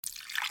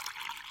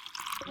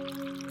We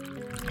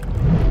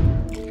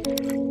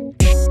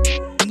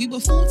were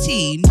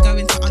 14,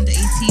 going to under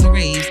 18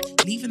 raves,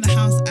 leaving the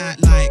house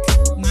at like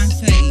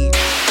 9:30.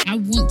 I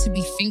want to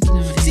be thinking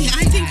about it. See,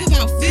 I think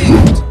about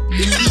food.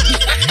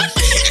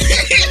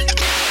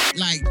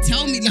 Like,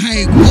 tell me,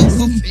 like,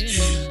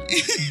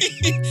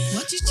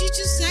 what did you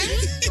just say?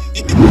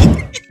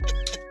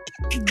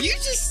 You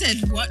just said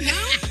what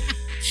now?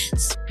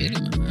 Spit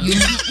in my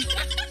mouth.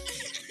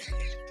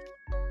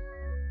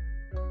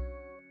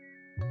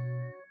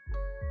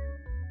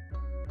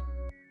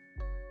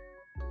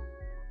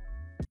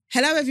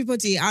 Hello,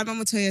 everybody. I'm Mama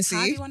Hi Toyosi.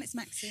 everyone, it's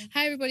Maxine.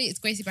 Hi everybody, it's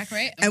Gracie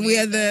Baccarat. And we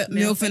are the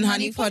MILF and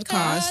Honey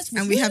podcast.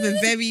 And we have a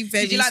very,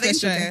 very Did you like the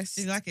special intro? guest.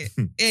 Did you like it?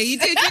 Yeah, you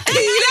did.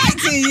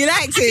 You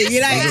liked it.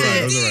 You liked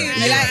It it. was alright.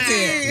 You liked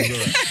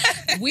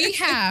it. We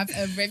have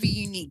a very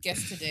unique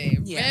guest today.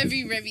 Yeah.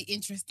 Very, very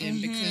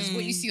interesting because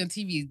what you see on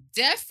TV is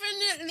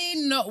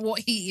definitely not what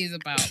he is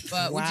about.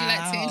 But would you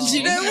like to Wow. introduce?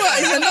 You know what?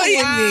 It's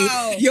annoying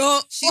Wow. me.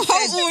 Your She whole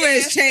said aura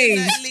has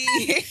changed.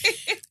 definitely.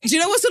 Do you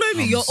know what's annoying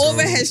me? I'm Your so-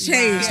 aura has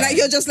changed. Wow. Like,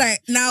 you're just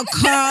like, now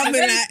calm and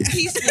like...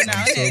 Peaceful now,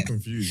 I'm isn't so it?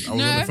 confused. I was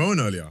No. on the phone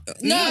earlier.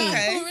 No,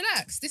 Okay. come on,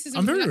 relax. This is a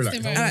I'm very relaxed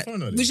relaxed. I was on the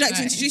phone earlier. Would you like to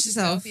Right. introduce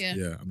yourself? Yeah.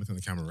 Yeah, I'm looking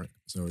at the camera, right?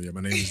 So yeah,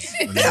 my name is.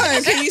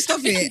 No, can you stop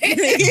it?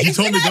 You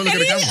told me don't look at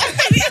the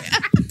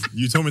camera.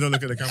 You told me don't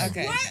look at the camera.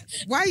 Okay.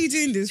 Why are you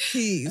doing this,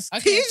 please?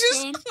 Okay, Can you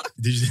just... go on.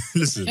 Did you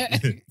listen?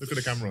 Look at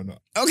the camera or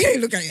not? Okay,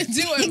 look at it.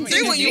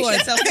 Do what you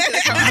want.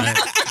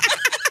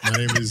 My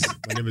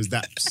name is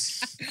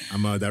Daps.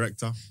 I'm a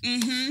director,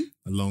 Mm-hmm.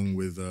 along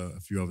with a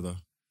few other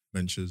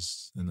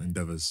ventures and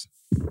endeavors.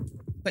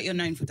 But you're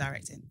known for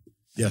directing.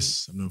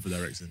 Yes, I'm known for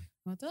directing.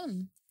 Well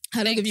done.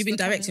 How long have you been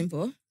Thanks for directing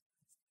for?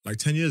 Like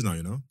 10 years now,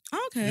 you know?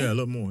 Oh, okay. Yeah, a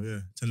lot more. Yeah,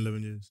 10,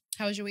 11 years.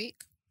 How was your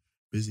week?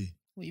 Busy,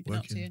 What you been up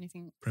Working. to?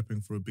 Anything?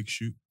 prepping for a big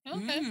shoot.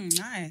 Okay.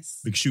 Nice.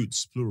 Big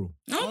shoots, plural.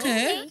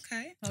 Okay. Oh,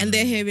 okay. And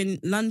they're here in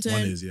London.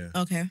 One is, yeah.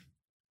 Okay. And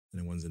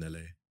then one's in LA.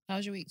 How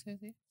was your week,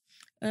 Sophie?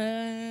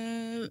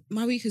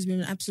 My week has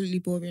been absolutely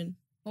boring.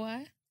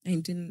 Why?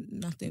 Ain't doing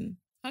nothing.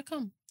 How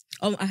come?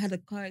 I had a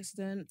car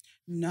accident.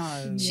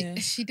 No. Yeah.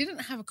 She didn't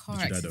have a car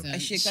Did you die, though? accident.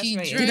 Is she She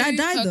incarcerated? drove Did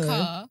I die, her though?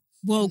 car.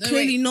 Well, No,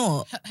 clearly wait.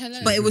 not. Hello.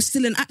 But it was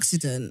still an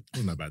accident.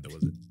 Wasn't that bad though,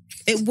 was it?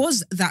 It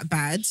was that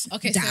bad.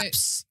 Okay, so-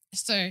 Daps.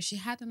 So she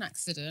had an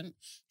accident.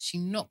 She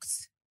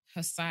knocked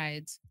her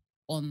side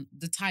on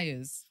the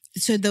tires.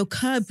 So the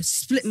curb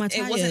split my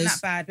tires. It wasn't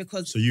that bad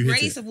because So you hit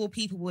Grace it? of all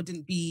people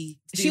wouldn't be.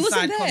 She doing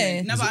wasn't side there.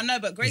 comment. No, Was but it- I know.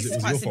 But Grace was is it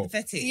quite your fault?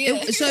 sympathetic.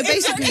 Yeah. So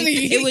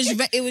basically,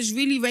 Exactly. it was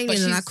really raining But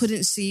and I she's-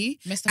 couldn't see.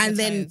 Messed up And her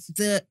then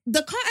tires.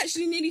 the car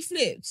actually nearly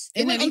flipped.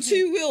 It It went on nearly-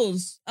 2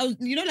 wheels.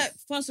 Like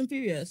Fast and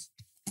Furious.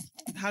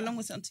 How long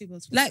was it on two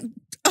wheels? for? Like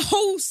a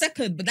whole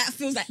second, but that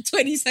feels like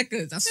 20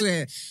 seconds, I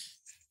swear.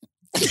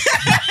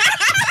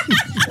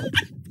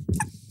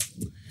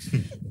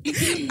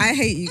 I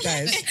hate you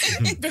guys.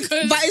 because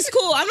But it's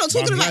cool. I'm not But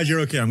talking I'm about. glad you're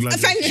okay. I'm glad.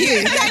 Thank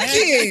you. Thank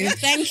you.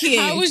 Thank you.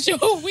 how was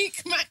your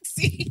week,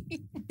 Maxie?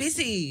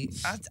 Busy.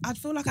 I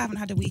feel like I haven't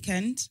had a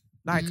weekend.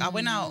 Like I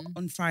went out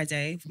on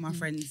Friday for my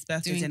friend's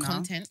birthday Doing dinner.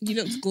 content. You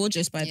looked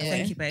gorgeous, by the Yeah. way.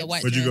 Thank you, babe. The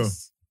white Where'd you go?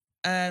 dress.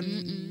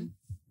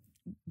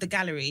 The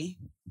gallery.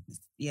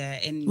 Yeah,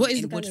 in What is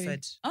in the gallery?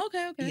 Woodford.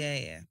 Okay, okay.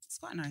 Yeah. It's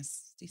quite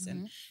nice,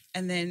 decent. Mhm.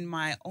 And then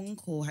my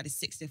uncle had his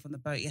 60th on the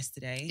boat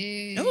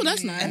yesterday. Oh,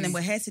 that's nice. And then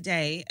we're here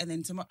today. And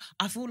then tomorrow,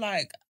 I feel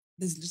like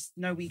there's just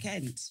no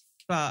weekend.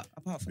 But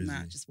apart from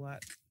that, Busy. just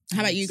work.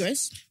 How about you,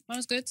 Grace? Mine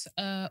was good.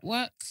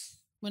 Work.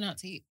 Went out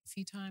to eat a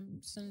few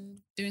times and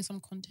doing some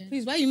content.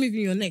 Please, why are you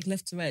moving your neck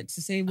left to right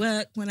to say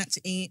work, went out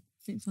to eat?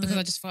 Because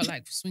I just felt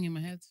like swinging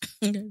my head.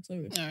 Okay,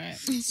 sorry. All right.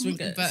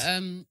 Swingers. But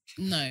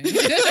no.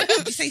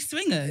 Did you say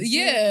swingers?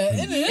 Yeah.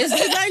 It's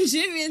the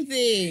Nigerian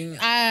thing.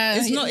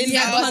 It's not in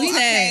yeah, that but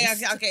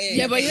context. Okay, I get it.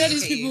 Yeah, but you know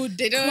these I get people,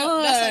 they don't.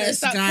 Course, That's what they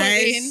start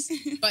guys.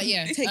 quoting. But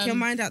yeah, Take your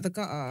mind out the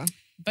gutter.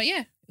 But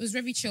yeah, it was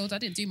very chilled. I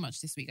didn't do much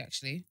this week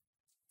actually.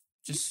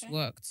 Just Okay.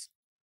 worked.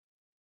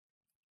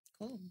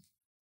 Cool.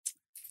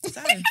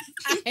 So, I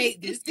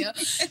hate this girl.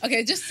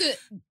 Okay, just to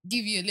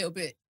give you a little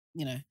bit,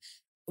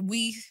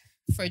 we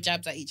throw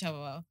jabs at each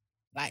other,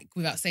 like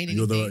without saying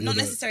You're the- anything. not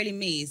the- necessarily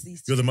me. It's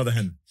these You're the mother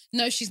hen.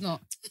 No, she's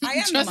not. I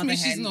am the Trust mother me,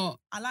 hen. she's not.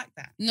 I like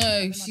that. No,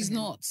 I'm the she's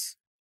mother hen.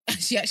 not.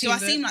 She actually. Do I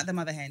is a- seem like the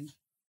mother hen?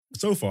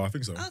 So far, I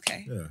think so.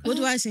 Okay. Yeah. What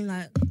do I seem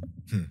like?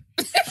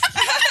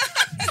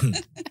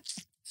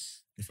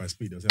 If I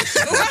speak, they'll say.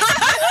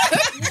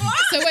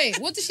 So wait,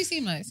 what does she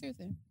seem like?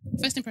 Seriously,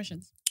 first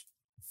impressions.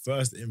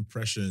 First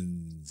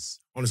impressions,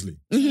 honestly,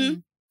 Mm-hmm.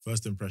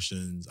 first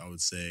impressions, I would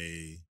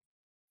say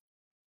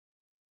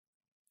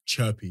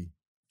chirpy,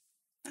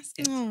 That's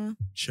good.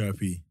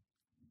 chirpy.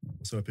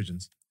 What's her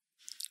pigeons?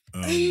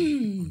 I'm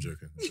Mm.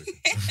 joking.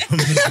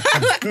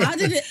 How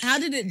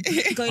did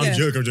it go I'm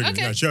there? joking.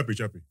 Okay. No,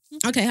 chirpy.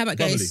 Okay, how about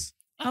Bubbly. Grace?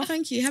 Oh,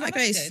 thank you. How about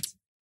that's Grace? good.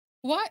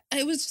 What?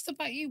 It was just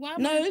about you. Why?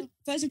 am No, I-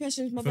 first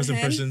impressions, mother First hen.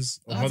 impressions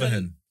of I mother don't-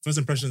 hen. First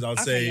impressions, I would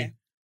Okay,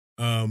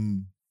 say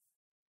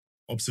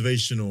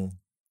observational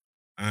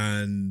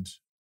and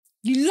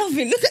You love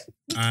it. Look at.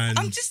 And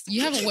I'm just.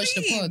 You haven't watched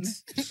the pod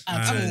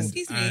at all.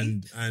 excuse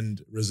me.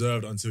 and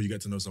reserved until you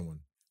get to know someone.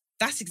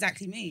 That's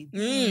exactly me.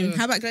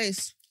 How about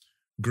Grace?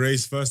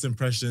 Grace, first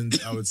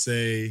impressions, I would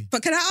say.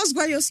 But can I ask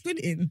why you're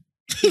squinting?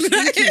 You're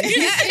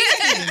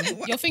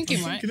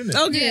thinking, right? Thinking,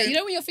 innit? Okay. Yeah, you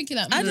know when you're thinking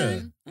like, I Yeah.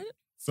 don't.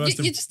 First,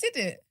 you just did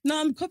it. No,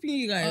 I'm copying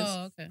you guys.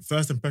 Oh, okay.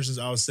 first impressions,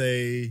 I would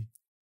say.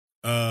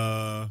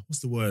 What's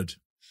the word?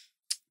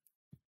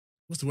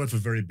 What's the word for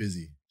very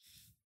busy?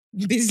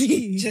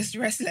 Busy. Just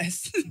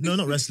restless. No,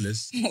 not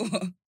restless.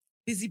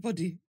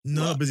 Busybody.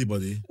 No, not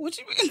busybody. What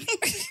do you mean?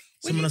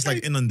 Someone that's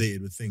like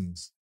inundated with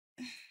things.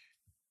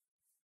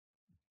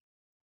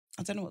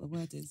 I don't know what the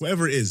word is.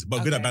 Whatever it is,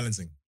 but good at Okay.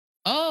 balancing.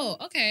 Oh,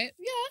 okay.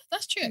 Yeah,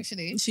 that's true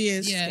actually. She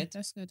is. Yeah,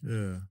 that's good.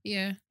 Yeah.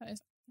 Yeah,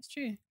 that's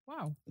true.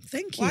 Wow.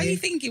 Thank you. Why are you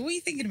thinking? What are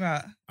you thinking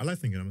about? I like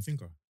thinking. I'm a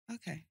thinker.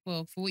 Okay.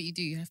 Well, for what you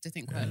do, you have to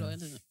think quite a lot,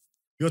 isn't it?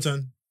 Your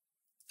turn.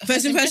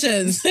 First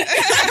impressions.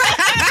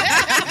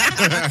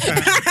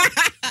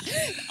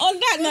 On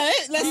that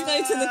note, let's go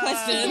to the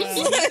questions.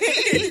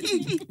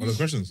 What are the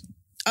questions?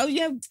 Oh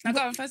yeah. I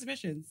got on first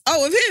impressions.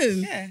 Oh, of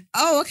him. Yeah.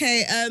 Oh,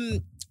 okay.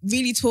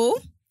 Really tall.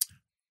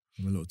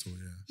 I'm a little tall,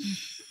 yeah.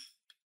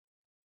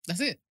 That's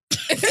it.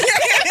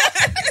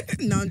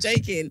 No, I'm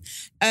joking.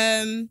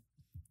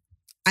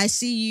 I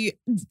see you.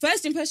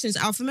 First impressions,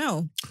 alpha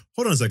male.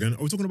 Hold on a second.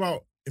 Are we talking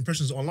about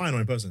impressions online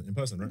or in person? In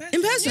person, right?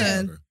 In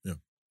person. Okay. Yeah.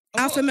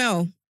 Alpha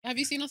male. Have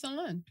you seen us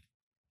online?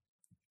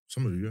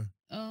 Some of you, yeah.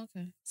 Oh,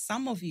 okay.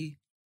 Some of you.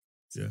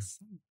 Yeah.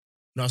 Some.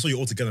 No, I saw you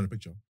all together in the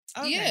picture.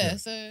 Okay. Yeah.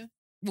 So,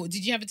 what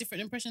did you have a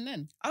different impression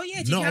then? Oh yeah.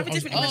 Did you have a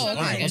different impression? okay.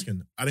 I was online?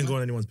 asking. I didn't go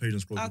on anyone's page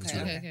and scroll. Okay, through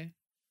the Okay. story. Okay.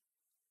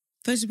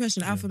 First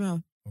impression, alpha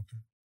male. Okay.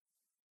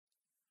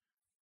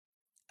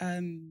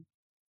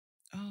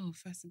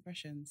 First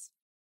impressions.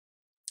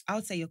 I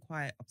would say you're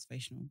quite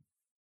observational.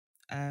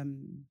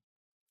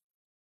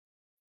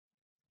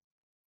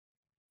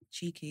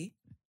 Cheeky.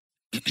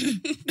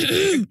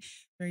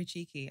 Very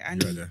cheeky.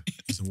 And You right there.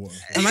 Get some water.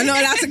 Am I not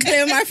allowed to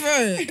clear my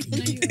throat?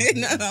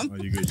 No, No.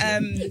 Oh, you good?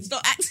 Yeah.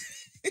 Stop acting.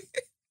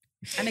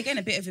 and again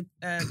a bit of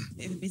a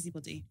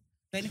busybody,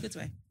 but in a good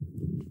way.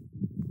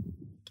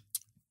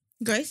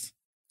 Grace?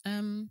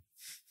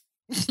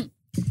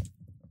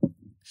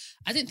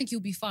 I didn't think you'll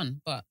be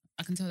fun, but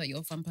I can tell that you're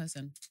a fun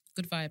person.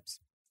 Good vibes.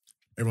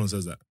 Everyone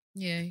says that.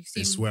 Yeah, you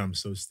They seem. swear I'm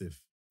so stiff.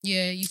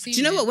 Yeah, you seem. Do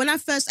you know it. what? When I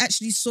first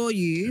actually saw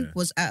you Yeah.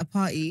 was at a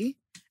party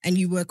and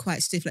you were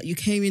quite stiff. Like you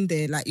came in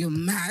there like you're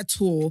mad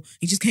tall.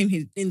 You just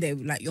came in there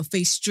with like your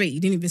face straight.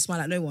 You didn't even smile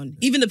at no one.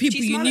 Even the people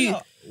Do you you smile a knew.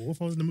 lot? What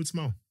if I was in the mood to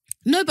smile?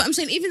 No, but I'm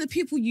saying even the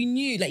people you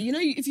knew. Like, you know,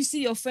 if you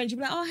see your friends, you'll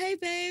be like, oh, hey,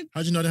 babe.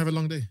 How'd you know I didn't have a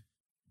long day?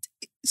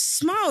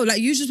 Smile. Like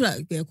you just be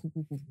like, yeah,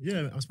 cool.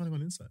 Yeah, I'm smiling on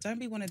the inside. Don't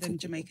be one of them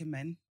Jamaican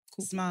men.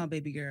 Smile,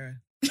 baby girl.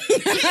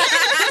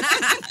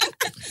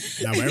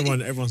 Now,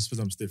 but everyone says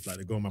I'm stiff. Like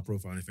they go on my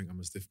profile and they think I'm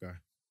a stiff guy.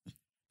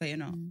 But you're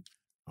not.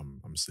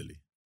 I'm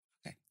silly.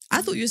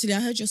 I thought you were silly. I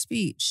heard your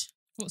speech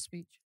What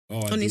speech?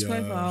 Oh, on his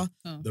profile.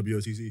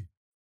 WOTC,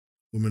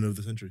 Women of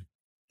the Century.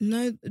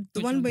 No,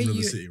 the one where Women of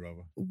you, the City,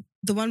 rather.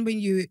 the one when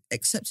you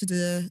accepted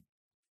the.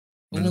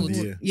 Men of the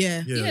Award. Year.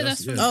 Yeah. Yeah,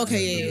 that's from- Oh,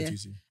 okay, yeah.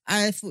 WOTC.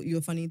 I thought you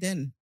were funny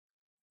then.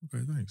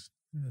 Okay, thanks.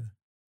 Yeah.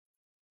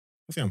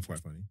 I think I'm quite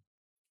funny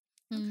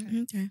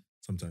Mm, Okay.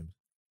 sometimes.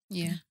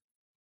 yeah.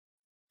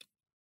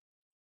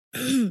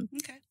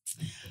 Okay.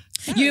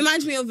 You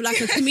remind me of like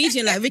a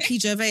comedian like Ricky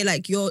Gervais,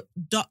 like your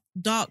dark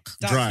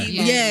Dry.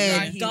 humor, yeah,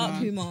 dry dark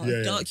humor. humor.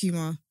 Yeah. Dark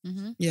humor.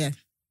 Mm-hmm. Yeah.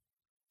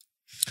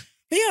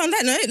 But yeah, on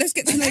that note, let's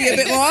get to know you a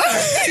bit more.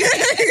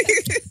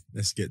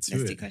 Let's get to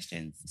Let's do it.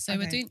 questions. So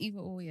we're doing either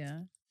or,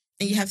 yeah.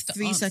 And you have to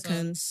 3 answer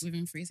seconds.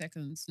 Within 3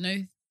 seconds. No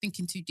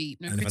thinking too deep.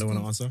 No And if I don't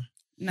critical. want to answer,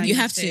 No, You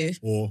have to.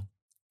 or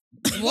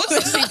What?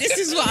 See, this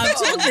is what I'm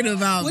talking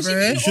about, What do you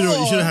bro. mean?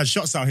 you should have had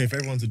shots out here for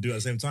everyone to do at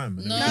the same time.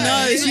 No.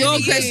 No, it's It's your not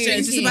you.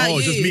 questions. It's about Oh,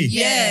 you. just me?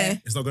 Yeah.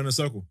 It's not going in a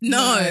circle.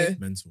 No.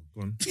 Mental.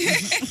 Go on.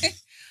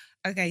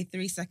 Okay,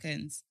 3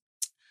 seconds.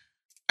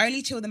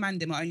 Only chill the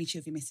mandem or only chill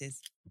with your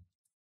missus?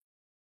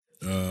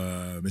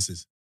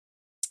 Mrs.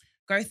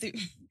 Go through.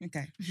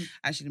 Okay.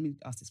 Actually, let me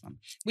ask this one.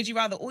 Would you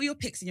rather all your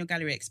pics in your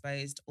gallery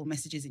exposed or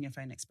messages in your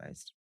phone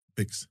exposed?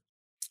 Pics.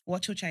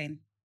 Watch or chain?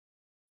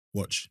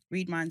 Watch.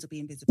 Read minds or be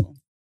invisible?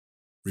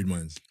 Read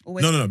minds.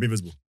 Always No. Be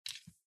invisible.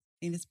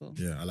 invisible.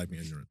 Yeah, I like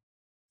being ignorant.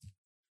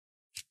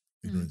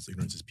 Ignorance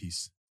is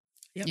peace.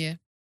 Yep. Yeah.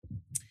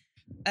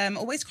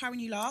 Always cry when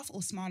you laugh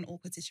or smile in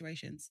awkward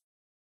situations?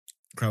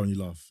 Cry when you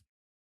laugh.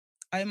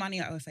 Owe money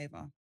or owe a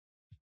favour?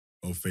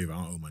 Oh, favor.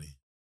 I don't owe money.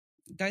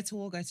 Go to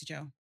war, go to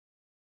jail?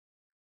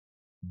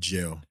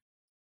 Jail.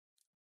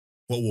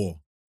 What war?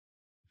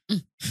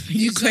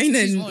 Ukraine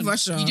Choose and one.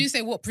 Russia. You do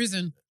say what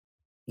prison?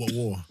 What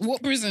war?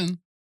 What prison?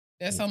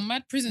 There's some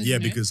mad prisons. Yeah, you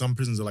know? because some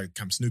prisons are like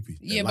Camp Snoopy.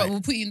 They're Yeah, light. but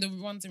we'll put you in the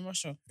ones in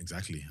Russia.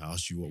 Exactly. I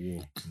asked you what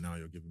war. And now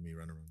you're giving me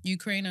runaround.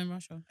 Ukraine and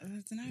Russia. I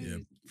don't know. Yeah,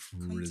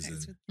 Context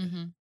prison. with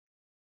Mm-hmm.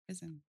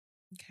 prison.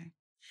 Okay.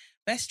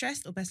 Best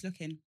dressed or best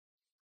looking?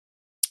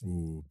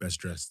 Ooh, best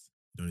dressed.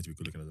 You don't need to be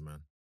good looking as a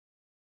man.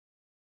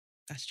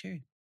 That's true.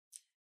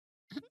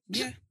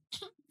 Yeah.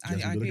 Do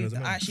you have to be good looking as a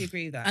man? I actually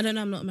agree with that. I don't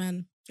know. I'm not a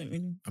man. Don't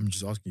really. I'm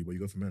just asking you, but you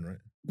go for men, right?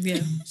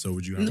 Yeah. So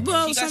would you have?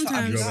 Well, She goes for ugly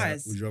sometimes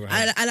guys. Would you rather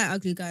have? I like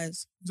ugly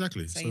guys,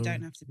 Exactly. So you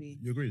don't have to be.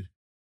 You agreed.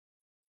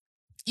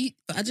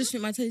 but I just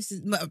think my taste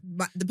is.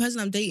 But the person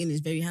I'm dating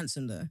is very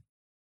handsome though.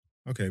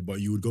 Okay, but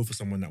you would go for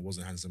someone that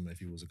wasn't handsome if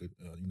he was a good,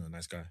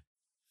 nice guy,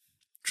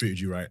 treated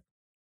you right,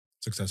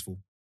 successful,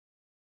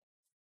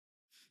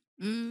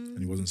 and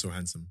he wasn't so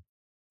handsome,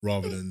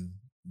 rather than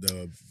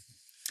the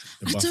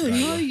I buff don't guy.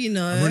 know. You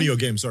know. I'm ruining your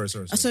game. Sorry.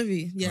 Sorry.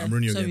 Yeah. I'm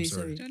ruining your sorry, game.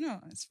 Sorry. I don't know.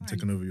 It's I'm fine.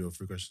 taking over your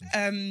 3 questions.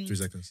 3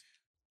 seconds.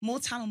 More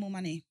time or more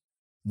money?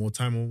 More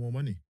time or more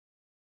money?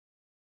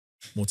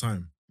 More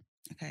time.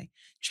 Okay.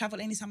 Travel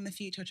anytime in the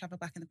future or travel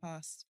back in the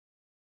past?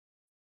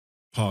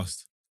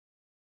 Past.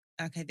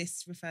 Okay,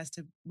 this refers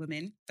to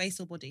women. Face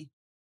or body?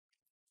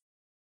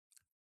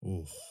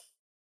 Oh.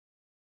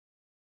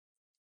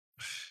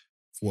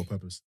 For what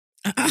purpose?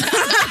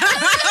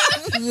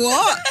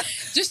 What?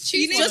 Just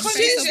choose need one. Just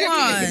to choose choose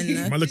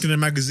Am one. I looking in a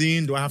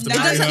magazine? Do I have to No,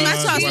 buy It doesn't her?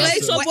 matter. Do I have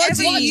Face to- or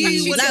Whatever body.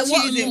 you would Like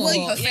what? choose What?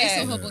 more. Her face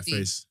Yeah. or her Yeah, body?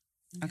 face.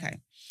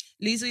 Okay.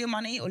 Lose all your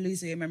money or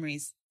lose all your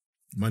memories?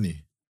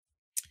 Money.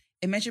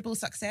 Immeasurable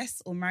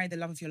success or marry the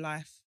love of your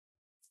life?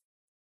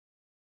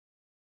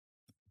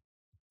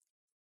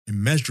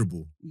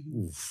 Immeasurable.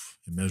 Mhm. Oof.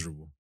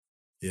 Immeasurable.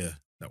 Yeah,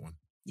 that one.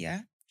 Yeah.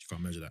 You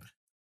can't measure that.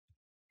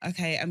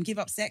 Okay. Give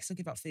up sex or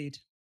give up food?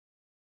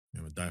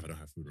 I'm gonna die if I don't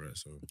have food, right?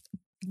 So what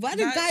Why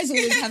do No. guys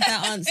always have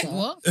that answer?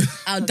 What?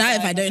 I'll die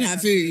if I don't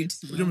have food.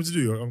 do you want me to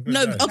do? I'm gonna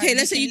No, die. okay, Like,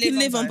 let's say you can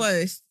live on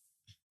both.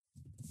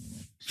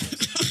 I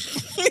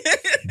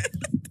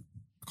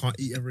can't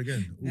eat ever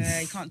again.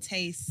 Oof. You can't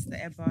taste the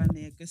eba and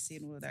the agusi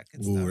and all that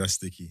good Ooh, stuff. that's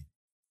sticky.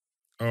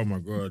 Oh my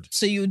god.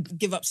 So you would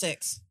give up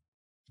sex?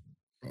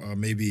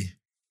 Maybe.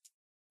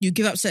 You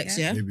give up sex,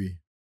 yeah? Maybe.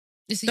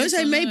 It's a Don't yes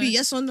say or no. maybe,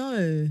 yes or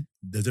no.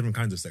 There's different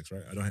kinds of sex,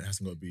 right? It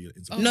hasn't got to be.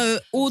 Oh. No,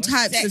 all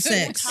types of All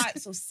sex.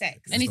 types of sex.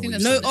 Anything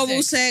That's that's not No what you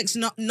oral sex.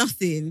 sex,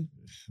 nothing.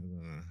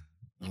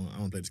 I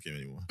don't play this game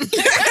anymore.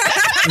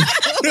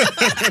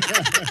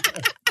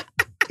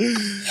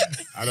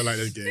 I don't like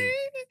this game.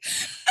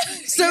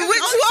 So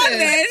which one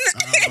then?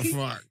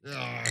 Fuck.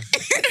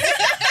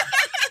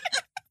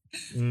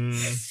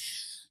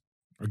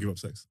 I'll give up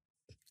sex.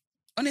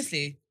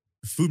 Honestly.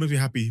 Food makes me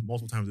happy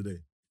multiple times a day.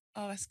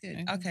 Oh, that's good.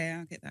 Okay. Okay,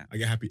 I'll get that. I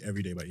get happy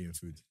every day by eating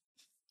food.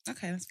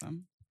 Okay, that's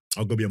fun.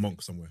 I'll go be a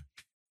monk somewhere.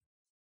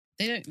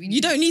 They don't.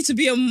 You don't need to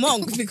be a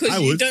monk because I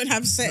you would. don't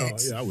have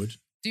sex. No, yeah, I would.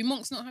 Do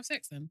monks not have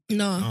sex then?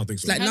 No. I don't think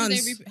so. Like how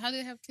nuns. do they? How do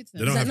they have kids then?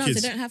 They don't It's like have nuns,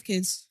 kids. they don't have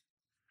kids.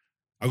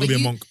 I'll go But be a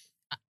you- monk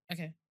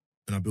Okay,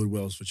 and I'll build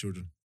wells for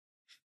children.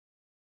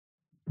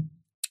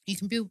 you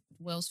can build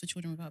wells for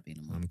children without being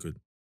a monk. I'm good.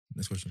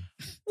 Next question.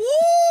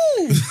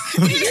 Woo!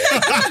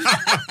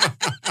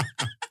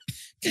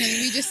 Can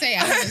we just say I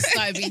haven't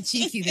started being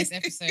cheeky this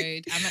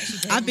episode? I'm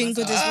actually. I've been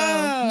good as myself.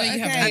 well. No, you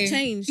haven't. I've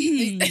changed.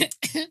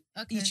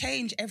 Okay. You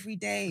change every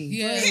day.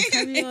 Yeah. Bro,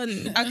 carry on.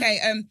 Okay,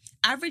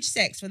 average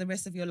sex for the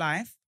rest of your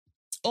life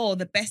or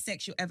the best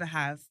sex you'll ever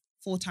have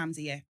 4 times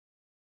a year?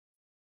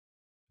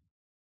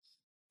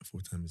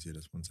 4 times a year,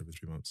 that's once every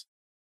 3 months.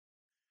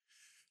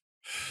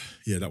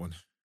 Yeah, that one.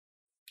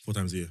 4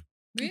 times a year.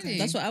 Really?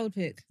 That's what I would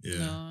pick. Yeah.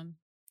 No.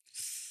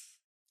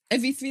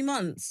 Every 3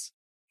 months.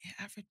 Yeah,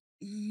 average.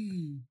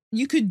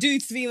 You could do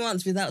 3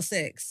 months without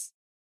sex.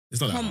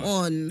 It's not that Come hard.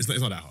 on. It's not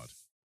that hard.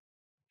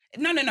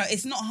 No,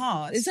 it's not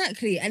hard.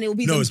 Exactly. And it will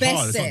be No, the it's best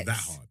hard. sex. It's not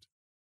that hard.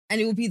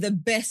 And it will be the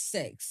best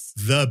sex.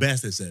 The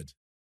best, it said.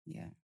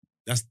 Yeah.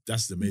 That's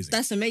amazing.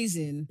 That's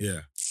amazing.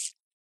 yeah.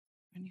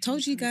 Only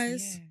Told 4 you times a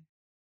guys. year.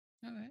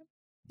 All right.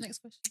 Next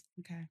question.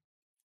 Okay.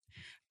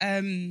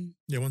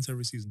 Yeah, once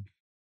every season.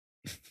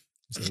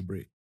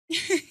 Celebrate.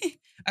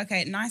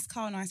 Okay, nice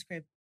car, nice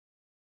crib.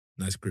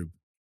 Nice crib.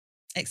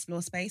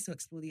 Explore space or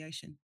explore the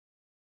ocean?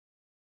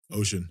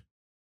 Ocean.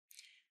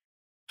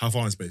 How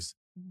far in space?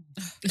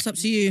 It's up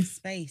to you.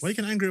 Space. Why are you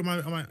getting angry at my...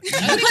 I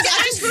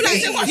just feel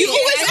like you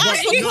always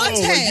ask for No, you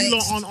context.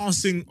 lot aren't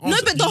asking... No,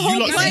 but the whole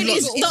point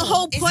is the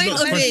whole It's point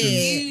not of questions.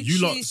 it.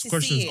 You lot's choose to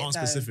questions see it, aren't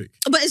though. specific.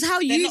 But it's how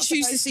They're you not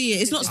choose to supposed see to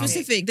it. It's not be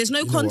specific. specific. There's no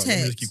You know what? Let me just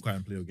context. keep quiet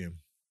and play your game.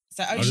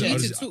 So I'll ocean. need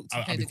just- to talk to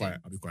I'll play be the quiet.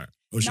 game. I'll be quiet.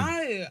 Ocean.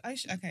 No,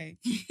 ocean. Okay.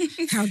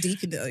 How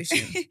deep in the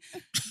ocean?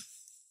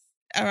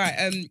 All right.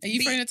 Are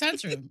you throwing a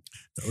tantrum?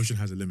 The ocean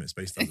has a limit.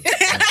 Space doesn't.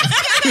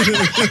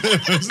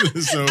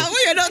 So... How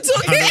are you not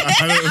talking?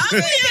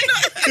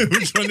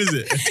 Which one is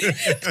it?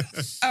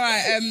 All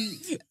right.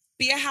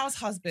 Be a house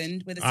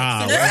husband with a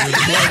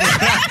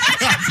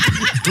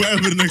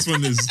Whatever the next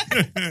one is.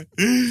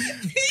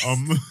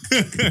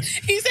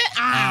 He said,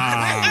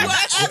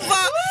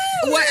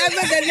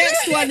 Whatever the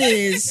next one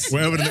is.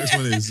 Whatever the next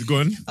one is. Go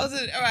on. All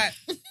right.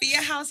 Be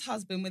a house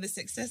husband with a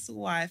successful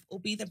wife or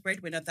be the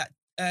breadwinner that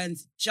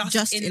earns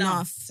just enough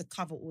enough. to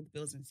cover all the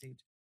bills and food.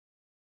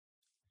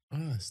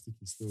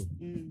 Sticky still.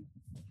 Mm.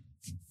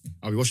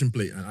 I'll be washing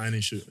plate and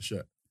ironing shirt.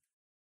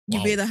 You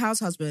Wow. be the house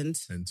husband,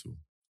 Mental.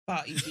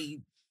 But you'd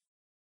be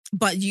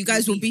but you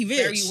guys You'll will be be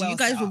very rich. well You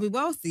guys set will up. be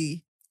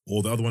wealthy.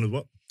 Or the other one is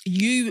what?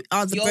 You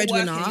are the You're working,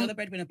 breadwinner. you're the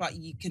breadwinner, but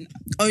you can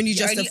only you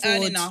just only earn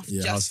afford. enough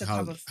Yeah, just to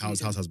cover house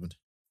food. husband.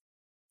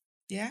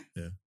 Yeah?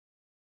 Yeah.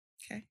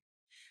 Okay.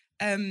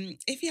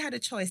 If you had a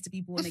choice to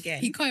be born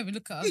again. He can't even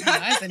look at us in the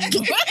eyes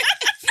anymore.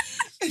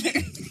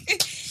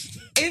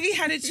 If you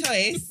had a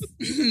choice,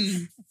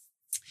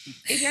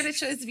 if you had a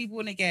choice to be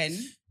born again,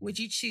 would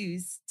you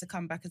choose to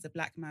come back as a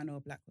black man or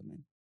a black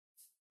woman?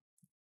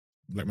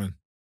 Black man.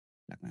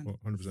 Black man.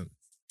 What, 100%.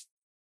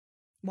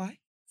 Why?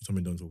 You told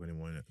me don't talk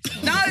anymore,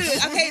 innit? No,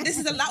 okay,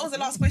 that was the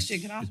last question.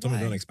 Can I You ask told me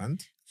why? don't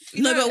expand.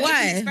 No, but you why?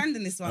 can expand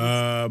in this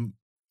one.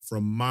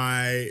 From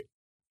my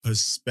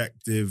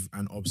perspective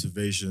and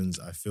observations,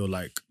 I feel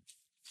like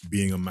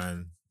being a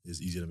man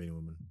is easier than being a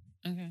woman.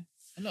 Okay.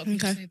 A lot of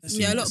people Okay. say that.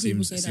 Yeah, a lot of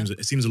people say that.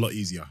 It seems a lot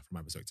easier from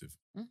my perspective.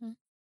 Mhm.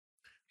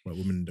 But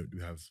women do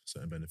have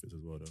certain benefits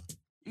as well,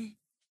 though.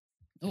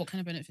 What kind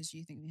of benefits do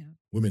you think they have?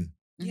 Women,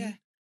 Yeah.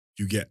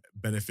 you get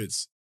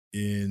benefits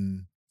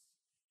in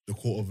the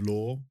court of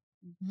law.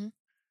 Mhm.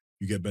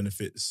 You get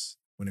benefits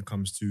when it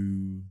comes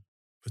to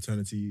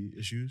paternity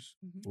issues,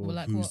 Mhm. or Well,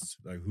 like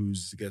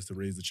who's gets to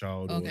raise the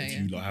child, or Okay, if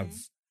yeah. you lot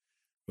have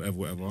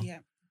whatever.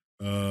 Yeah.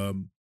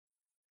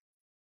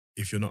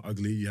 If you're not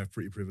ugly, you have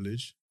pretty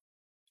privilege.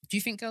 Do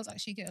you think girls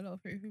actually get a lot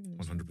of pretty privilege?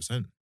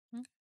 100%.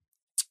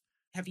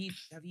 Have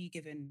you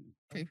given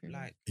Pretty privilege.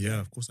 like Yeah,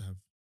 of course I have.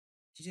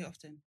 do you do it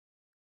often?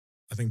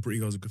 I think pretty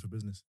girls are good for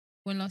business.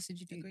 When last did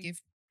you Agree.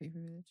 give pretty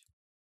privilege?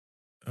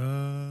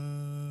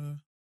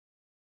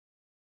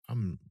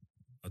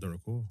 I don't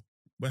recall.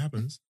 What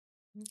happens?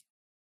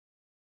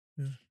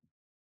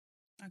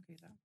 I agree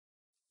with that.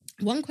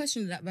 One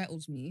question that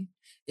rattles me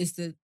is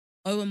the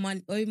owe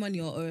money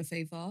or owe a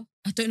favor.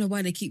 I don't know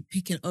why they keep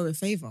picking owe a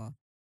favor.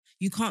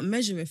 You can't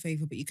measure a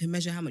favor, but you can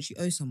measure how much you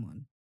owe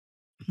someone,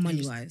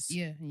 money wise.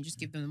 Yeah, and you just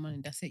give them the money.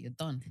 That's it. You're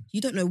done.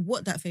 You don't know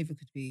what that favor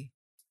could be.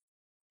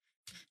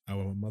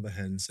 Our mother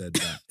hen said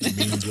that it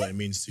means what it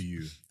means to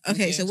you.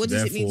 Okay, Okay. so what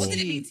does it mean? Therefore- What to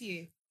did it you? mean to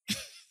you?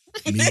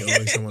 Me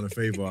owing someone a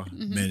favor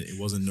Mhm. meant it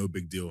wasn't no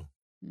big deal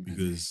Mhm.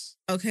 because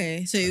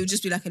Okay, so it would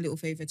just be like a little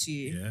favor to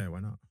you. yeah, why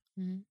not?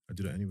 Mhm. I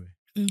do that anyway.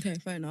 Okay,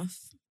 fair enough.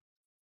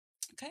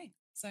 Okay.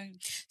 So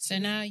So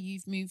now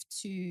you've moved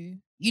to.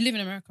 You live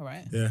in America,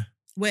 right? Yeah,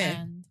 Where?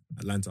 And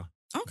Atlanta,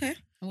 Okay.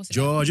 and what's it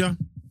Georgia.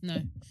 Like?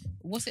 No.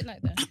 What's it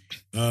like there?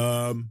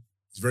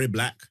 It's very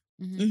black.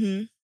 Mhm.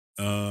 Mm-hmm.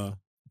 A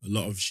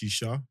lot of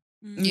shisha,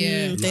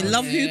 Yeah. They Love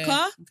love it.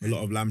 hookah. a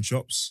lot of lamb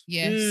chops,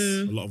 Yes.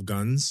 a lot of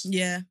guns,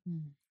 Yeah.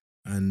 Mm.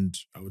 and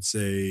I would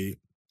say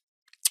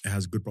it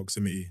has good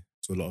proximity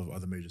to a lot of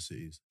other major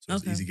cities, so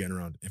it's Okay. easy getting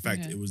around. In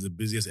fact, Okay. it was the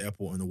busiest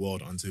airport in the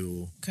world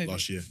until COVID.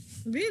 last year.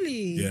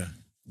 Really? Yeah,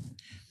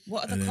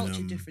 what are the And then,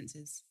 culture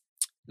differences?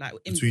 Like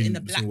in between-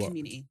 the black between what?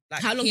 community.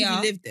 Like How long here,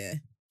 have you lived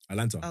there?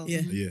 Atlanta. Oh, Yeah.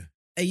 A year.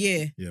 A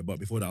year. Yeah, but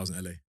before that, I was in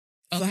LA.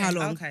 For how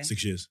long? Okay.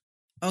 6 years.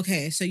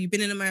 Okay, so you've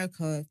been in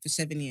America for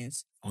 7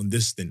 years. On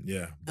this stint,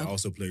 yeah. But I Okay.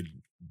 also played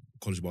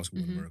college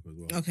basketball Mhm. in America as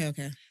well. Okay.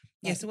 Yeah,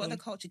 That's so what are cool.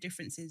 the culture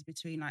differences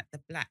between like the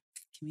black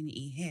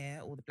community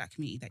here or the black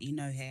community that you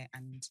know here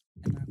and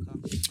America?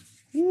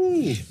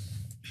 Ooh.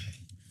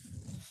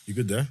 You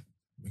good there?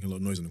 Making a lot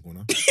of noise in the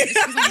corner.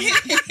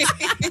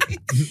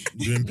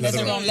 Doing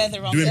pleather on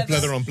leather on Doing leather.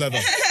 pleather on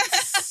pleather.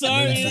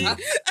 Sorry.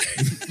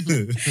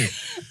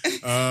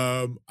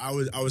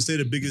 I would say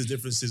the biggest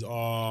differences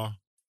are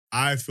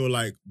I feel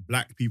like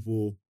black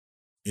people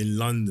in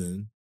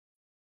London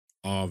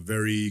are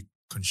very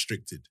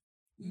constricted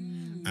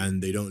Mm.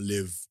 and they don't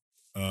live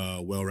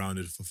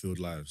well-rounded, fulfilled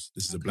lives.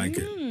 This is a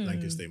blanket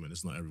Mm. statement.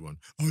 It's not everyone.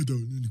 I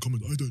don't in the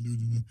comments. I don't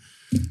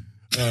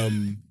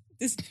know.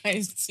 This guy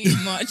is too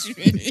much,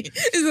 really.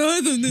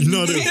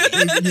 No,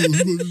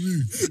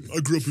 I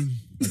grew up in.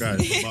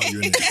 Okay, about you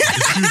innit?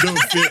 The shoe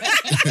don't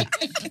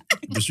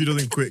fit. The shoe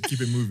doesn't quit.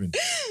 Keep it moving.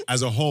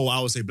 As a whole, I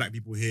would say black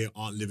people here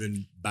aren't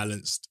living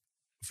balanced,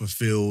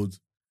 fulfilled,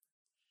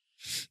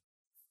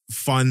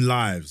 fun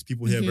lives.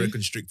 People here are very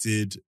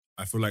constricted.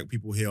 I feel like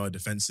people here are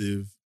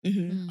defensive.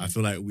 Mhm. I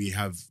feel like we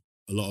have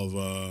a lot of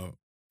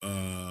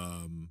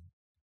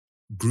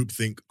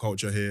groupthink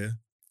culture here.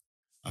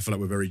 I feel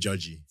like we're very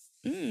judgy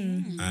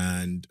Mm.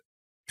 and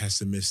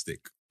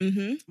pessimistic.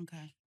 Mhm.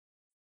 Okay.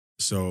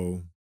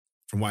 So,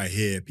 from what I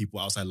hear, people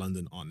outside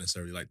London aren't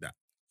necessarily like that.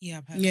 Yeah,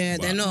 I've heard Yeah,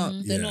 that. they're not.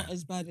 Mhm. They're Yeah. not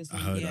as bad as I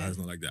heard Yeah. it's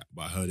not like that,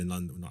 but I heard in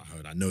London, not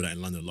heard. I know that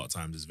in London a lot of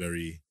times it's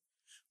very.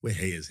 We're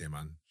haters here,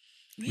 man.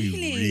 We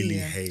really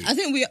hate. I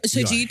think we. So,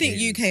 We do are you think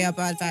haters. UK are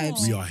bad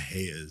vibes? We are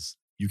haters.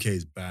 UK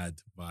is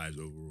bad vibes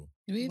overall.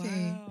 Really?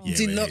 Wow. Yeah,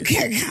 Do we're not haters.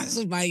 get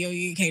cancelled by your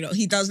UK lot.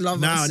 He does love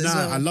Nah, us as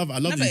well. I love No,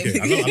 UK.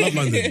 but- I love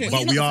London, Well, but you're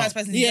we not the are, first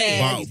person to Yeah.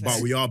 say it, to be but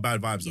fair. we are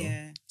bad vibes though.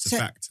 Yeah. It's a So-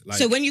 fact. Like,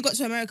 So when you got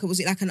to America, was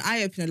it like an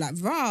eye opener? Like,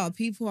 rah,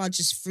 people are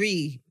just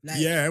free. Like,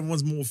 yeah,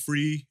 everyone's more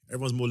free.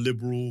 Everyone's more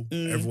liberal.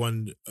 Mm.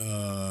 Everyone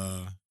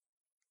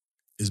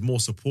is more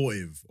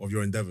supportive of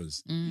your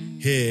endeavors.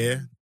 Mm.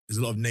 Here, there's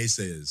a lot of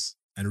naysayers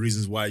and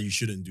reasons why you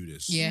shouldn't do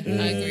this. Yeah,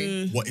 or I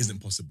agree. what isn't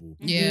possible.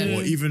 Yeah.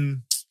 Or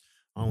even,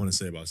 I don't want to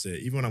say it, but I'll say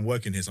it. Even when I'm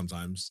working here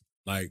sometimes,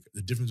 like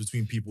the difference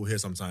between people here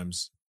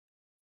sometimes,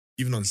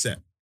 even on set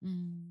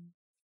Mm.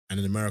 and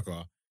in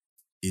America,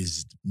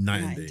 is night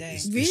and Night and day. day.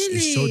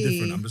 It's so different.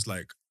 Really? I'm just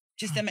like,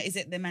 Just them, is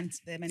it their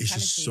mentality? it's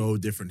just so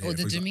different here. Or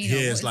the For example, demeanor,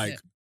 here what it's is like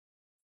it?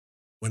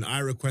 when I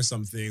request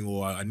something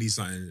or I need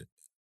something,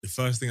 the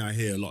first thing I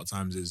hear a lot of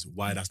times is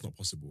why that's not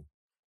possible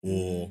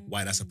or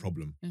why that's a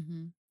problem.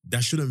 Mm-hmm.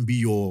 That shouldn't be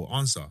your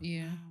answer.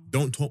 Yeah.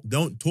 Don't talk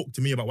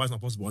to me about why it's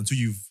not possible until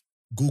you've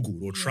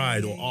Googled or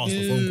tried or asked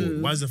or phone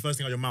called. Why is the first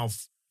thing out of your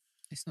mouth?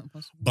 It's not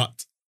possible.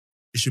 But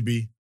it should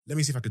be, let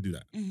me see if I could do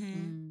that.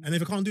 Mm-hmm. And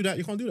if I can't do that,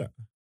 you can't do that.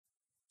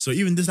 So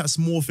even just that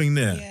small thing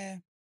there is Yeah.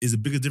 the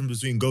biggest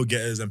difference between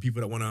go-getters and people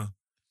that want to...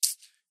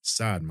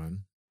 Sad,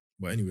 man.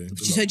 But anyway. good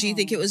So luck. do you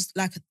think it was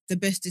like the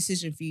best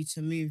decision for you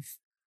to move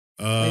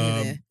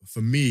over there?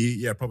 For me,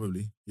 yeah,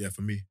 probably. Yeah,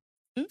 for me.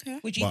 Okay.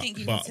 Would you think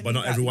you need to but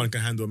not move everyone out?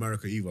 can handle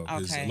America either.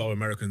 Because Okay. a lot of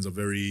Americans are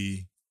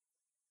very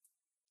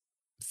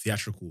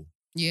theatrical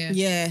Yeah.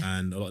 Yeah.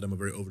 and a lot of them are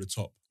very over the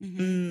top. Mhm.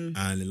 Mm.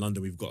 And in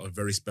London, we've got a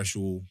very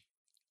special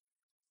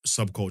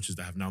subcultures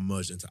that have now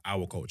merged into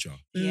our culture.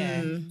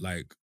 Yeah. Mm.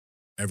 Like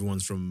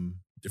everyone's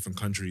from different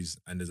countries,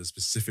 and there's a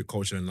specific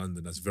culture in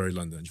London that's very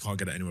London. You can't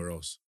get it anywhere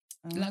else.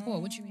 Like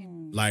what? What do you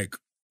mean? Like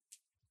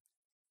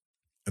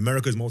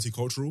America is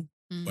multicultural,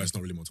 Mm. but it's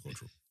not really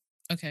multicultural.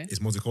 Okay. It's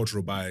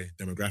multicultural by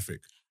demographic,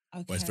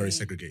 Okay. but it's very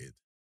segregated.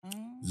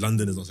 Oh.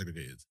 London is not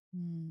segregated.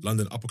 Mm.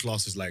 London upper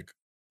class is like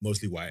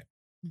mostly white.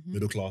 Mhm.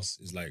 Middle class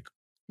is like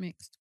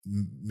Mixed.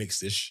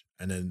 mixed-ish,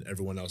 and then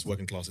everyone else,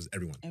 working class, is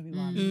everyone.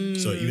 Everyone. Mm.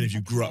 So even if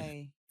you grew up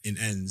Okay. in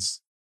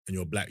ends and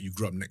you're black, you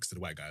grew up next to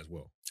the white guy as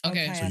well.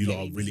 Okay. Okay. So I you get lot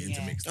what are you really mean,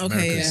 intermixed. yeah. Okay,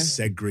 America's yeah.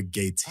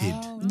 segregated.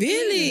 Oh,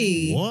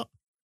 Really? What?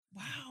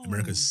 Wow.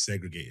 America's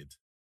segregated.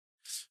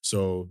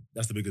 So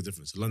that's the biggest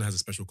difference. London has a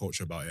special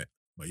culture about it,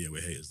 but yeah,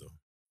 we're haters though.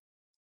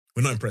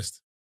 We're not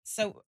impressed.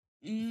 So,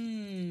 So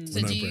We're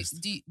not do you,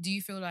 impressed. do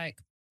you feel like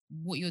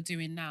what you're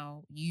doing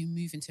now, you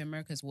moving to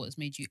America is what has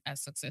made you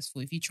as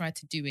successful? If you tried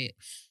to do it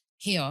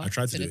here, I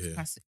tried to the do it here.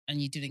 capacity,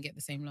 and you didn't get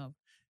the same love.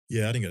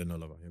 Yeah, I didn't get a no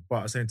love out here. But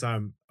at the same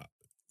time,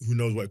 who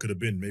knows what it could have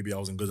been? Maybe I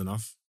wasn't good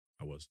enough.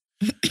 I was.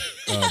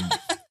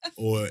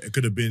 Or it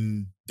could have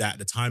been that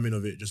the timing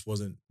of it just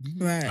wasn't.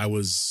 Right. I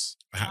was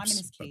Timing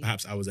is key.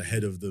 perhaps I was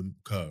ahead of the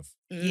curve.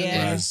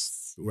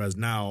 Yes. Whereas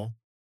now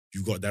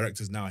you've got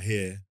directors now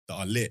here that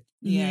are lit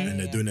Yeah. and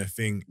they're doing their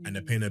thing and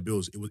they're paying their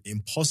bills. It was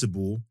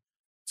impossible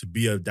to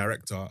be a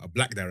director, a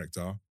black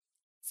director,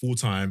 full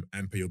time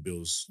and pay your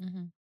bills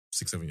Mm-hmm.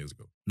 6-7 years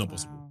ago. Not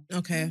possible. Wow.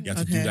 Okay. You had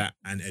to okay. do that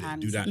and edit,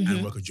 And- do that Mhm.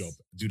 and work a job,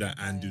 do that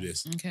and do Yeah.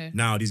 this. Okay.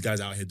 Now these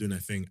guys out here doing their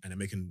thing and they're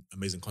making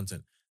amazing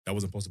content. That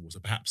wasn't possible. So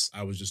perhaps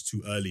I was just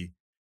too early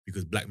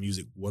because black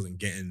music wasn't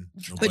getting.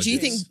 No But do you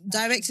budgets. think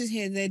directors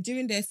here, they're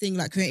doing their thing,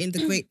 like creating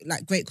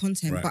the great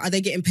content, Right. but are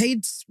they getting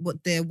paid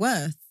what they're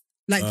worth?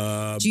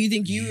 Like, do you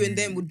think you and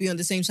them would be on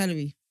the same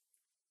salary?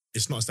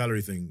 It's not a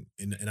salary thing.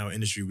 In our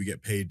industry, we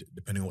get paid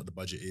depending on what the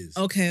budget is.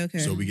 Okay, okay.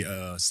 So we get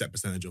a set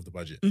percentage of the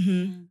budget.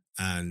 Mm-hmm.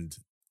 And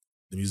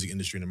the music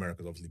industry in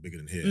America is obviously bigger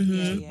than here. Mhm.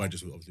 So the Yeah.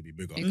 budgets will obviously be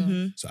bigger. Bigger.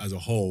 Mm-hmm. So as a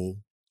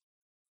whole,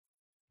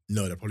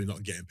 no, they're probably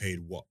not getting paid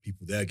what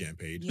people there getting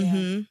paid. Yeah.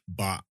 Mm-hmm.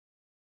 But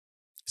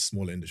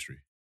smaller industry.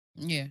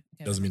 Yeah.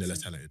 Okay, Doesn't that mean they're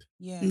makes less sense. talented.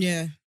 Yeah.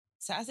 Yeah.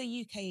 So as a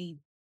UK,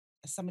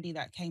 as somebody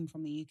that came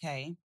from the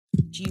UK,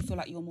 do you feel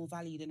like you're more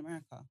valued in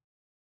America?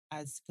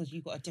 As because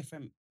you've got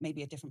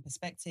maybe a different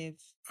perspective,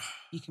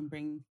 you can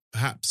bring.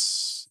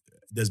 Perhaps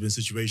there's been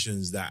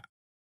situations that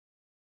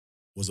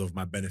was of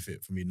my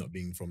benefit for me not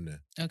being from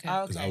there. Okay.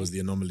 Because I was the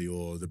anomaly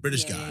or the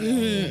British Yeah, guy. yeah,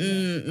 yeah.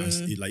 Mm-hmm. I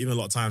see- like even a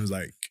lot of times,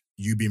 like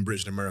you being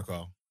British in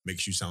America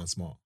makes you sound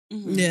smart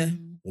Mhm. Yeah.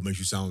 or makes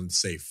you sound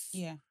safe.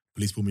 Yeah.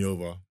 Police pull me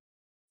over. Oh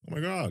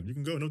my God, you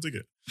can go, no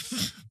ticket.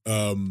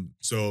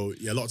 So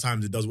yeah, a lot of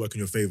times it does work in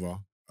your favor.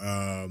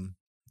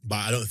 But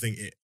I don't think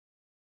it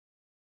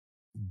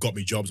got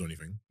me jobs or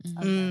anything.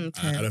 Mhm.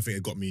 Okay. Okay. I don't think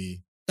it got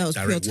me That was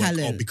pure direct work. Oh,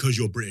 talent. because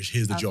you're British,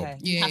 here's the Okay. job.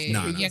 You Yeah, have to yeah,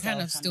 Nah, prove nah. yeah, kind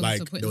of yourself still and-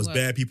 to Like put in there was work.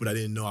 bare people that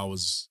didn't know I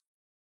was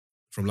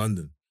from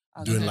London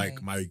doing Okay.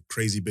 like my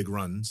crazy big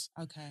runs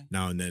Okay.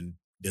 now and then.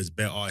 There's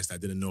bare artists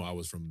that didn't know I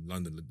was from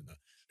London.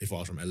 They thought I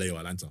was from LA or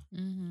Atlanta.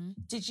 Mm-hmm.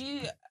 Did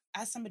you,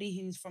 as somebody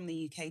who's from the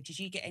UK, did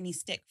you get any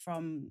stick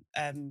from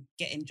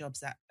getting jobs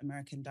that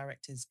American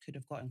directors could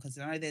have gotten? Because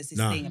I know there's this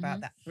Nah. thing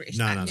about that British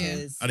No.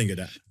 actors. I didn't get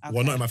that. Well,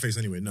 Okay. not in my face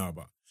anyway. No,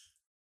 but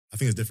I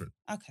think it's different.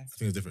 Okay. I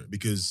think it's different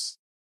because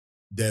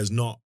there's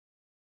not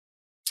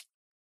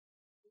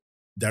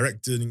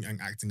directing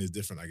and acting is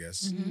different, I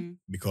guess, Mhm.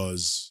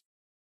 because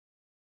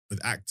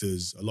with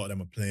actors, a lot of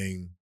them are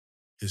playing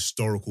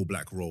historical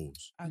black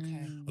roles. Okay.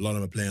 Mm. A lot of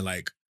them are playing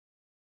like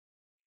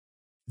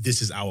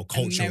this is our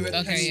culture. American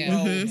roles. Okay, yeah.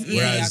 roles. Mhm.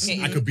 Whereas get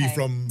I you. could be Okay.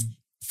 from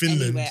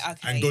Finland Anywhere,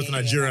 okay, and go to yeah,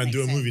 yeah, Nigeria that and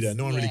do a makes movie there. sense.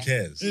 No one really Yeah.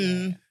 cares.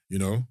 Mm. You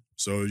know?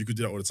 So you could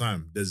do that all the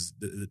time. There's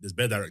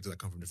bare directors that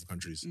come from different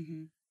countries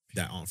Mhm.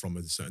 that aren't from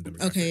a certain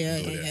demographic. Okay, yeah,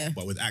 and go yeah, there. yeah.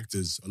 But with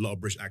actors, a lot of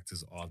British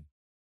actors are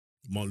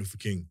Martin Luther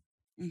King,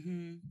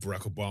 Mhm.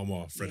 Barack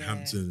Obama, Fred Yeah.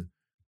 Hampton,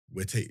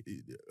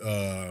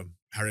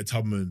 Harriet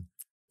Tubman.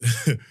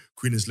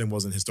 Queen and Slim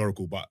wasn't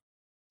historical, but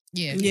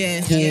Yeah.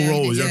 Yeah. cool yeah,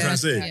 roles, you know what I'm yeah. trying to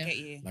say? I Yeah. get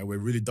you. Like we're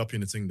really dupping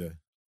the thing there.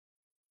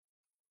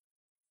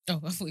 Oh,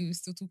 I thought he was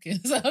still talking.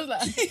 So I was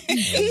like,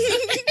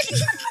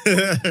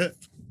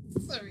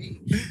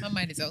 sorry, my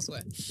mind is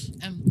elsewhere.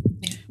 Yeah.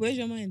 Where's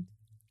your mind?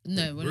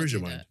 No, we're Where not is your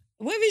doing mind? that.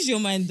 Where is your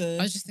mind though?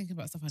 I was just thinking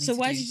about stuff I need So to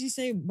why do. did you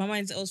say my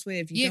mind's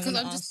elsewhere? If you Yeah, don't because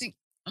wanna I'm just ask?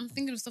 I'm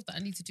thinking of stuff that I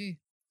need to do.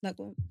 Like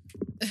what?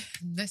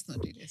 Let's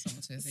not do this. I'm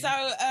not gonna say. So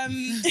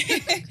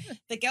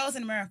the girls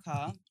in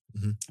America,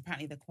 Mhm.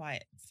 apparently they're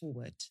quite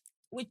forward.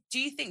 Do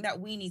you think that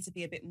we need to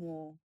be a bit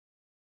more?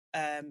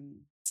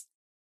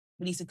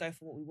 We need to go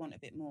for what we want a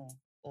bit more,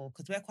 or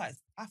because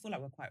I feel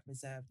like we're quite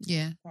reserved,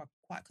 yeah.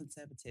 quite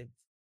conservative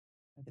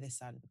over this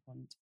side of the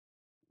pond.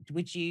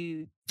 Would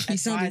you? You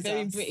sounded advise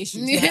very us- British.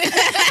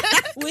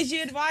 Would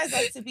you advise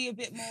us to be a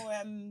bit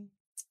more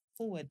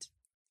forward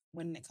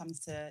when it comes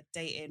to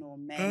dating or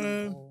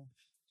men? Or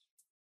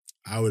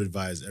I would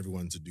advise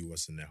everyone to do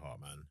what's in their heart,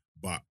 man.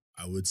 But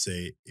I would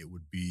say it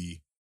would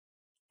be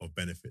of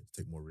benefit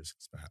to take more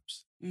risks,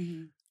 perhaps.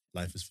 Mhm.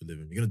 Life is for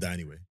living. You're gonna die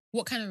anyway.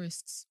 What kind of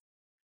risks?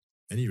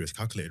 Any risk,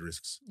 calculated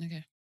risks,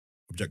 Okay.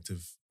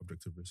 objective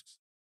risks.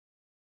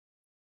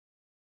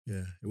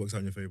 Yeah, it works out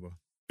in your favor.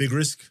 Big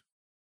risk.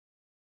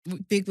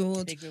 Big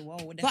reward. big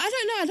reward? But I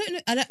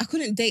don't know. I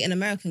couldn't date an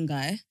American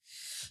guy.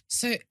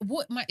 So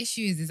what my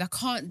issue is I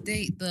can't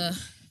date the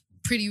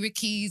pretty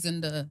Rickies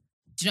and the.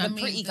 Do you know The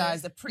what I mean? pretty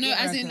guys, the pretty No,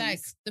 as in like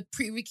Americans. the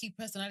pretty Ricky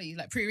personality,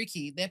 like pretty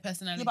Ricky, their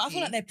personality. Yeah, but I feel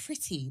like they're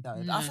pretty though.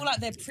 I No. feel like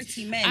they're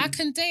pretty men. I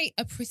can date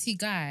a pretty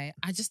guy.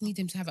 I just need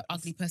him to have an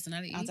ugly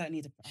personality. I don't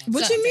need a.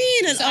 What So- do you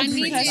mean an So I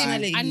ugly need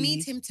personality? him. I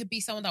need him to be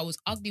someone that was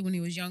ugly when he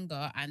was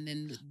younger, and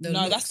then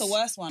No, that's the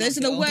worst one. Those I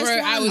are the feel. worst Bro,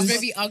 I was ones.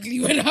 very ugly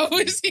when I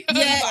was young.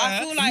 Yeah, but I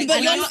feel like- but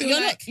and you're I not, feel you're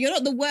like- not, you're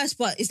not the worst.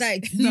 But it's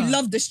like No. you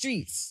love the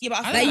streets. Yeah, but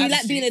I feel I Like don't you like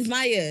like the being streets.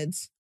 admired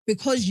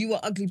because you were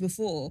ugly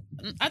before.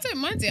 I don't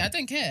mind it. I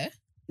don't care.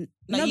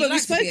 No, you but we've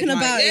like to be spoken admired.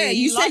 about Yeah, it.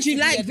 You said you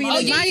like being Oh,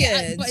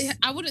 admired. but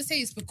I wouldn't say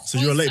it's because. So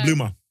you're a late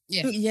bloomer.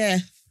 Yeah. Yeah.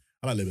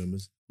 I like late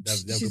bloomers. They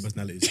have good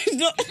personalities.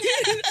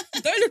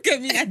 Don't look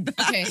at me like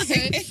that. Okay,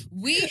 so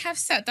we have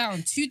sat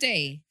down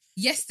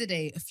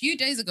yesterday, a few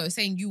days ago,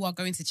 saying you are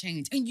going to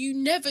change, and you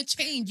never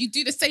change. You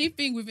do the same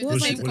thing within What the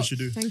was same. What did she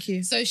do? Thank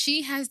you. So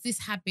she has this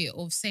habit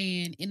of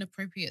saying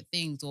inappropriate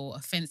things or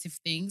offensive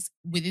things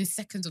within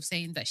seconds of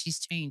saying that she's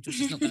changed or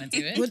she's not going to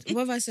do it. What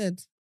have I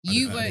said?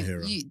 You I didn't hear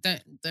won't. her. You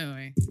don't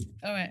worry.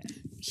 All right.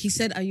 He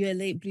said, "Are you a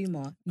late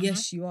bloomer?"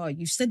 Yes, you are.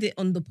 You said it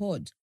on the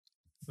pod.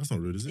 That's not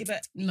rude, is Yeah, it?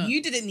 but No. you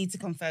didn't need to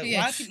confirm.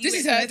 Yeah. Why couldn't you This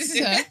is wait her. for This us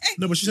is to- her.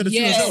 No, but she said it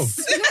Yes.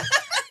 to herself.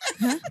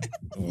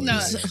 Oh, No. yeah.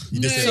 You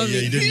did say, No. yeah,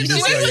 you did. You The did way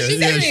say, she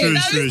yeah, said it, true,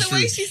 that true, the way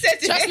true. she said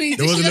it. Trust me.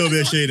 There was a she little does-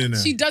 bit of shade in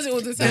there. She does it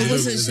all the There time.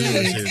 wasn't There's a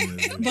little bit of shade.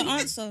 shade in there. But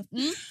answer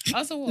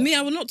Also, what? me.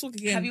 I will not talk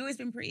again. Have you always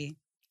been pretty?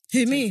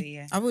 Who me? Josie,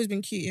 yeah. I've always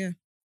been cute. Yeah.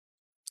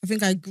 I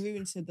think I grew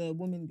into the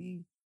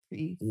womanly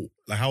pretty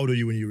Like, how old are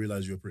you when you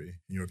realized you were pretty,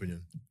 in your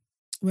opinion?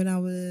 when I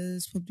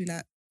was probably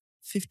like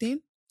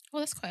 15. Oh,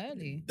 that's quite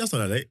early. That's not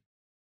that late.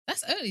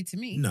 That's early to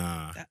me.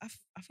 Nah.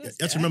 I feel You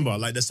it's have to early. remember,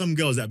 like, there's some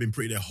girls that have been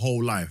pretty their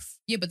whole life.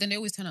 Yeah, but then they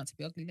always turn out to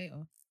be ugly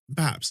later.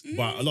 Perhaps.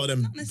 But a lot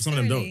of them, Not some of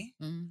them don't.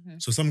 necessarily. Okay.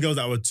 So some girls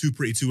that were too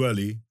pretty too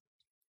early,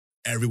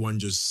 everyone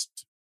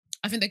just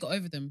I think they got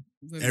over them.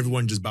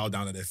 everyone just bowed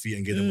down at their feet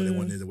and gave them what they Mm.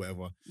 wanted or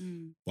whatever.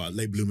 Mm. But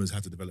late bloomers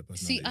have to develop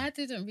personality. See, I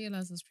didn't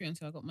realize I was pretty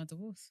until I got my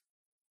divorce.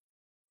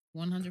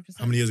 100%.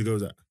 How many years ago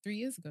was that? 3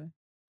 years ago.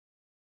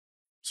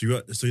 So you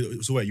were,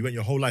 so wait, you went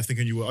your whole life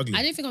thinking you were ugly?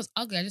 I didn't think I was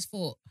ugly. I just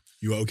thought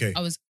You were okay.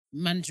 I was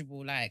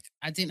manageable. Like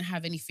I didn't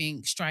have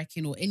anything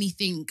striking or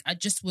anything. I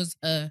just was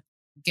a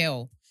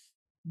girl.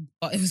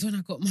 But it was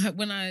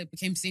when I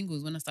became single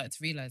is when I started to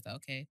realize that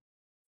okay,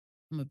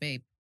 I'm a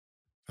babe.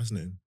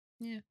 Fascinating.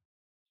 Yeah.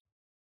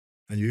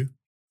 And you?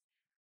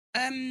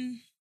 Do you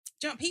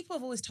know, people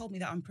have always told me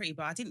that I'm pretty,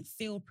 but I didn't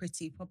feel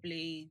pretty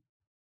probably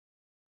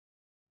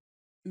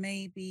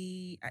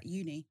maybe at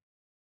uni.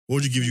 What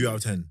would you give you out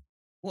of 10?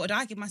 What did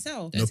I give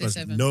myself? Don't say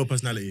 7. No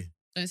personality.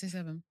 Don't say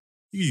 7.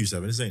 You give you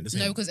 7. This ain't.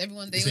 No, because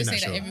everyone they this always ain't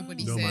say that that show.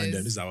 everybody Don't mind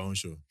them. This says. is our own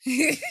show.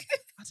 I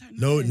don't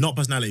know. No, not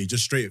personality.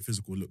 Just straight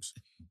physical looks.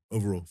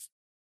 Overall.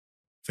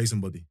 Face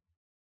and body.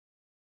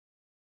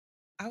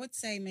 I would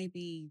say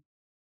maybe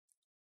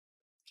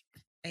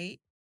 8.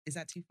 Is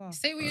that too far?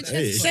 Say what your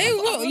Hey, chest. Say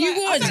was. what I you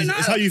feel want. I don't know.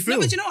 It's how you feel.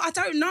 No, but you know what?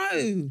 I don't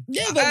know.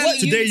 Yeah, but what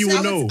Today you so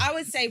will know. I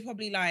would say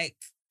probably like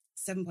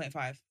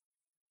 7.5.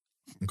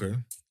 Okay.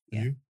 And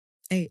Yeah. you?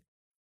 8.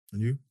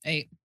 And you?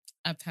 8.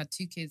 I've had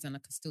 2 kids and I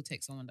can still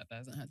take someone that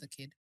hasn't had a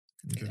kid.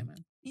 I can take Okay. that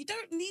man. You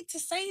don't need to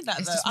say that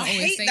It's though. just what I I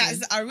always hate say.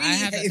 that. I really I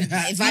have hate that.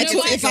 that. If I You know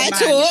talk, what? if I You know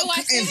talk, why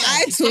I say if that? I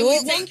There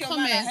was talk, one Take your man,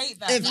 I comment. hate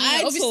that. If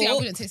I Obviously, I talk-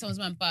 wouldn't take someone's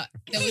man, but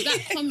there was that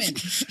comment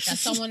that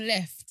someone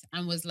left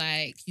and was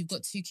like, "You've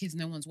got 2 kids,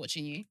 no one's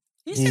watching you."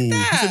 Who Ooh, said who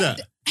that? said that?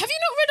 Have you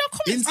not read our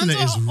comments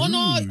Internet is on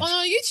rude.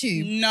 our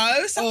YouTube?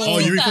 No, someone Oh,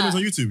 said you read that. comments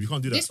on YouTube. You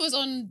can't do that. This was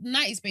on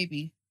 90s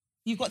Baby.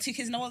 You've got 2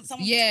 kids. No one.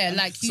 Someone. Yeah,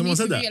 like you Someone need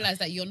said to that? realize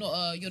that you're not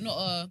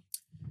a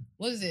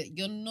what is it?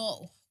 You're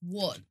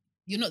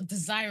not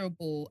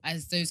desirable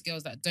as those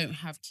girls that don't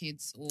have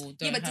kids or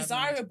don't Yeah, but have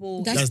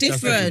desirable. That's That's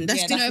different. different.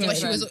 That's Yeah, No, different. but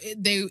she was.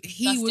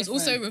 He That's was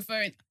also different.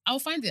 referring. I'll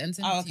find it and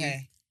send Oh, it to you.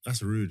 okay.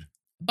 That's rude.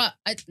 But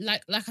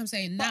like I'm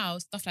saying now,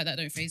 stuff like that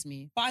don't faze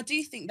me. But I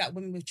do think that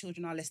women with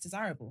children are less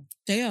desirable.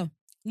 They are.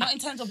 Not in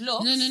terms of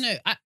looks. No.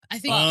 I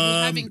think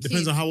with having Depends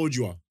kids, on how old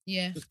you are.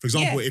 yeah. For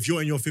example, if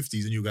you're in your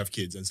 50s and you have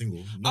kids and single,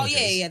 no Oh, one yeah,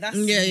 cares. yeah, that's...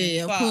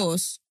 Yeah, of but-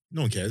 course.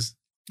 No one cares.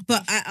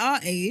 But at our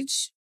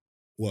age,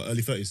 What,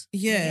 early 30s?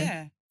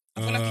 yeah,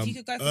 I feel like if you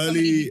could go for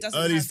somebody who doesn't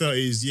early have...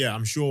 30s, yeah,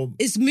 I'm sure.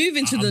 it's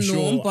moving to the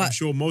norm. I'm But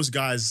sure most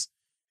guys,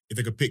 if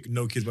they could pick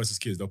no kids versus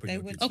kids, they'll pick They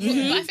no would. kids. Okay,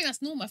 Mhm. but I think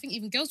that's normal. I think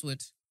even girls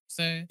would.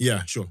 So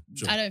Yeah, sure.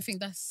 I don't think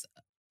that's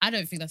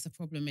a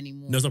problem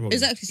anymore. No, it's not a problem.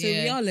 exactly, so we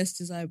Yeah. are less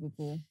desirable.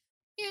 Paul.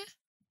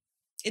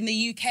 In the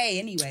UK,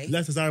 anyway.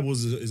 Less desirable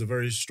is a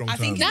very strong I term.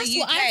 think That's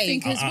what I UK,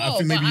 think as well. I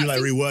think maybe but you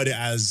like think- reword it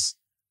as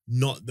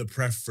not the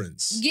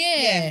preference.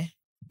 Yeah.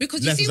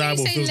 Because you Less see when you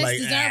desirable say feels less like,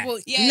 desirable,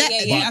 Yeah, yeah,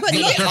 Let- yeah. but I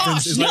feel not like the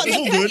preference is like, not it's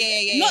the all pre- good.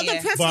 Yeah. Not the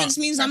preference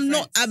But- means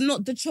Preference. I'm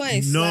not the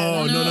choice. No,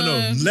 Like, no. No,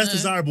 Less no.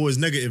 desirable is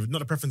negative. Not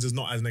the preference is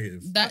not as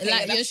negative. that Okay, like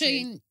yeah, you're that's true.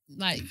 saying,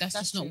 like that's That's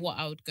just not true. what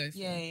I would go for.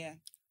 Yeah.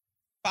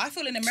 But I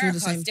feel in It's all America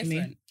the same it's to me.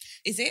 different.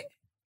 Is it?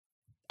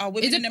 Are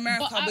women Is it- in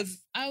America but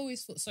with... I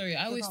always thought. Sorry,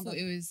 I always on, thought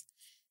go.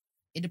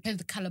 it depends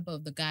the caliber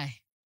of the guy.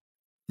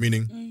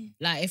 Meaning, Mm.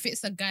 Like if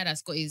it's a guy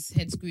that's got his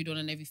head screwed on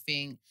and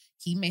everything,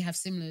 he may have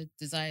similar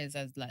desires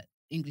as like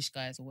English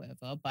guys or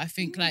whatever. But I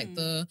think like Mm.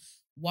 the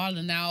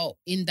wilding out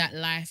in that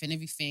life and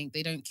everything,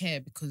 they don't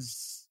care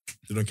because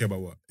they don't care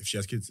about what? If she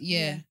has kids?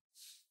 yeah.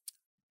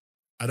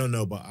 I don't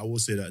know, but I will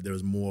say that there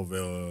is more of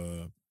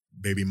a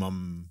baby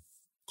mum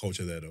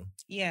culture there, though,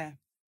 Yeah.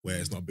 where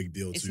it's not a big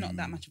deal It's to not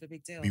that much of a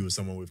big deal. be with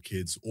someone with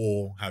kids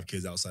or have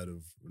kids outside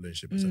of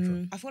relationship, etc.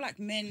 Mm. I feel like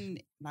men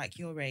like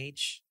your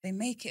age, they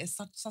make it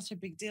such a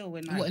big deal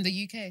when like... What in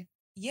the UK?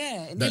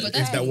 Yeah. In That- the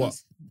is UK. that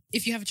what?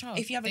 If you have a child,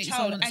 If you have a dating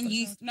child someone that's and got a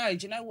you... child. No,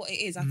 do you know what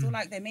it is? I feel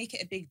like they make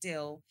it a big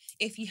deal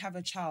if you have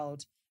a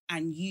child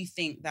and you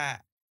think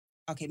that,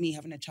 okay, me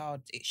having a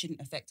child, it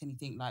shouldn't affect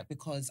anything like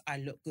because I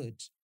look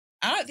good.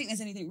 I don't think there's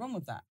anything wrong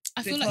with that.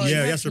 I feel Because- like Yeah,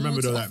 you you have to more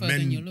remember though offer that than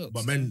men, your looks,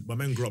 but so-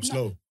 men grow up No.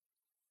 slow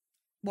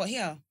What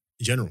here?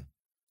 in general.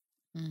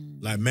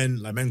 Mm. Like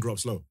men grow up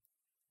slow,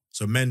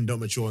 so men don't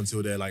mature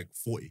until they're like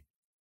 40.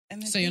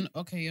 And So you're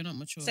you're not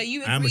mature. So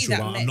you I am agree mature,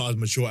 that but men, I'm not as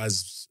mature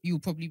as you will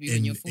probably be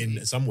when you're 40.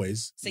 in some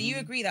ways. So you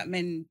agree that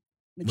men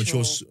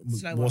Mature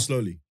slower. more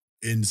slowly.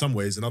 In some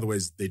ways, in other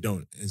ways they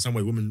don't. In some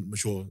ways, women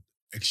mature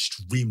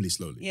extremely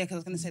slowly. Yeah, because I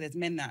was going to say there's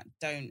men that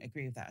don't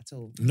agree with that at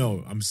all.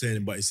 No, I'm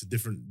saying, but it's a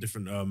different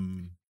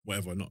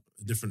whatever, not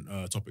different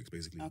topics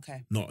basically.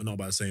 Okay. Not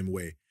about the same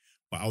way.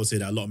 But I would say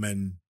that a lot of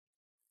men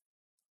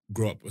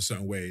grow up a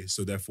certain way,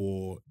 so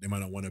therefore they might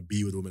not want to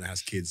be with a woman that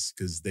has kids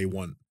because they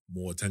want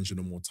more attention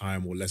or more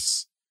time or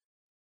less.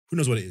 Who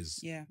knows what it is?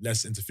 Yeah.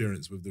 Less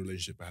interference with the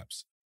relationship,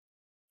 perhaps.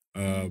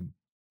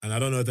 And I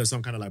don't know if there's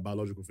some kind of like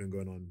biological thing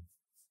going on,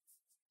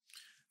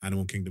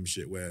 animal kingdom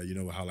shit, where you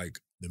know how like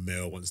the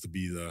male wants to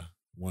be the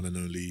one and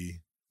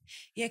only.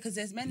 Yeah, because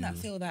there's men that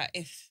Yeah. feel that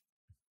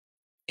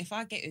if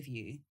I get with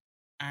you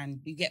and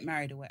you get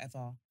married or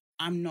whatever,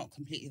 I'm not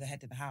completely the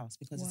head of the house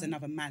because it's Why?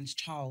 another man's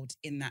child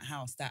in that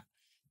house that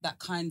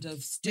kind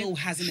of still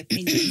has an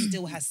opinion,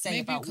 still has say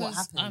Maybe about what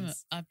because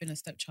happens. I've been a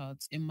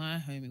stepchild in my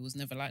home. It was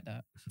never like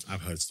that.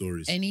 I've heard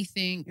stories.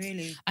 Anything.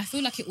 Really? I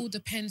feel like it all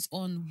depends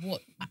on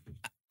what.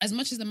 As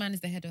much as the man is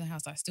the head of the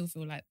house, I still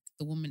feel like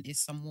the woman is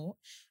somewhat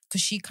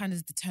because she kind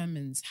of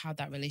determines how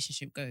that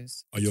relationship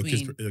goes. Are your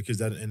between- kids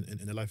dad in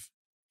their life?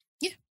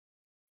 Yeah.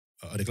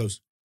 Are they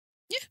close?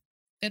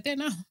 They're there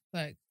now.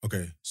 Like,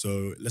 Okay,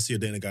 so let's say you're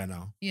dating a guy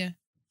now. Yeah.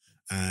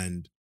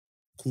 And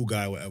cool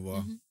guy,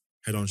 whatever, Mhm.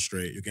 head on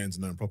straight, you're getting to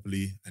know him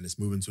properly, and it's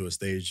moving to a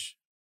stage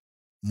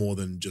more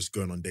than just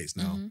going on dates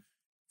now. mhm,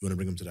 You want to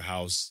bring him to the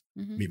house,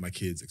 mhm, meet my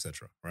kids,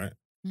 etc. Right?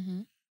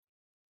 mhm.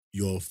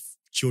 Your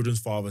children's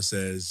father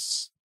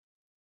says,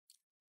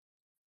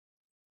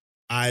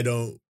 I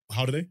don't,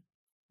 how do they?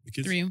 The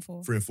kids? 3 and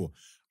 4. 3 and 4.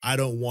 I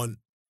don't want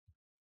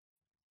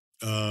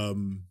X,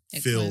 Y,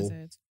 Phil, Z.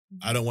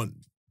 I don't want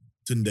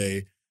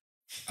Tunde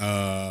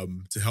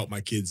to help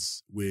my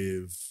kids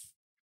with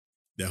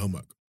their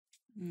homework.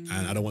 And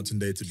I don't want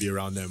Tunde to be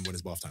around them when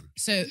it's bath time.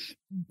 So,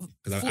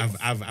 Because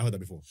I've heard that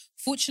before.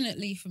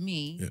 fortunately for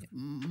me, Yeah.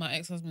 my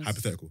ex-husband's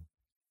Hypothetical.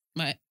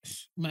 my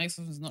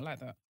ex-husband's not like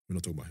that. We're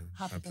not talking about him.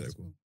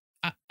 Hypothetical.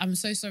 I'm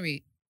so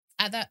sorry.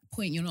 At that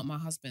point, you're not my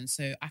husband,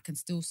 so I can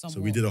still somewhat. So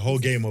we did a whole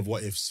game of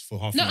what ifs for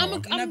half No, an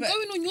hour. I'm No, but-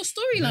 going on your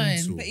storyline.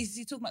 Mental. But is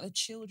he talking about the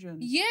children?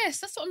 Yes,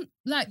 that's what I'm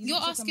like. He's You're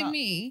talking asking about-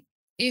 me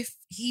if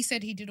he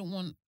said he didn't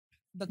want,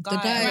 The guy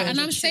guy. right, or and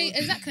the I'm saying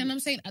children. exactly, and I'm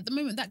saying at the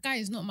moment that guy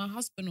is not my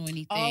husband or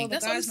anything. Oh, the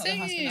that's what I'm guy's not the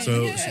husband, saying. that's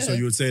So, Yeah. so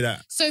you would say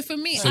that. So for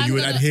me, So I'm you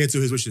would gonna- adhere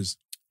to his wishes.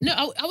 No,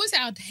 I wouldn't say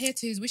I'd adhere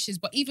to his wishes,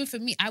 but even for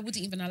me, I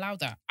wouldn't even allow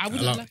that. I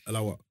wouldn't.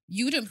 Allow what?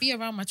 You wouldn't be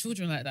around my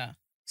children like that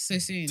so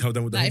soon. Tell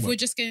them with the like if homework. we're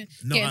just getting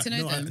No, to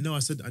know them. I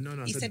said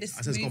He said it's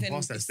I said it's gone moving,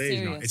 past that it's stage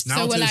now. serious. It's So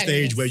now we're to the like-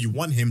 stage where you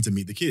want him to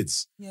meet the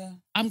kids. Yeah.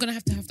 I'm gonna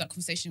have to have that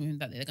conversation with him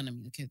that they're gonna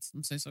meet the kids.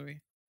 I'm so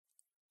sorry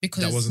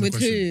because That wasn't With the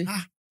question. who?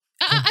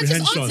 I just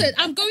comprehension. answered.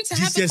 I'm going to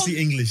have a GCSE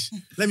English.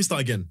 Let me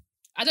start again.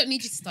 I don't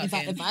need you to start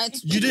again.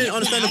 You didn't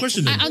understand the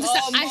question. I Then.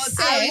 understand. Oh my I God,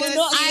 said I will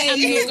not I say am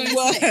not going to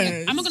let him.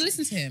 words. I'm not going to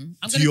listen to him.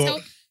 I'm To going to your-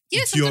 tell.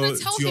 Yes, to I'm going your-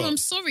 to tell to him your- I'm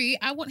sorry.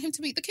 I want him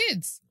to meet the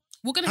kids.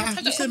 We're going to have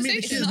Ah, that you said meet the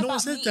conversation. kids. No one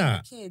said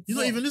that. You're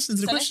not even listening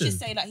to the So let's question. just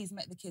say like he's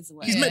met the kids or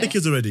whatever. He's met the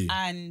kids already.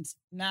 And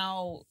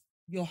now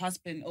your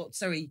husband, or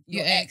sorry,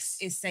 your Your ex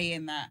ex. is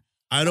saying that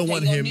I don't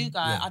want your him. new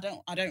guy. yeah.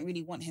 I don't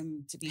really want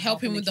him to be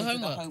Help him helping with the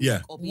kids homework.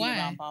 Yeah. or being Why?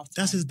 around bath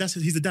That's time. his.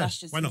 He's the dad. That's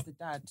just Why he's not? the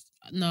dad.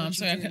 No, What I'm you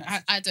sorry. doing?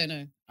 I don't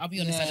know. I'll be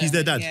honest. I He's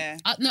don't their know. dad.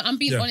 Yeah. No, I'm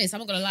being Yeah. honest. I'm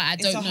not gonna lie. I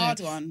It's don't a know. hard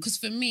one. Because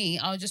for me,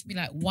 I'll just be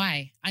like,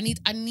 why? I need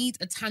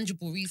a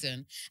tangible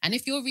reason. And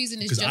if your reason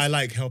is Because just, I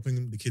like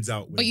helping the kids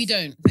out. With, but you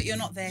don't. But you're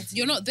not there to.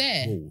 You're not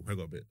there. Whoa, I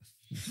got a bit.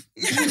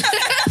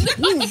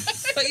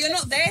 But you're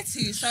not there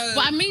to. So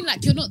But I mean,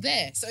 like, you're not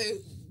there. So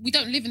we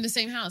don't live in the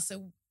same house.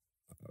 So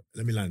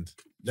Let me land.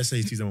 Let's say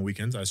he sees them on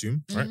weekends. I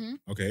assume, right? Mhm.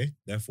 Okay.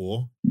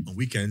 Therefore, on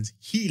weekends,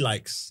 he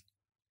likes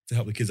to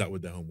help the kids out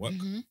with their homework,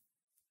 Mhm.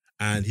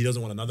 and he doesn't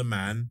want another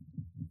man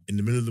in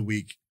the middle of the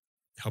week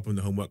helping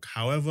the homework.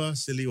 However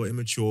silly or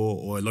immature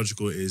or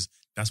illogical it is,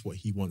 that's what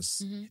he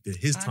wants. Mhm.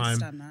 His I time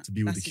understand that. to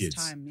be with That's the his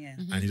kids. Time, yeah.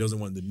 Mhm. and he doesn't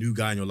want the new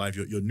guy in your life,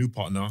 your new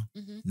partner,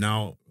 Mhm.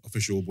 now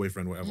official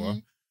boyfriend, whatever,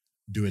 Mhm.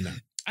 doing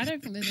that. I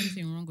don't think there's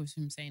anything wrong with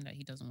him saying that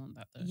he doesn't want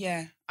that though.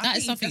 Yeah, I That think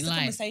is something that's a like-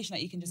 conversation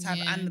that you can just have,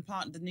 Yeah. and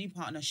the new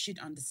partner should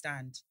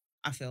understand.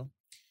 I feel.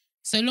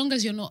 So long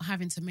as you're not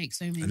having to make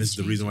so many. And this is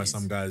the reason why changes.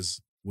 some guys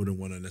wouldn't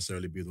want to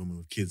necessarily be with a woman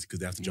with kids because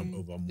they have to jump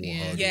over more Yeah.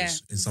 hurdles Yeah.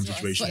 in some That's what I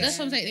situations. But that's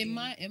what I'm Yeah.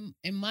 saying.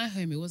 In my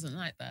home, it wasn't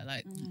like that.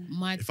 Like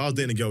my If I was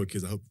dating a girl with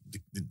kids, I hope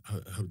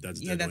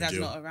dad's Yeah, dead or in that's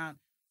jail. not around.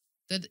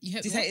 you Do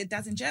you say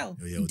dad's in jail?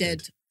 Oh, yeah, or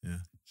Dead. Yeah.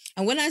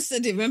 And when I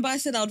said it, remember I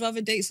said I'd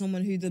rather date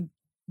someone who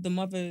the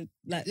mother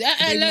like.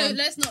 they no, want-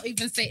 let's not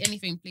even say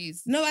anything,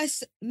 please. No, I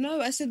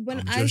said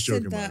when I'm I just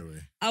said joking, that by the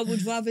way. I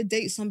would rather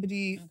date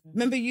somebody. Okay.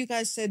 Remember, you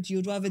guys said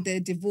you'd rather they're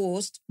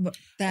divorced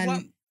than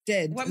What-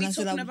 dead. What And we I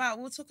said talking I- about?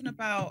 We're talking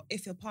about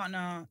if your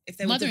partner, if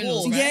they were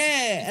Mother-in-laws, divorced. right?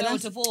 Yeah, If and they I were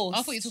divorced.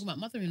 I thought you were talking about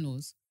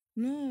mother-in-laws.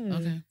 no.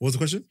 Okay. What was the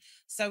question?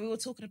 So we were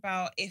talking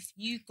about if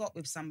you got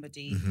with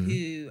somebody Mhm.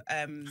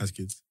 who Has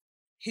kids.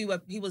 who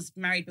was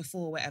married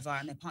before or whatever,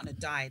 and their partner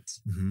died.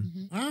 Mm-hmm.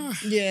 Mhm. Ah,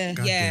 Yeah.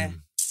 Yeah.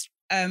 goddamn.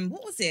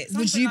 What was it?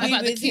 Would Something you like- be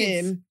About the with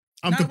kids. him?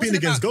 I'm No, it competing wasn't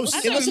against about- ghosts. I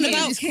It don't wasn't remember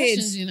about these kids.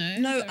 questions, you know.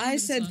 No, don't I remember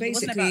this said one. It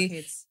wasn't about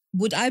basically- kids.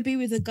 Would I be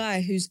with a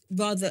guy who's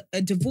rather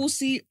a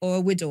divorcee or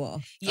a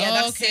widower? Yeah,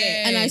 that's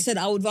Okay. it. And I said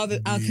I would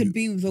rather I could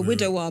be with a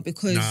widower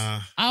because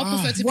Nah. I'll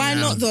prefer to be Why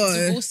with not a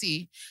though?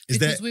 divorcee Is because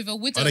there- with a there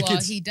widower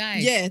kids? he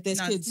died. yeah, there's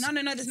No, kids. no,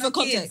 there's For no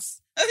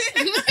context.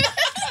 kids.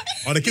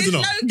 Are the kids or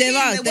There's not? no There kids.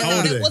 are, There there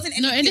wasn't- are. there wasn't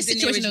any No, in this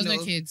kids the situation there was no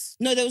original. kids.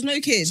 No, there was no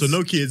kids. So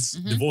no kids,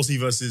 Mhm. divorcee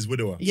versus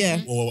widower.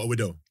 Yeah. Or a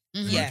widow.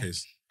 Mhm. In Yeah. that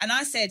case. And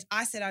I said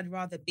I'd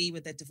rather be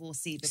with a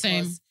divorcee because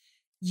Same.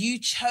 you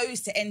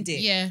chose to end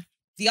it. Yeah.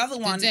 The other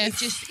one,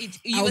 death. you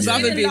I were would still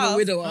rather in be with a love.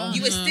 widower.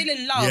 You were Uh-huh. still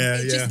in love. Yeah,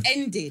 it just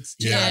ended.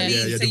 Do you know what I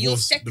mean? So your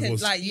second,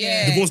 divorce. like, Yeah.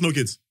 yeah. Divorce, no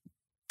kids.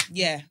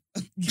 Yeah.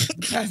 You just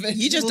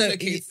Divorce don't- the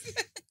kids.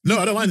 No,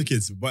 I don't mind the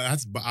kids, but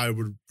I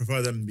would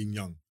prefer them being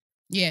young.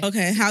 Yeah.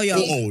 Okay, how Or young?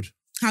 old.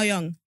 How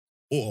young?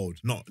 Or old.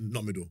 Not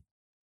middle.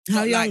 How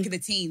Not young? like the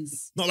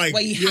teens. Not like,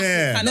 Where you have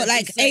yeah. to kind Not of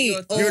like insert 8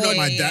 your- or- You're not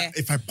my yeah, dad.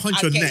 If I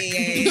punch your Okay, neck,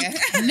 yeah,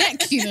 yeah.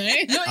 Neck, you know.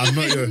 I'm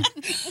not your.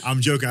 I'm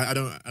joking. I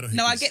don't. Hate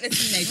No, I kids. get the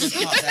teenagers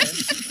part though.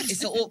 It's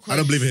the awkward. I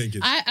don't believe in hitting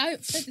kids. I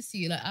said this to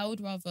you, like I would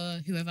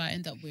rather whoever I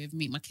end up with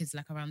meet my kids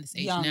like around this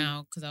age Young.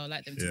 now because I would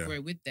like them to Yeah. grow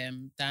with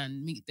them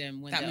than meet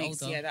them when That they're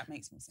makes older. that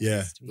makes more sense.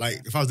 Yeah, to be like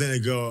fair. if I was dating a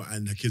girl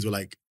and her kids were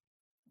like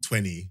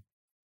 20,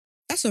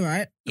 That's all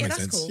right. Yeah, makes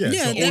that's sense. cool. Yeah,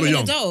 Yeah, so they're old or an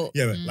young. adult.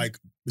 Yeah, Mm. like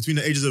between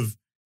the ages of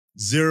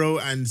 0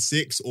 and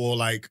 6 or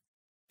like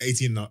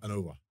 18 and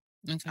over,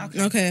 Okay.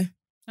 Okay. Okay.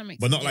 That makes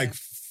but not sense. like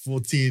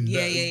 14.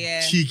 Yeah, that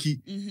yeah. Cheeky.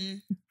 Mm-hmm.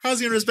 How's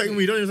he gonna respect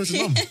me? You don't even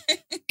respect his mum.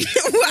 You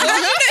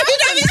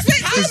don't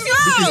respect his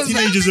Because mum.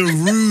 teenagers are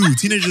rude.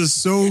 Teenagers are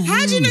so rude.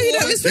 How do you know you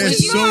don't They're respect you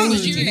his so mum?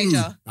 Was you a rude.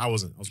 teenager? I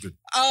wasn't. I was good.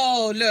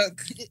 Oh,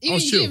 look. Even,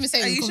 was you chill. didn't even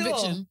say Are it you with sure?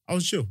 conviction. I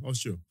was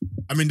chill.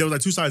 I mean, there was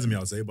like two sides of me,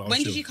 I'd say, but I was When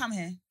chill. did you come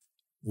here?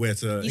 Where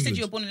to You England? said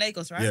you were born in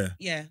Lagos, right? Yeah.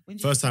 Yeah. When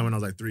did First time when I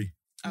was like 3.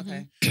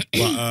 Okay.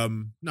 But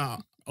nah, I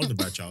wasn't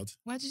a bad child.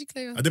 Why did you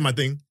clear? I did my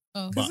thing,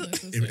 Oh,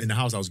 but in the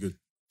house I was good.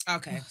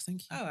 Okay. Oh,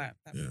 thank you. All right.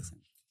 That Yeah. makes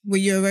sense. Were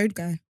you a road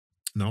guy?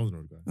 No, I wasn't a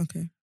road guy.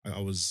 Okay. I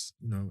was,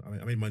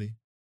 I made money.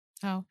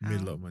 How? I made a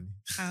How? lot of money.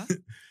 How?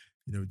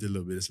 We did a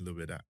little bit of this, a little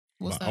bit of that.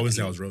 What's But that I wouldn't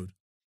say that I you- was road.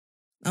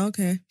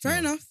 Okay. Fair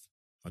No. enough.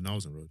 But now I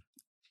was on road.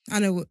 I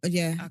know.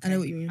 Yeah, I Okay. know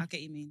what you mean. I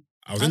get you mean.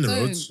 I was in the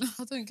roads.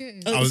 I don't get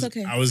it. Oh, I was, it's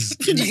okay. I was,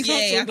 You Yeah, can't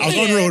yeah, talk I was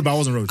about on it. road, but I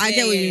wasn't road. I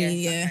get what you mean,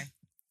 yeah. Okay.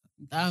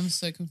 I'm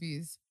so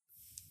confused.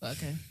 But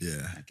okay.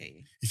 Yeah. I get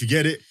you. If you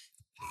get it,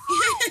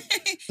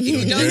 You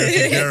don't don't care-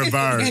 get it. care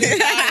about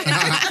it.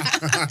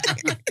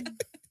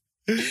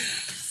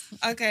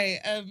 Okay.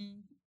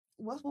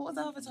 What was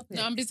the other topic?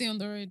 No, I'm busy on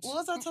the road. What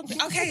was our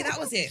topic? Okay, that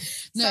was it.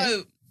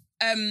 No.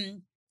 So,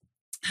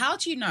 how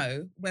do you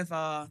know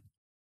whether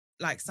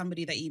like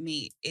somebody that you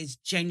meet is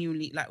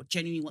genuinely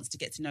wants to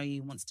get to know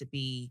you, wants to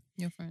be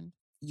Your friend.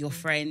 your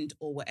friend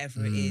or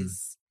whatever it Mm.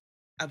 is?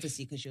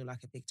 obviously because you're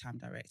like a big time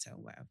director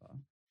or whatever.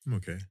 I'm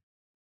okay.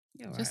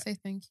 Yeah, Just say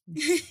thank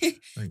you.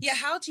 Thanks. Yeah,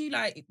 how do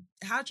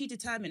you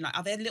determine, like,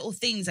 are there little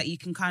things that you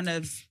can kind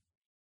of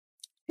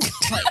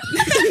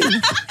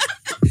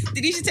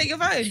did you just take your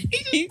phone?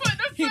 He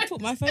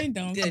put my phone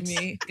down for Good.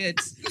 me. Good.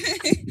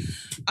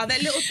 Are there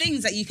little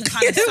things that you can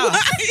kind of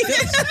stuff?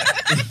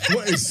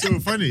 What is so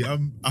funny? I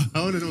want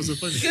to know what's so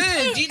funny.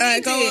 Good. You Alright,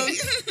 need go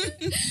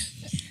it.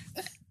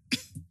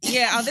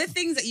 Yeah, are there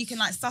things that you can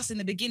like suss in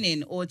the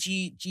beginning, or do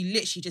you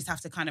literally just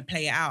have to kind of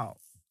play it out?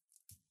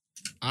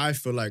 I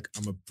feel like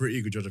I'm a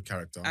pretty good judge of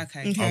character.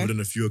 Okay. Okay. Other than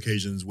a few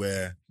occasions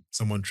where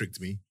someone tricked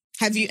me.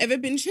 Have you ever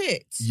been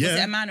tricked? Was it a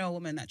Yeah. man or a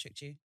woman that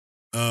tricked you?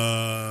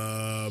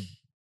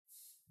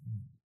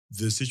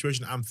 The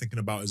situation I'm thinking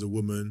about is a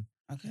woman.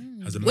 Okay.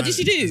 Has a What man, did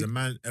she do? Has a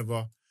man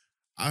ever?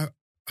 Does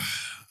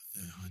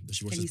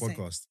she watch Can this you say?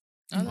 podcast?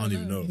 I don't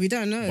even know. We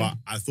don't know. But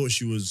I thought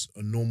she was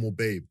a normal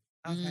babe.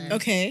 Okay.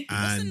 Okay.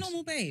 What's a And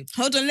normal babe?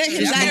 Hold on, let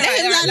him Yeah, land. yeah, Let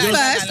him yeah, land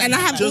yeah, first, yeah, and I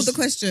yeah, have yeah. all the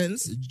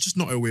questions. just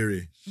not a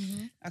weary.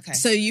 Okay.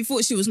 So you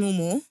thought she was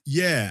normal?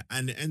 Yeah,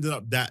 and it ended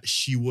up that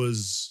she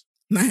was.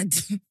 Mad.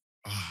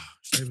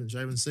 Should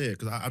I even say it?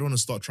 Because I don't want to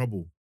start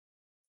trouble.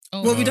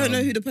 Oh, Well, we don't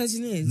know who the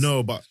person is.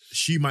 No, but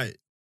she might.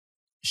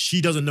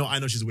 She doesn't know I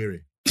know she's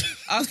weary.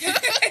 Okay.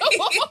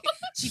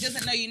 She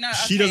doesn't know you know.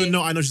 She Okay. doesn't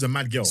know I know she's a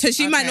mad girl. So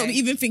she might not Okay.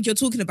 even think you're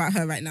talking about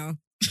her right now.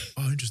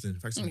 Oh, interesting.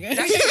 Facts. Okay.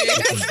 That's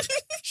true.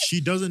 She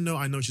doesn't know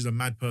I know she's a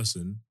mad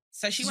person.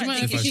 So she She won't might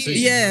think If I it's say you.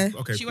 Yeah.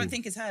 Okay. She cool. won't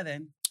think it's her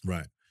then.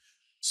 Right.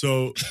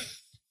 So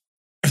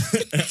I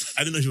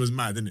didn't know she was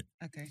mad, didn't it?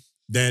 Okay.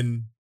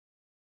 Then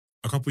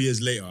a couple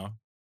years later,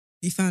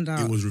 You found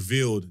out. it was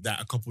revealed that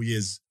a couple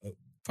years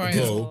Prior.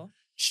 ago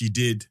she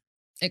did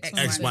X,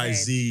 X, Y,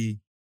 XYZ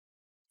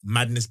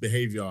madness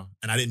behavior,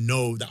 and I didn't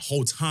know that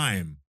whole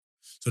time.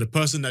 So the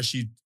person that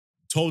she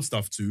told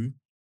stuff to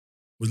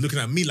was looking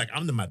at me like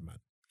I'm the madman.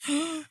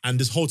 And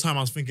this whole time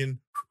I was thinking,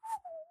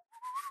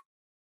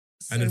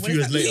 and then a So few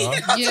what years does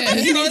later, that mean? Yeah.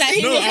 You know that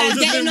he no, was I was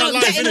like just living my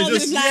life, getting innit? on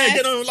Just with life.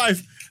 getting on with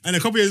life. And a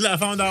couple years later, I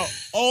found out,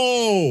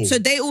 oh, So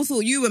they all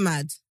thought you were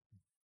mad.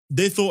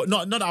 they thought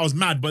not that I was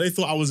mad, but they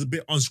thought I was a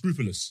bit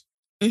unscrupulous.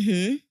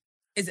 Mm-hmm.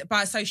 Is it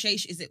by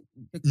association? Is it?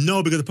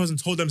 No, because the person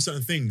told them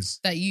certain things,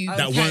 that you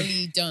That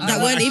apparently done. That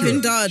Oh, weren't accurate.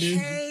 even done.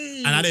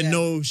 Okay. and I didn't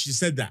know she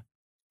said that.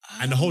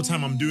 And the whole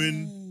time I'm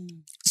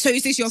doing- So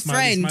is this your Smiley,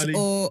 friend smiley.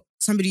 or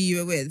somebody you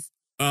were with?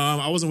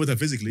 I wasn't with her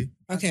physically,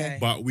 Okay.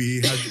 but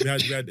we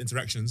had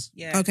interactions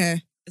Yeah.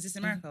 Okay. Is this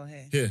America or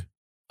here? here.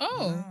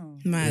 Oh. Wow.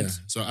 Mad. Yeah.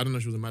 So I don't know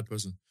if she was a mad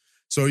person.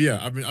 So yeah,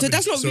 I've been. So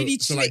that's not really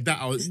so like trick-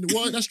 that. I was,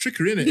 well, that's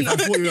trickery, innit? If I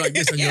thought you were like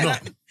this and you're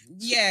not,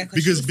 Yeah.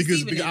 because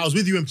I was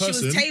with you in She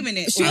person. was taming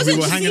it. She And wasn't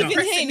we were hanging deceiving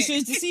out. him, she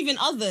was deceiving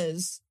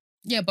others.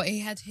 Yeah, but he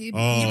had him.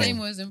 Oh. His name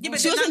was involved. Yeah, but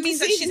She that wasn't means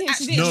that deceiving she's him, she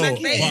actually didn't No, track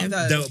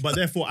attractive, him. though. but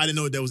therefore I didn't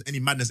know there was any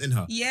madness in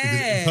her. Yeah.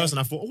 Because in person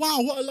I thought,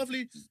 wow, what a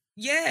lovely,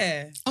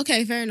 Yeah.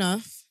 Okay, fair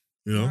enough.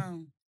 you know.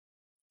 Wow.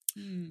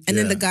 Hmm. And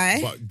then Yeah. the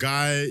guy? But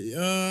guy,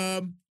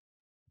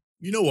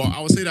 you know what?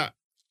 I would say that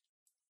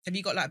Have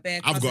you got like bare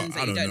I've cousins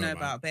got. I that you don't don't know man.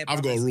 about? Bare I've got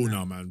a brothers rule and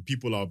now, man.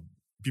 People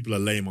are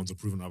lame until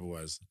proven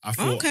otherwise. I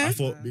thought. Okay. I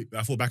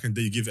thought back in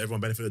the day you give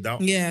everyone benefit of the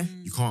doubt. Yeah. that?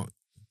 You can't.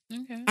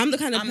 Okay. I'm the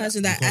kind of I'm- person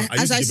You that, can't. I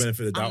as used to I, give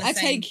benefit of the I'm doubt. I the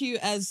same. take you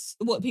as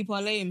what people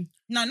are lame.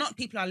 No, not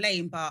people are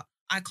lame, but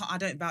I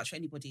don't vouch for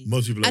anybody.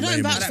 Most people are I don't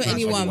lame. vouch I for don't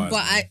anyone, otherwise,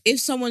 but man. if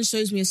someone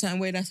shows me a certain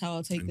way, that's how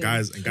I'll take And them.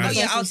 guys- Oh guys-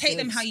 yeah, I'll Personal take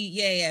them skills. how you.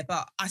 Yeah,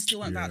 but I still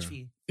won't vouch Yeah. for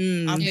you.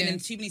 Mm. I've Yeah. been in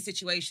too many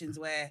situations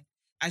where,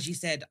 as you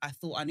said, I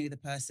thought I knew the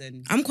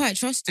person, I'm quite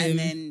trusting. and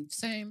then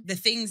Same. the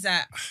things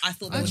that I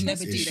thought they I would trust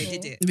never do, they people.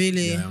 did it.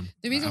 Really? Yeah,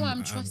 The reason why I'm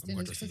I'm trusting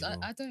quite is trusting because as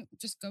well. I don't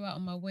just go out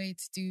on my way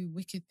to do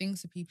wicked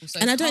things to people. So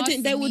And it's I don't hard think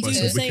for they me will But do it's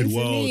the a same wicked for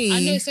world. me. I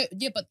know, so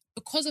yeah, but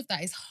because of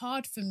that, it's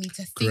hard for me to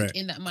think Correct,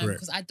 in that mind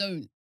correct. because I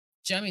don't.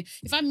 Do you know what I mean?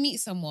 If I meet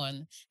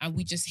someone and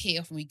we just hit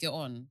off and we get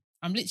on,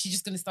 I'm literally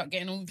just gonna start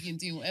getting on with you and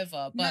doing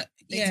whatever. But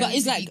they yeah. need But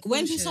it's to be like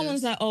when cautious.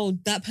 someone's like, "Oh,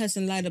 that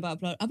person lied about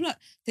blah," I'm like,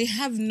 they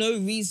have no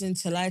reason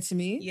to lie to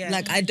me. Yeah.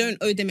 Like I don't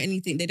owe them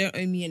anything; they don't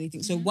owe me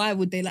anything. So Mhm. why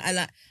would they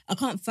lie? I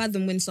can't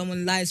fathom when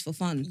someone lies for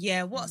fun.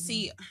 Yeah, what?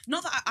 See,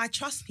 not that I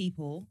trust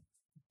people,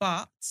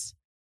 but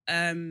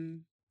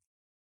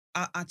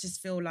I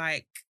just feel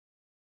like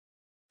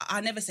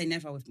I never say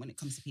never when it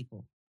comes to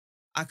people.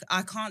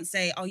 I can't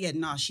say, oh yeah,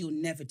 nah, she'll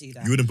never do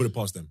that. You wouldn't put it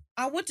past them.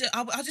 I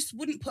just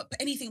wouldn't put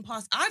anything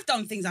past. I've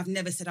done things I've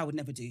never said I would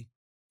never do. Do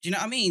you know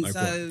what I mean? Like So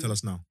what? Tell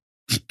us now.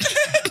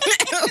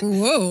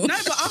 Whoa! no,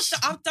 but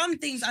I've done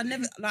things I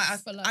never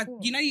like. But like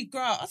what? You know, you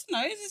grow up. I don't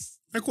know. It's just,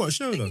 Like what?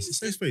 Share with us.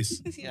 Safe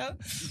space. you know.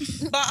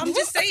 But I'm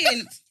just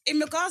saying, in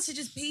regards to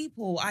just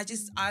people, I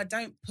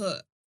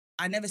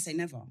never say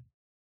never.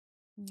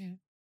 Yeah.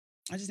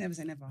 I just never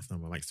say never. No,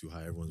 my mic's too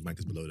high. Everyone's mic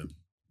is below them.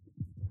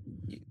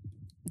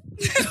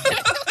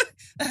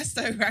 That's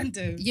so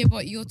random. Yeah,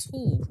 but you're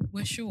tall.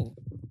 We're short.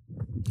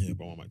 Yeah,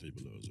 but my mic is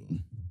below as well.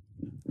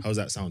 How's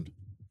that sound?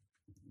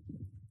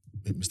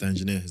 Mr.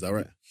 Engineer, is that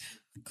right?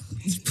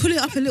 Pull it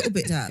up a little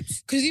bit,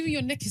 Dabs. Because even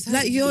your neck is Like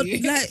hurting you're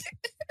you. like,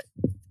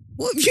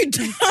 what have you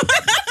done?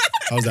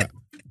 How's that?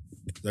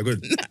 Is that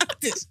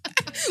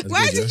good?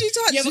 Why good, did you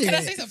touch Yeah, but it? can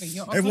I say something?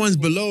 You're Everyone's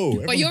uncomfortable.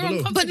 below. But you're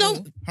Everyone's below. uncomfortable.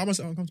 But no- How am I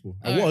so uncomfortable?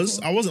 I Alright, was.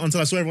 cool. I wasn't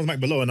until I saw everyone's mic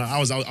below, and I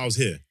was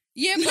here.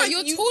 Yeah, but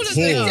you're You taller Pause.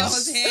 than I us.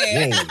 was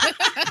here.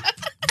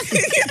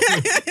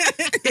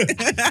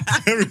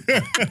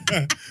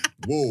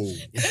 Whoa. Whoa.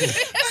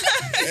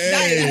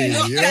 That is Hey,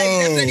 not- yo. that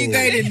is definitely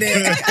going in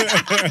there.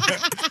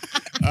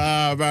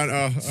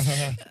 Man.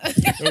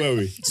 Where were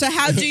we? So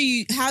how do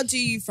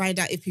you find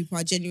out if people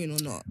are genuine or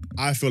not?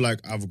 I feel like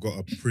I've got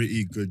a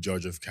pretty good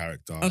judge of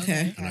character.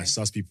 Okay. And I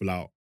suss people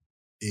out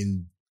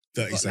in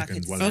 30 Got like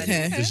seconds. a One decided-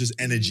 minute. Okay. There's just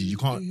energy. You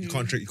can't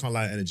Mhm. trick, you can't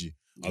lie to energy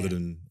other Yeah.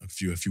 than a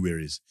few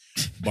areas.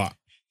 But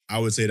I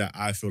would say that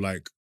I feel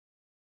like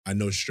I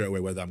know straight away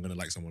whether I'm gonna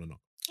like someone or not.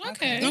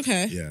 Okay.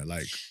 Okay. Yeah,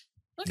 like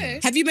Okay.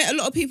 Have you met a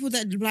lot of people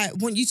that like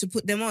want you to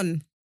put them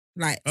on,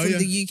 like Oh, from yeah.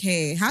 the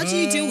UK? How do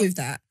you deal with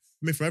that?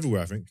 I mean for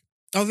everywhere, I think.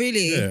 Oh,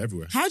 really? Yeah,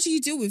 everywhere. How do you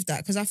deal with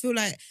that? Because I feel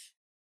like,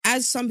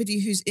 as somebody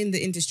who's in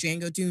the industry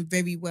and you're doing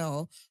very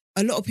well,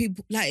 a lot of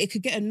people like it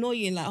could get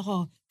annoying. Like,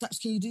 oh, that's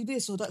can you do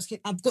this or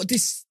I've got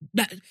this.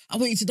 Like, I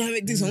want you to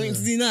direct this. I want you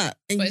to do that,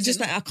 and But you're is just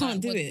it like, I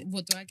can't do what, it.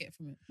 What do I get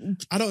from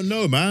it? I don't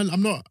know, man.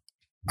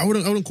 I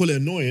wouldn't call it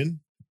annoying.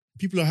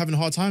 People are having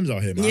hard times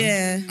out here, man.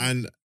 Yeah.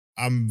 And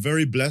I'm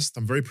very blessed.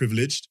 I'm very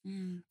privileged.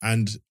 Mm,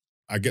 And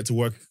I get to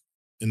work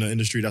in an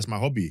industry that's my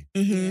hobby.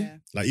 Mm-hmm. yeah.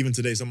 Like even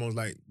today, someone was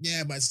like,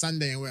 "Yeah, but it's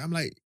Sunday," and I'm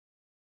like,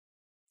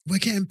 "We're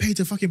getting paid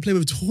to fucking play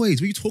with toys.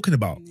 What are you talking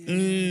about?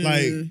 Mm.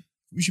 Like,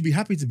 we should be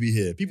happy to be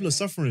here. People are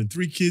Yeah. suffering.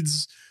 3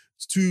 kids,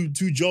 two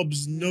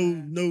jobs, Yeah.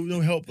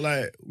 no help.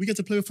 Like, we get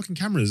to play with fucking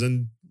cameras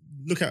and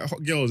look at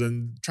hot girls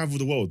and travel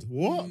the world.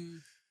 What? Mm,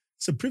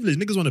 It's a privilege.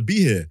 Niggas want to be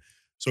here.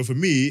 So for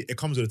me, it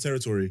comes with the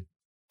territory,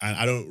 and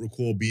I don't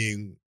recall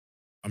being.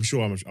 I'm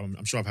sure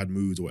I've had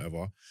moods or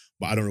whatever,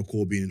 but I don't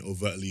recall being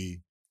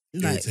overtly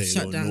like irritated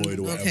shut or down. annoyed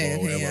or whatever, Okay,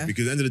 okay, yeah.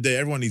 Because at the end of the day,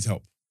 everyone needs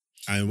help.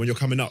 And when you're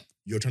coming up,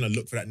 you're trying to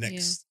look for that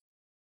next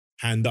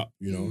hand up,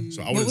 you know?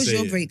 So I What wouldn't was say...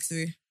 your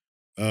breakthrough?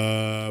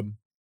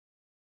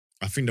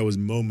 I think there was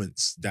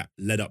moments that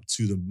led up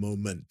to the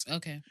moment.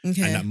 Okay.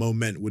 Okay. And that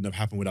moment wouldn't have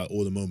happened without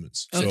all the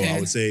moments. So Okay. I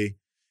would say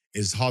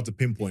it's hard to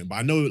pinpoint. But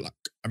I know, like,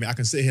 I mean, I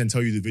can sit here and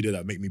tell you the video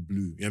that made me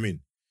blue. You know what I mean?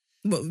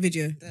 What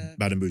video? the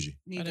Bad and Bougie.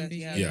 Nigga, Bad and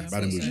yeah, Yeah, I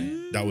Bad and thought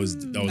Bougie. so. That was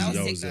That was sick,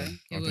 oh, though. thank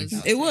It was.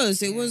 you. It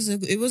was. It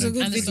Yeah. was a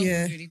good And the song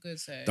video. was really good.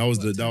 So That was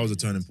what the time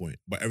turning is it? point.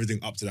 But everything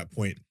up to that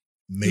point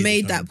made,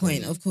 Made the that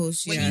turning point, of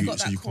course. When Yeah. you got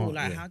So that you call, can't,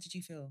 like, yeah. how did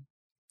you feel?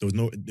 There was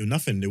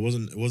nothing. It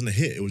wasn't a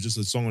hit. It was just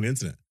a song on the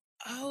internet.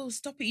 Oh,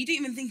 stop it! You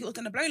didn't even think it was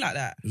gonna blow like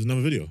that. It was another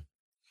video.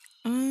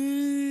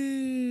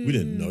 We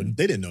didn't know.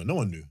 They didn't know. No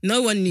one knew.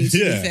 No one knew. To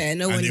be fair,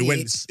 no and one it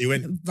knew.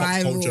 went pop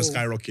Viral. culture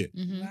skyrocket.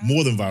 Mhm.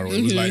 More than viral.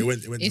 It was Mhm. like it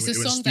went It's a it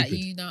went song that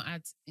stupid. you now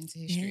add into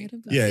history.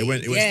 Yeah, it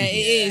went Yeah, stupid. it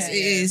is. Yeah, It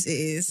is. It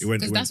is. It went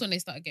Because that's when they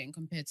started getting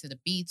compared to the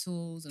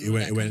Beatles and it all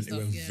went that it went kind of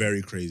it went stuff.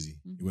 very crazy.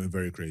 Mhm. It went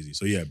very crazy.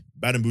 So yeah,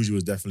 Bad and Bougie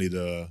was definitely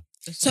the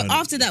The So song. Turn it-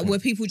 after that, were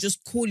people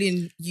just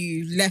calling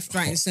you left,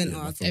 right, and Yeah, centre? my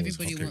phone was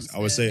Everybody hot wants cakes. I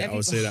would say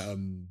everybody-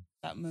 that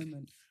That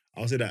moment. I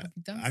would say that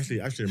Have you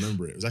done actually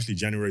remember it. It was actually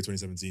January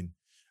 2017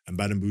 and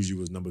Bad and Bougie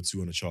was number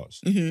 2 on the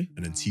charts. Mm-hmm.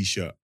 And then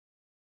T-shirt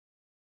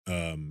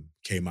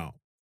came out.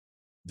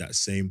 That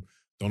same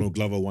Donald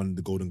Glover won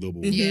the Golden Globe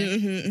Award. Yeah.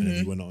 And then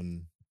he went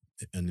on,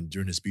 and then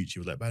during his speech, he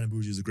was like, Bad and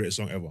Bougie is the greatest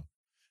song ever.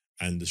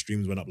 And the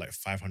streams went up like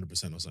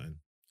 500% or something.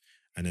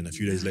 And then a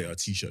few days later, a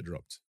T-shirt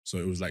dropped. So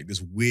it was like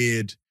this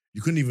weird,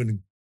 you couldn't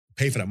even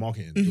pay for that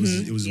marketing.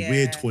 It was a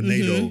weird Yeah.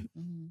 tornado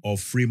Mhm. of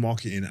free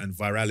marketing and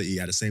virality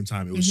at the same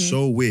time. It was Mhm.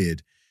 so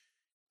weird.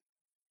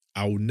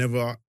 I will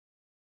never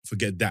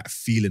forget that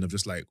feeling of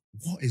just like,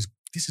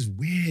 this is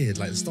weird.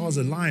 Like the stars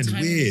aligned,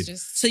 Timing weird. is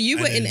just- So you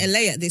were And in then-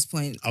 LA at this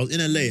point. I was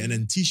in LA and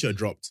then T-shirt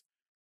dropped.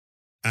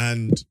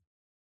 And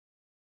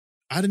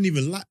I didn't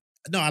even like,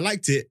 no, I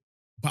liked it,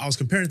 but I was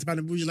comparing it to Bad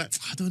and Bougie, like,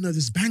 I don't know if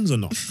this bangs or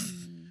not.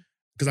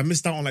 Because I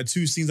missed out on like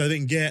 2 scenes I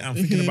didn't get. I'm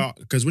thinking Mhm. about,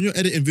 because when you're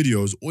editing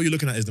videos, all you're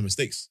looking at is the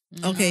mistakes.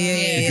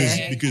 Okay,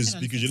 yeah, Because yeah.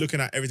 because you're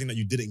looking at everything that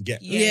you didn't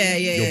get. Yeah, yeah,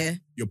 You're- yeah.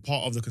 You're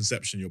part of the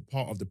conception, you're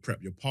part of the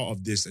prep, you're part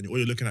of this, and all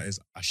you're looking at is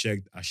I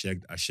shagged.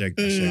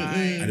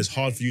 Mm, And it's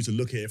hard for you to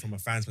look at it from a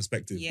fan's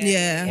perspective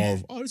Yeah.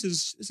 of, oh, this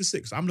is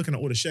 6. I'm looking at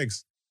all the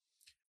shags.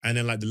 And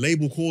then like the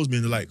label calls me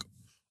and they're like,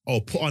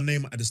 oh, put our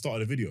name at the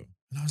start of the video.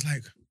 And I was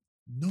like,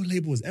 no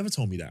label has ever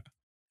told me that.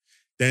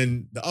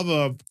 Then the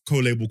other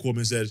co-label called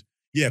me and said,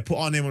 yeah, put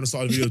our name on the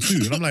start of the video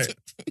too. And I'm like,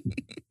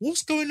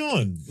 what's going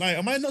on? Like,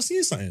 am I not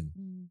seeing something?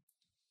 Mm.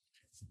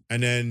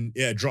 And then,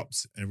 yeah, it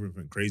dropped and everyone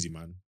went crazy,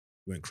 man.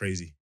 Went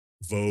crazy.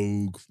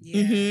 Vogue,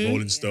 Mhm.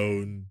 Rolling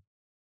Stone.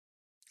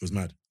 It was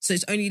mad. So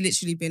it's only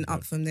literally been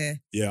up from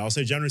there. Yeah, I'll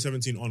say January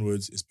 17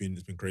 onwards, it's been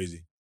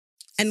crazy.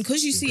 And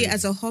because you It's see been it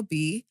as crazy. a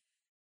hobby,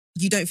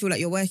 you don't feel like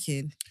you're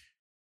working.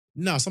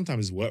 No,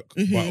 sometimes it's work.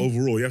 Mhm. But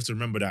overall, you have to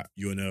remember that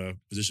you're in a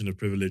position of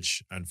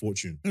privilege and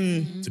fortune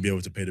Mm. to be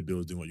able to pay the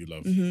bills doing what you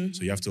love. Mhm.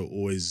 So you have to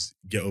always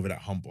get over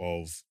that hump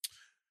of,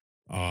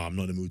 I'm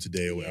not in the mood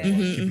today or whatever.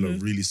 Mhm, People are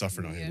mhm. really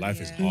suffering out here. Yeah,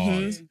 Life is yeah.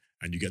 hard Mhm.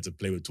 and you get to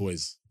play with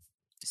toys.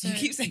 So you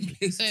keep saying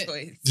blue so-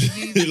 toys.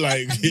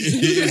 Like,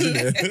 isn't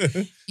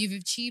it? you've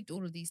achieved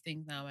all of these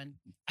things now, and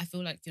I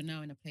feel like you're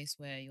now in a place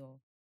where you're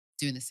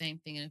doing the same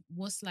thing. And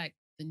what's like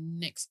the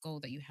next goal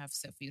that you have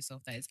set for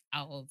yourself that is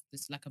out of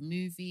this, like a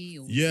movie?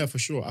 Or Yeah, for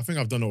sure. I think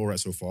I've done it all right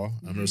so far.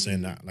 I'm not saying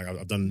Mhm. that. Like,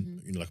 I've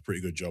done, Mhm. like a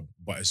pretty good job,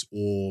 but it's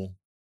all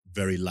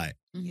very light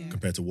Mhm. Yeah.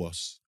 compared to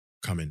what's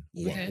coming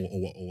or Okay.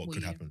 what What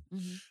could you- happen.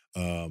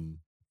 Mhm.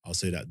 I'll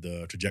say that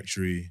the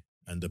trajectory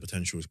and the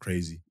potential is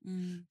crazy.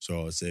 Mm.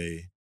 So I'd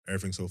say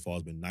everything so far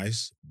has been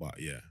nice, but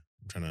yeah,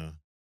 I'm trying to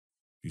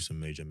do some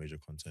major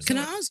content. Can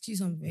I ask you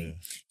something? Yeah.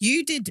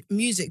 You did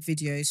music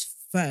videos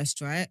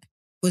first, right?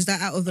 Was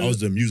that out of I was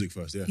doing music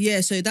first, yeah.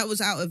 yeah, so that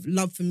was out of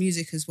love for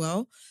music as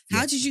well.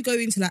 How Yeah. did you go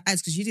into like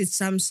ads? Because you did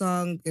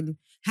Samsung, and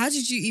how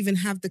did you even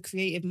have the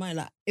creative mind?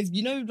 Like, if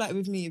you know, like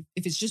with me,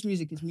 if it's just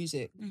music, it's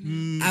music.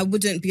 Mhm. I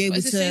wouldn't be But able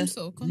it's the same to.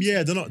 sort of concept.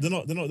 Yeah, they're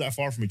not that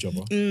far from each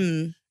other.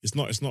 Mm, It's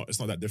not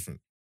that different.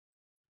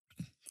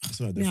 It's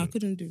not that yeah, I different.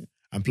 couldn't do it.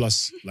 And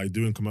plus, like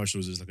doing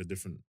commercials is like a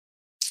different.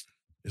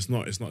 It's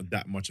not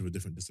that much of a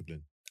different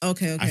discipline.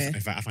 Okay, okay. In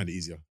fact, I find it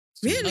easier.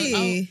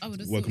 Really? I would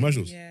have Well, thought.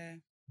 commercials Yeah.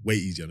 way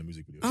easier than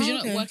music videos. Because you're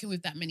okay. not working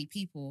with that many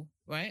people,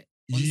 right?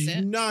 On the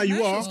set? Nah,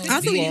 you are. Commercials could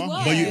I thought You you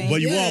are. were.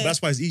 But you Yeah. are.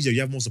 That's why it's easier.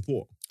 You have more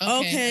support,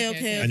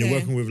 Okay. and you're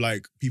working with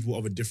like people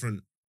of a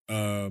different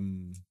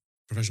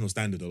professional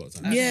standard a lot of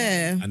times. Okay.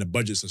 Yeah. And the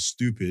budgets are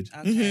stupid,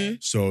 Okay.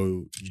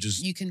 so you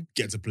just You can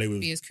get to play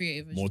with be as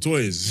creative as more you want.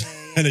 toys, Yeah,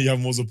 yeah. and then you have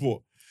more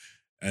support.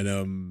 And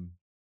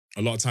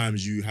a lot of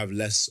times you have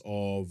less.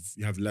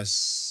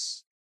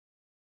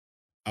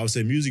 I would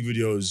say music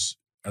videos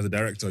as a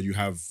director, you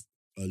have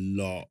a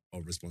lot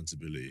of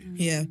responsibility,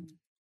 Yeah. Mm.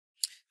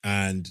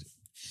 and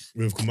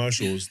with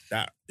commercials,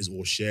 that is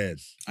all shared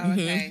Oh,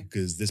 okay.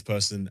 because this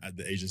person at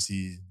the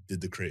agency did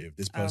the creative,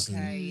 this person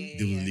Okay. Yeah,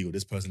 did yeah, the legal,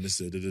 this person this.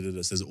 So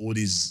there's all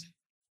these.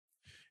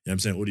 You know what I'm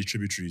saying, all these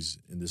tributaries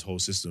in this whole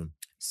system.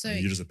 So,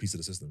 And you're just a piece of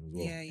the system as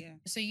well. Yeah, yeah.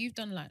 so you've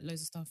done like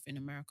loads of stuff in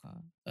America,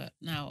 but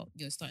now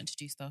you're starting to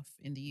do stuff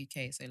in the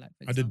UK. So like,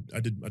 for I example,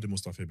 did more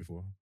stuff here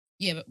before.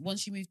 Yeah, but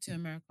once you moved to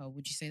America,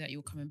 would you say that you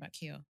were coming back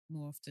here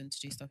more often to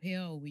do stuff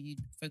here, or were you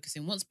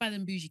focusing once Bad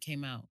and Bougie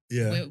came out?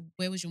 Yeah.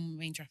 Where was your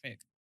main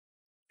traffic?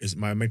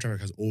 My main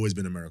traffic has always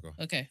been America.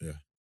 Okay. Yeah.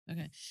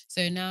 Okay.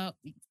 So now,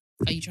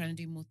 are you trying to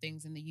do more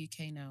things in the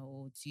UK now,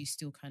 or do you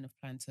still kind of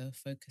plan to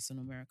focus on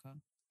America?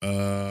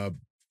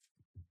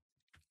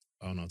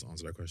 I don't know how to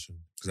answer that question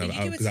Did you do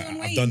a because Tion I've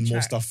Wayne done more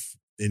track? stuff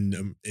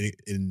in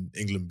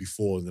England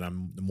before than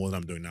I'm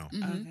doing now.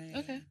 Mhm. Okay.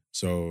 Okay.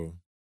 So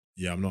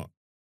yeah, I'm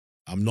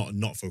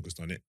not focused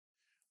on it,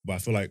 but I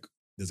feel like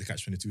there's a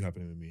catch-22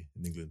 happening with me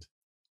in England.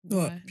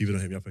 What? Why? People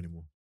don't hit me up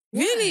anymore.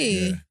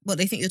 Really? Yeah. What,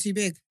 they think you're too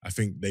big?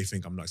 They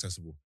think I'm not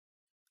accessible.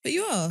 But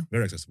you are.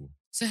 Very accessible.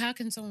 So how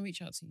can someone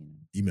reach out to you now?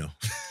 Email.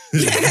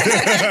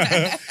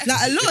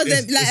 Like a lot of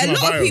them, It's like a in my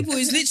lot of bio. people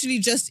is literally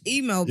just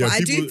email. Yeah, But I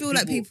do feel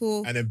like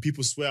people. and then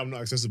people swear I'm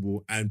not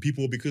accessible, and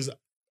people, because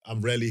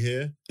I'm rarely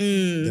here,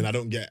 Mm, then I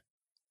don't get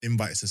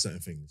invites to certain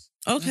things.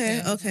 okay,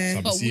 Okay. okay. So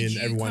I'm But would seeing you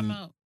everyone. come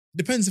out?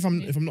 Depends if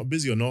Yeah. I'm not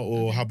busy or not,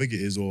 or Okay. how big it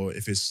is, or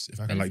if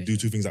I can like do Beneficial.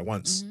 two things at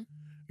once. Mhm.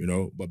 You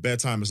know, but bare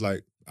time is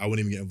like I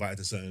wouldn't even get invited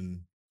to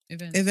certain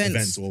Events.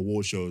 events or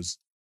award shows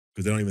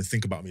because they don't even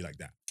think about me like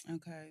that.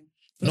 Okay.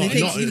 But Not- they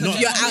think not- you- not-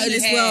 you're out of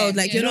this Yeah. world.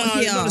 Like you're Yeah. not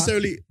here. Not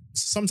necessarily.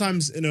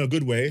 Sometimes in a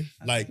good way,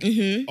 like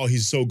Mhm. oh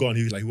he's so gone,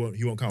 he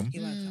won't come. He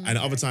won't come. And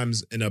other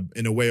times in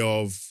a way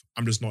of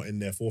I'm just not in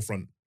their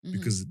forefront Mhm.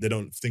 because they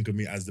don't think of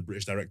me as the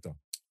British director.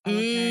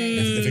 Okay.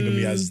 They think of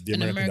me as the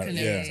An American, American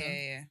director. Yeah, Yeah, director.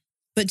 yeah, yeah.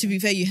 But to be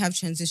fair, you have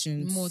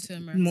transitioned More to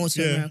America. More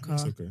to yeah, America.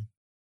 it's okay.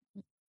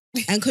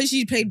 And because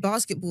you played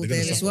basketball They're there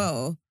gonna as suffer.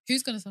 well.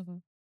 Who's gonna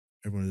suffer?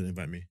 Everyone didn't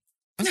invite me.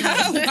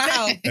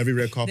 Wow. Every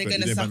red carpet, They're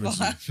they gonna didn't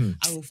invite me. suffer.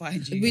 I will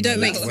find you. We don't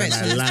make When threats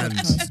I on this land.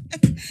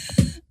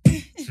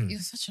 podcast. You're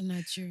such a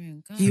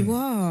Nigerian guy. You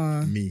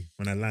are. Me,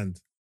 when I land,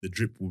 the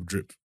drip will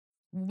drip.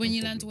 When No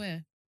you land problem.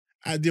 where?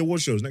 At the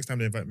award shows, next time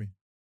they invite me,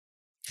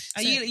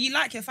 You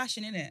like your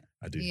fashion, innit?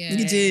 I do. Yeah.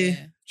 You do.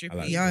 yeah. Drippy. I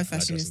like You are a I like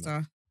dressing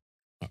fashionista.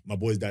 My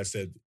boy's dad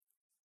said,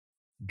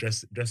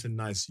 dressing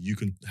nice, you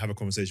can have a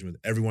conversation with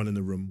everyone in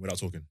the room without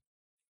talking.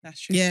 That's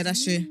true. Yeah,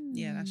 that's true.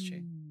 Yeah, that's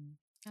true.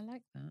 I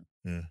like that.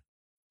 Yeah.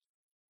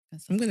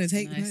 That's I'm gonna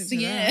something take nice. notes of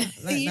Yeah,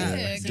 that. Like yeah.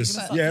 that. Just,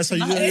 Fuck yeah, that's how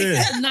you do it.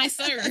 Yeah.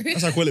 Nicer.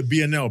 That's how I call it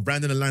BNL,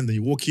 brand in the land. And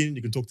you walk in,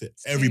 you can talk to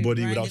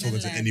everybody brand without in the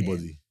talking to land,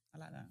 anybody. I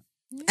like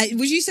that.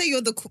 Would you say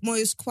you're the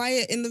most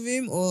quiet in the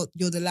room or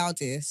you're the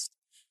loudest?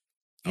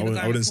 I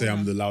wouldn't say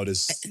I'm the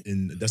loudest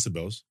in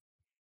decibels,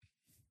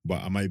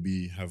 but I might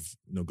have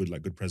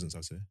good presence.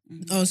 I'd say.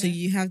 Oh, so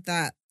you have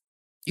that.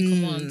 You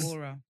Mm. command.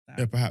 Aura.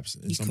 Yeah, perhaps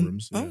in You some can-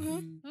 rooms. Yeah.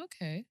 Oh,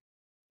 Okay.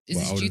 Is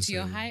Well, I this due wouldn't to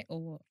your say- height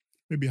or what?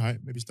 Maybe height,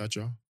 maybe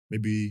stature,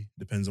 maybe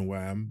depends on where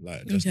I am.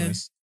 Like dress Okay.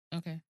 nice.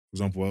 Okay. For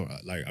example,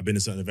 like I've been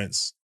in certain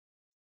events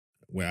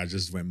where I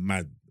just went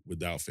mad with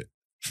the outfit.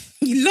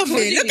 You love What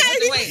do it. you Look mean?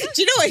 at him. Wait.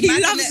 Do you know what? He Mad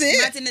in loves the-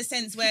 it. Mad in the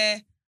sense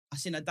where I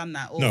shouldn't have done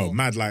that. Or No,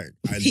 mad like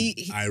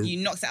you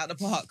knocked it out of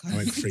the park. I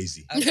went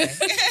crazy, Okay.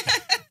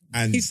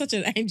 and He's such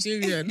an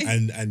Nigerian.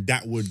 and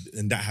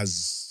that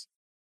has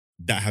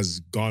that has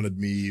garnered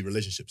me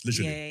relationships,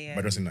 literally, Yeah.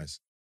 by dressing nice.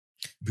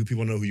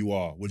 People know who you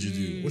are. What do you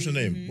do? What's your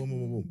name? Mhm. Boom, boom,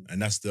 boom, boom.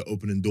 And that's the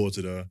opening door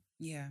to the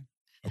Yeah.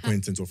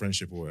 acquaintance or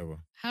friendship or whatever.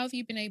 How have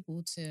you been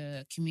able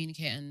to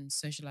communicate and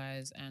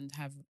socialize and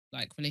have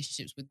like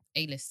relationships with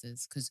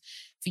A-listers? Because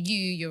for you,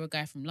 you're a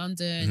guy from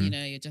London, you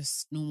know, you're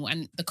just normal.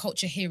 And the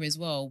culture here as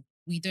well,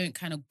 we don't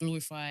kind of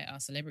glorify our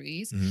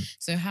celebrities. Mhm.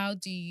 So how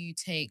do you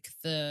take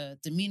the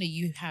demeanor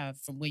you have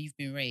from where you've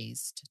been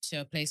raised to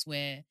a place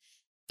where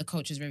the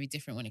culture is very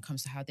different when it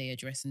comes to how they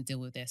address and deal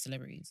with their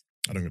celebrities?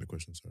 I don't get the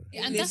question, sorry.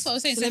 Yeah, and that's what I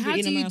was saying. So how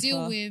Celebrity do in you deal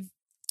America. with...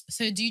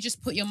 So do you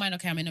just put your mind,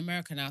 okay, I'm in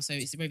America now, so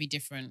it's very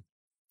different.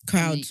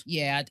 Crowd.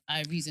 Yeah,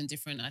 I reason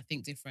different. I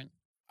think different.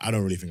 I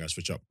don't really think I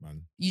switch up,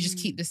 man. You just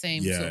keep the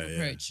same Yeah, sort of yeah.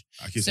 approach.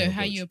 I keep So saying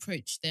how approach. you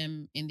approach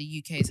them in the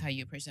UK is how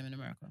you approach them in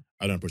America.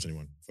 I don't approach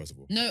anyone, first of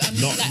all. No, I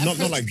mean Not- like not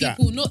approach like that.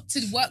 people, not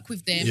to work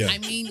with them. Yeah. I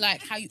mean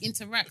like how you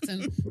interact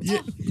and Yeah.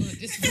 oh, God,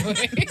 this boy.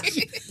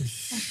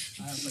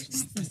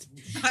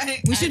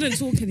 We shouldn't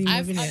talk anymore,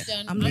 I've innit?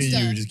 done. I'm Me I've and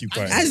done. you just keep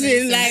I'm quiet. As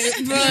in,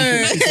 like,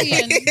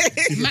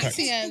 bro.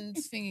 Maxi and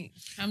thingy.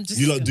 I'm just.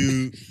 You lot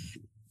do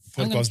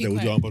I'm gonna podcast keep there,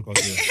 we'll do our own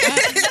podcast there.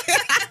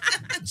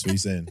 That's what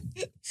he's saying.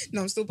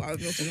 No, I'm still part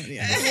of Milk, not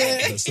yet.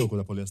 That's still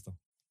called a polyester.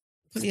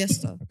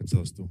 Polyester. I can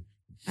tell still.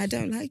 I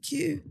don't like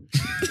you.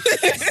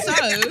 So,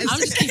 I'm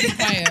just keeping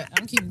quiet.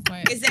 I'm keeping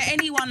quiet. is there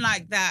anyone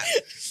like that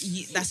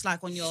that's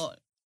like on your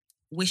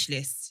wish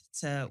list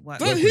to work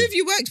Bro, with? who have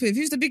you worked with?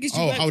 Who's the biggest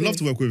you Oh, worked I would love with?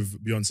 to work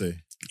with Beyonce.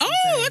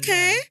 Oh,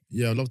 okay.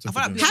 Yeah, I'd love to. I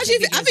feel like work with Beyonce- How do you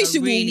think? I think she videos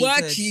are will really work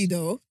good. you,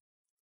 though.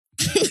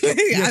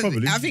 Yeah,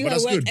 probably, I think but her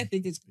that's work good.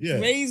 ethic is Yeah.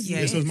 crazy.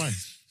 Yeah, so is mine.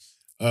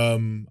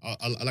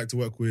 I like to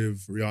work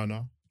with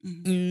Rihanna.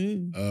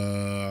 Mhm.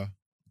 Mm,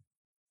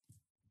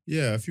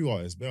 Yeah, a few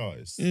artists, bare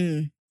artists.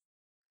 mm.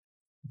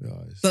 Bare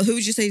artists. But who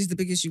would you say is the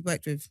biggest you've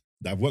worked with?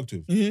 that I've worked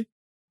with. Mhm.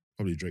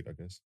 Probably Drake, I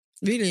guess.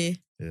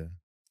 Really? Yeah.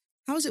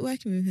 How was it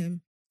working with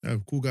him? Yeah,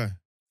 cool guy.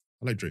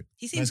 I like Drake.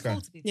 He seems Nice guy.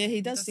 cool to be. Yeah, fair.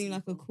 he does seem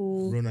like a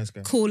cool, Real nice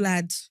guy. cool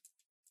lad.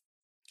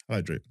 I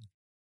like Drake.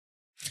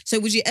 So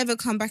would you ever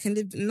come back and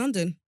live in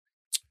London?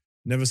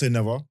 Never say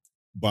never,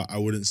 but I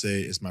wouldn't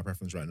say it's my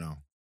preference right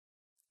now.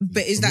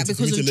 But is For me that to-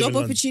 for because me of to live job in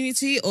London-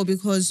 opportunity or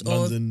because of...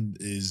 London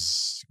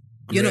is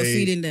You're not grey,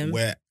 feeling them.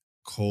 wet,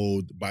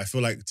 cold. But I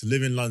feel like to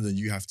live in London,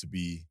 you have to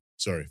be...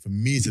 Sorry, for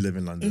me to live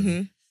in London,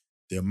 Mhm.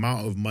 the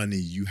amount of money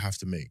you have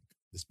to make,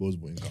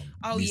 disposable income.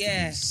 Oh, needs to be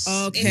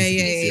yeah. Okay,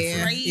 It's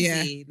yeah,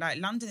 crazy. Like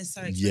London is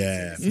so expensive.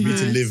 Yeah, for Mm-hmm. me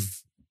to Mad.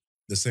 live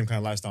the same kind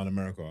of lifestyle in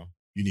America,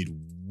 you need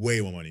way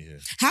more money here.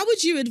 How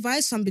would you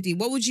advise somebody?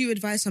 What would you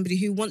advise somebody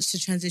who wants to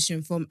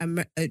transition from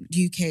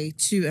UK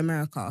to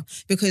America?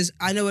 Because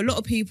I know a lot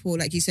of people,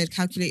 like you said,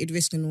 calculated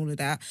risk and all of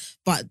that,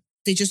 but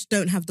they just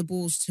don't have the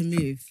balls to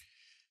move.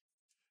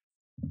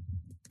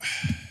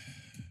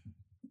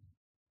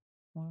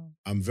 Wow.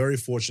 I'm very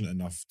fortunate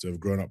enough to have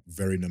grown up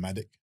very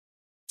nomadic.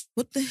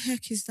 What the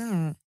heck is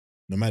that?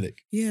 Nomadic,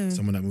 Yeah.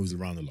 someone that moves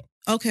around a lot.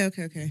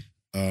 Okay.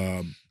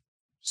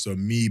 So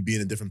me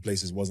being in different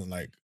places wasn't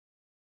like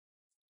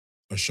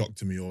a shock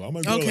to me, or oh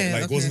my god, Okay,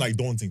 like it okay. wasn't like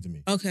daunting to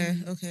me.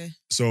 Okay.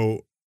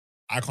 So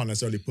I can't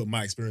necessarily put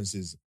my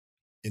experiences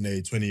in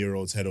a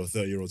 20-year-old's head or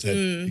 30-year-old's head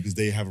Mm. because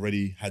they have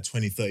already had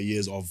 20, 30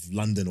 years of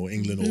London or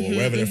England or Mhm,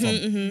 wherever they're from.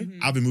 mhm, mhm. Mhm.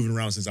 I've been moving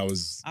around since I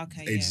was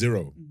Okay. age yeah.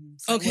 0.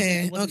 Mhm. So it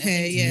Okay, wasn't okay,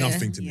 anything- yeah.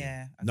 Nothing to me.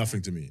 Yeah. okay.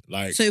 Nothing to me.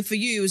 Like So for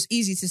you, it was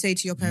easy to say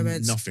to your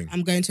parents, Nothing.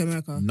 I'm going to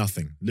America.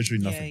 nothing.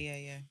 Literally nothing.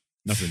 Yeah.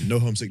 Nothing. No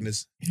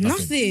homesickness.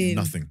 Nothing.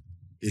 Nothing.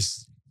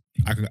 It's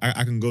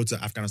I can go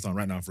to Afghanistan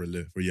right now for a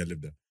year and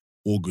live there.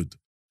 All good.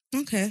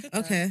 Okay. Good though.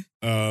 Okay.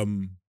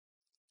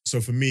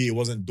 So for me, it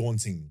wasn't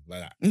daunting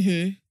like that.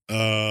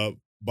 Mm-hmm.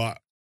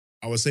 But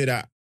I would say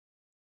that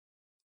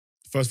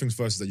first things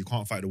first is that you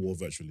can't fight the war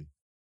virtually.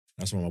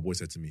 That's what my boy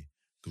said to me.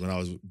 Because when I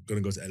was gonna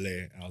go to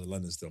LA and I was in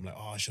London still, I'm like,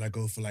 oh, should I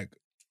go for like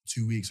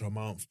 2 weeks or a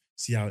month,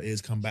 see how it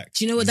is, come back?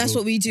 Do you know what? Let's That's go.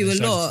 what we do And a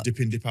should I just lot. Dip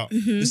in, dip out.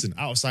 Mhm. Listen,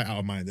 out of sight, out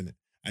of mind, innit?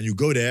 And you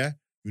go there,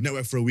 you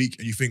network for a week,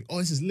 and you think, oh,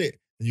 this is lit.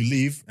 And you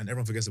leave, and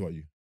everyone forgets about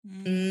you.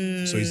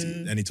 Mm. So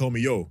he told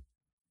me, yo,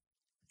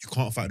 you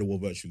can't fight the war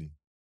virtually.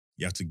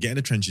 You have to get in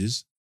the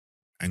trenches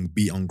and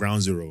be on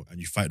ground zero, and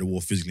you fight the war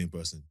physically in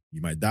person.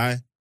 You might die,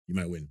 you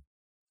might win.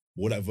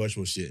 All that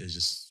virtual shit is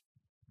just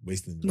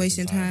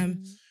wasting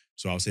time.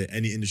 So I'll say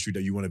any industry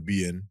that you want to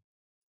be in,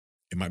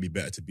 it might be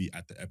better to be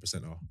at the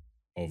epicenter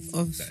of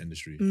that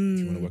industry. If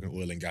you want to work in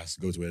oil and gas,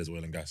 go to where there's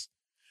oil and gas.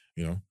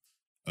 You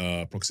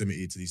know?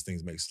 Proximity to these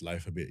things makes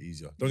life a bit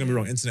easier. Don't get me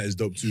wrong, internet is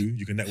dope too.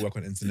 You can network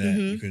on internet.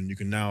 Mhm. You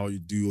can now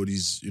do all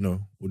these,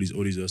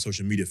 all these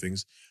social media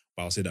things.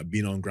 But I'll say that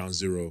being on ground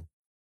zero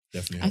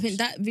definitely I helps. think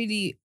that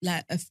really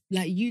like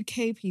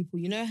UK people.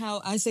 You know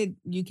how I say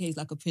UK is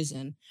like a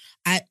prison.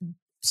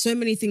 So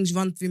many things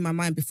run through my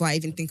mind before I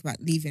even think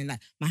about leaving,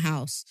 like my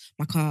house,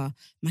 my car,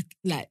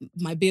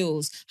 my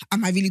bills.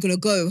 Am I really gonna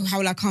go? How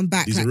will I come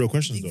back? These Like, are real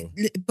questions though.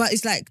 But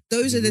it's like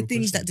those These are are the real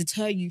things that questions.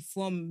 deter you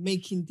from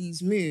making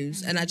these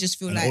moves, and I just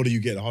feel And the like older you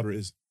get, the harder it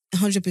is.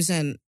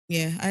 100%.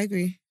 Yeah, I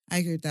agree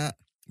with that.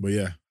 But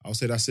yeah, I'll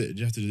say that's it.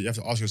 You have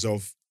to ask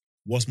yourself,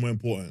 what's more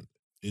important?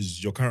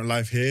 Is your current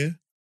life here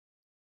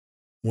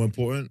more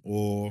important,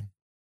 or do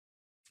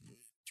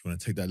you want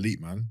to take that leap,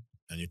 man?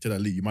 And you take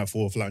that leap, you might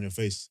fall flat on your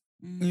face.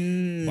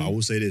 But I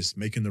will say this: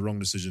 making the wrong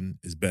decision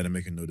is better than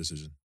making no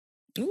decision.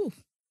 Ooh.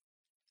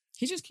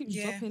 He just keeps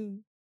Yeah.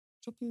 dropping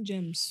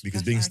gems.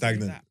 Because That's- being I agree with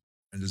stagnant that.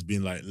 and just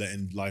being like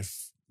letting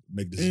life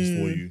make decisions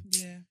for you,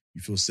 Yeah.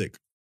 you feel sick.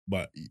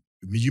 But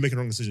you making the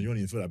wrong decision, you don't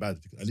even feel that bad.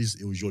 At least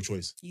it was your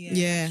choice, Yeah.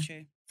 Yeah. That's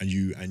true. and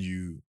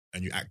you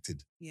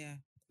acted. Yeah.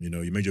 You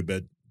know, you made your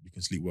bed, you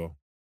can sleep well.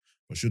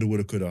 But shoulda,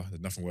 woulda, coulda.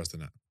 There's nothing worse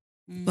than that.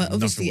 Mm. But Nothing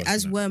obviously, worse than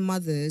as that. we're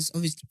mothers,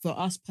 obviously for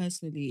us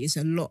personally, it's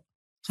a lot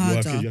You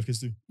harder. have kids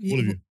too. All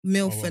of you.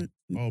 MILF Oh, wow. and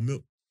Oh,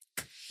 milk.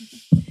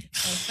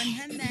 Open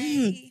her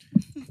name.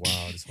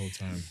 Wow, this whole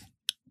time.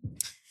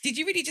 Did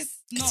you really just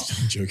not?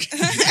 I'm joking.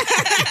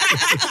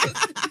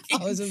 I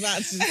was about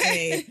to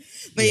say.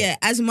 But yeah,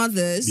 as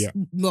mothers, Yeah.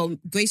 well,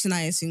 Grace and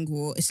I are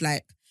single. It's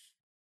like,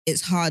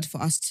 it's hard for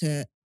us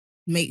to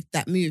make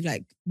that move.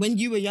 Like when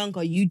you were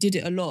younger, you did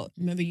it a lot.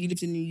 Remember, you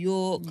lived in New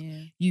York.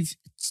 Yeah. You've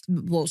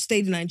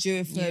stayed in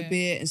Nigeria for a Yeah.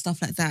 bit and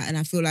stuff like that. And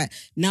I feel like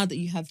now that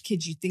you have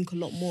kids, you think a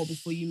lot more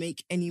before you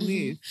make any Mhm.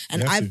 move.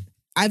 And You have to.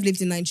 I've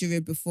lived in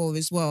Nigeria before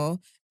as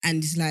well.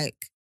 And it's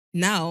like,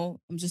 now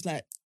I'm just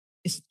like,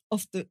 it's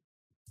off the,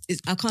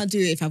 I can't do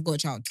it if I've got a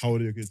child. How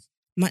old are your kids?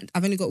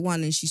 I've only got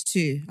one and she's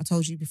 2. I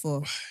told you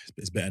before.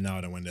 It's better now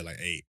than when they're like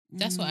 8.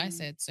 That's what I Mm.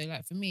 said. So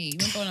like for me, you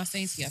remember when I was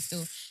saying to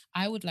you,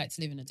 I would like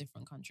to live in a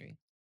different country.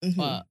 Mhm.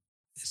 But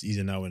It's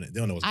easier now when they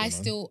don't know what's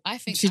going on. I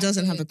think She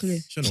doesn't have a after clue.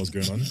 it's- She don't know what's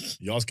going on.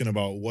 You're asking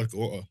about what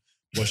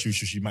shoe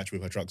should she match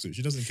with her tracksuit.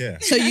 She doesn't care.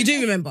 So you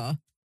do remember?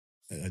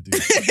 I do. No, but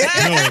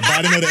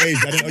I didn't know the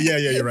age. Yeah,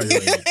 you're right.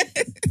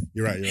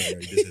 You're right. You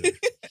did say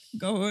that.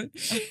 Go on.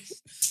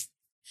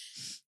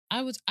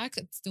 I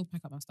could still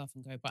pack up my stuff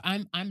and go, but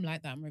I'm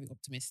like that. I'm very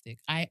optimistic.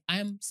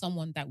 I'm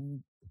someone that will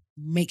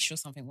make sure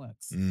something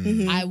works.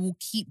 Mhm. I will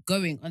keep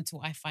going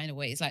until I find a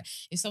way. It's like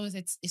if someone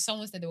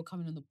said they were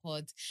coming on the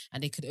pod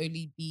and they could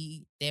only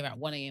be there at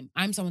 1 a.m.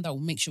 I'm someone that will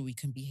make sure we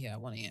can be here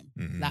at 1 a.m.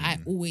 Like I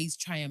always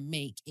try and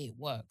make it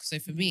work. So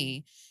for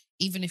me,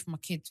 even if my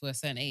kids were a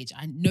certain age,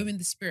 I know in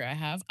the spirit I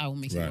have, I will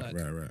make it work.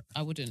 Right.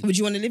 I wouldn't. Would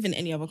you want to live in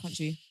any other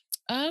country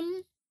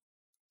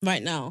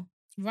right now?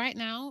 Right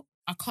now,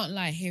 I can't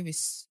lie. Here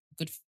is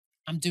good.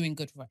 I'm doing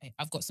good. Right,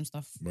 I've got some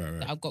stuff Right.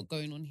 that I've got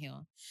going on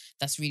here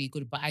that's really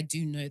good. But I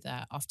do know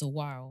that after a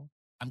while,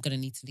 I'm gonna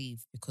need to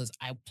leave because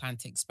I plan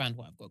to expand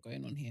what I've got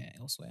going on here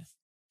elsewhere.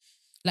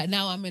 Like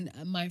now, I'm in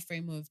a mind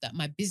frame of that.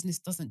 My business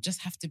doesn't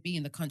just have to be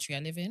in the country I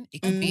live in.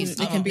 It can be. In It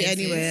other can be places.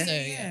 anywhere. So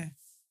yeah.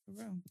 For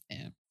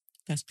real.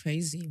 That's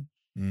crazy.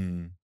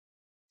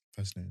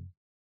 Fascinating.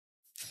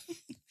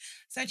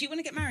 So do you want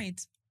to get married?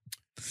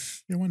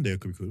 Yeah, one day it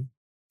could be cool.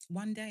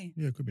 One day.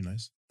 Yeah, it could be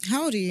nice.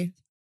 How old are you?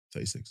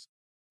 36.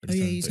 I Oh, just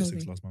yeah, turned you told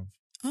 36 me. last month.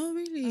 Oh, Oh,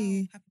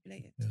 really? happy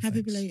belated. Yeah, Happy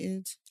thanks.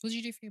 belated. What did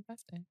you do for your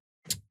birthday?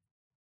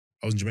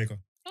 I was in Jamaica.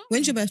 Oh.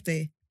 When's your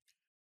birthday?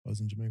 I was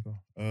in Jamaica.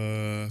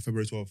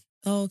 February 12th.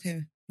 Oh,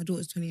 okay. My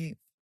daughter's 28.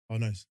 Oh,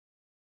 nice.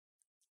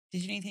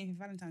 Did you do anything for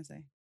Valentine's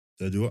Day?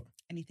 Did I do what?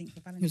 Anything for He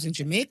Valentine's was in Day?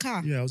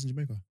 Jamaica. Yeah, I was in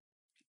Jamaica.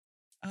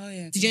 Oh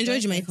yeah. Did you enjoy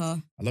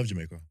Jamaica? I love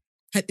Jamaica.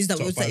 Was Top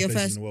that 5 your places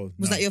first? in the world.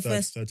 was that your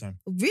first- Third time.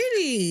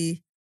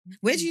 Really?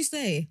 Where did you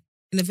stay?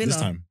 In a villa? This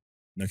time.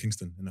 No,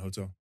 Kingston, in the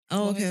hotel.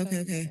 Oh, What okay, hotel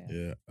okay, did you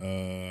okay. stay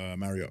Yeah.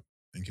 Marriott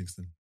in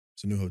Kingston.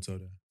 It's a new hotel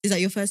there. Is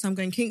that your first time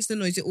going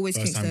Kingston or is it always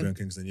First time Kingston? going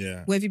Kingston,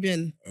 yeah. Where have you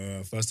been?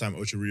 First time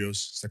Ocho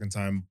Rios, second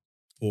time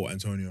Port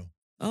Antonio.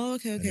 Oh,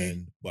 okay, And okay.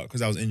 then, but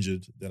because I was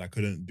injured, then I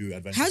couldn't do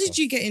adventure How did stuff.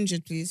 you get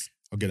injured, please?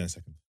 I'll get in a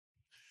second.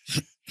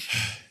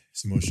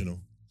 It's emotional.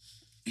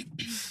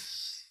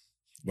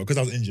 But because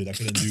I was injured, I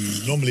couldn't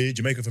do. Normally,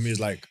 Jamaica for me is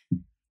like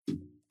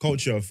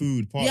culture,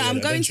 food, party. Yeah, I'm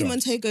and going to adventure.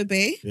 Montego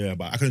Bay. Yeah,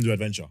 but I couldn't do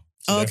adventure.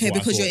 So Oh, okay, therefore I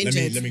because thought, you're let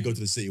me- injured. Let me go to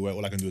the city where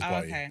all I can do is Oh,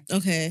 party. okay.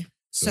 Okay.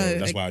 So, So,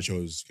 that's why I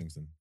chose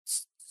Kingston.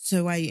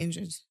 so why are you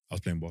injured? I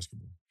was playing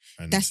basketball.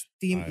 And That's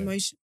the I-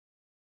 emotion.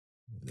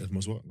 That's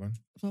most what? Go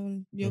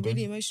on. You're Go on.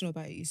 really emotional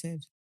about it, you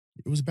said.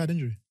 It was a bad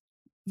injury.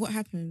 What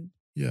happened?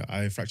 Yeah,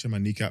 I fractured my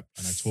kneecap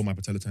and I tore my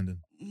patella tendon.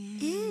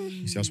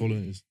 You see how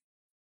swollen it is?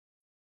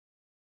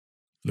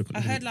 Look, I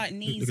look at heard it. like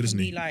knees look at this can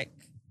be knee. like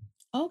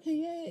Okay,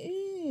 yeah, it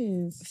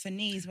is. for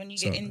knees when you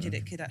So, get injured,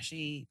 it could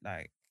actually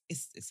like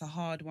it's a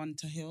hard one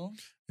to heal.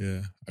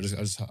 Yeah, I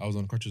was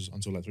on crutches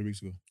until like 3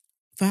 weeks ago.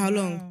 For how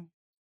long? Wow.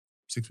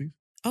 6 weeks.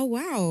 Oh,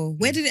 wow.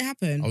 Where did it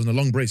happen? I was in a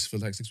long brace for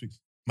like 6 weeks.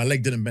 My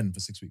leg didn't bend for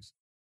 6 weeks.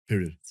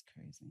 Period. It's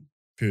crazy.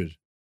 Period.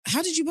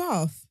 How did you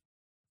bath?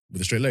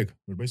 With a straight leg,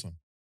 with a brace on.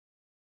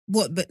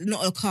 What, but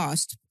not a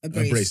cast? A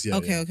brace? brace, yeah,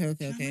 Okay, yeah. okay,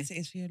 okay, How okay. nice it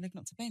is for your leg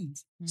not to bend.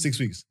 6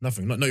 weeks,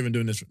 nothing. Not even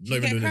doing this. Did Not you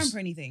even get a doing cramp this. or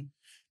anything?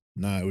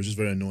 Nah, it was just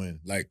very annoying.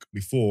 Like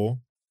before,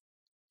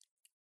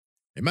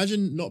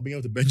 imagine not being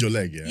able to bend your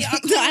leg, yeah. Yeah, I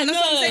can't. That's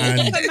what I'm saying.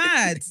 It's And- proper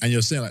mad. And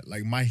you're saying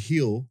like my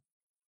heel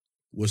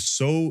was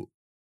so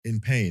in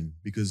pain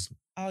because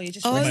Oh, you're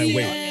just Oh, my yeah.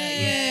 weight.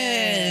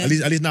 Yeah.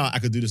 at least now I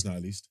could do this now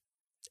at least.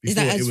 Is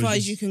that Before, as it was far as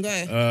just, you can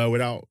go?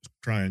 without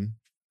crying,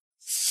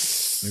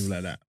 maybe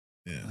like that.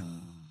 Yeah,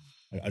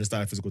 Oh, I just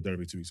started physical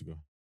therapy 2 weeks ago,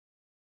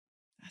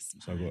 that's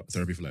so I mad. got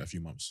therapy for like a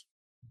few months.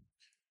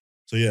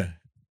 So yeah,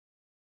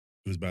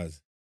 it was bad.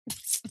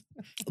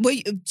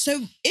 Wait, so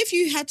if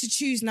you had to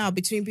choose now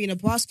between being a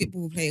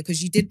basketball player,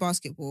 because you did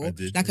basketball, I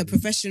did, like I a did.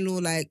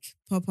 professional, like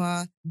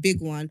proper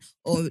big one,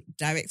 or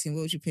directing,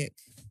 what would you pick?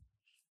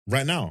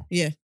 Right now,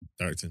 Yeah.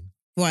 directing.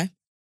 Why?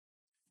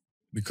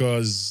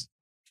 Because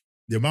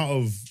the amount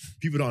of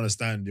people don't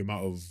understand the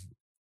amount of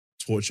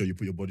torture you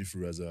put your body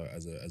through as a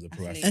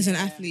pro athlete. As an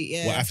Yeah. athlete,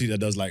 yeah. What athlete that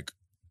does like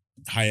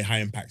high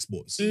impact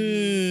sports?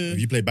 Mm. If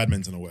you play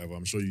badminton or whatever,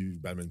 I'm sure you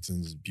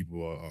badminton's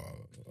people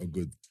are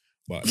good.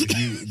 But if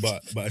you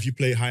but if you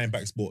play high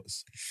impact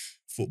sports,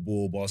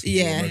 football, basketball,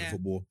 Yeah. American Yeah.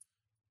 football,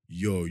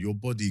 your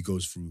body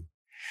goes through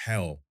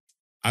hell.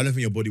 I don't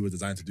think your body was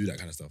designed to do that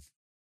kind of stuff.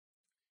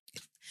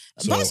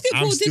 So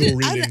Basketball I'm still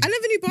didn't. I reeling.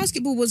 never knew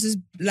basketball was as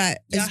Yeah,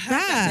 I as heard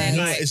that bad. they're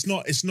No, like-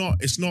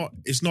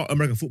 it's not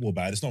American football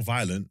bad. It's not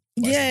violent.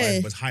 But Yeah.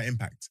 but it's high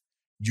impact.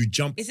 You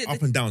jump Is it up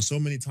the- and down so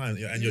many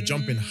times, and you're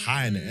jumping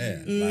high in the air,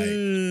 like,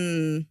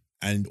 Mm.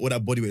 and all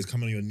that body weight is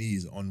coming on your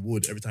knees on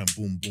wood every time.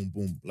 Boom, boom,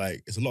 boom.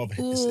 Like it's a lot of.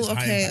 Ooh, it's high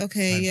okay, impact,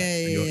 okay, high impact.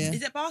 yeah, And your- yeah.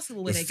 Is it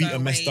basketball where Your they feet go are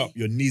messed away? up.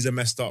 Your knees are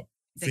messed up.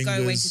 They go away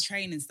to Fingers.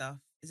 train and stuff.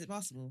 Is it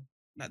basketball?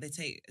 Like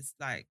it's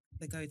like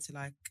they go to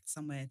like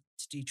somewhere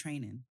to do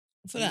training.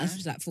 I feel like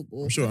it's like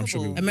football. I'm sure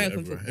Football. people American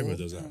everywhere football.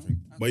 does that. I Oh, think.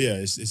 But okay. yeah,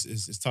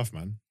 it's tough,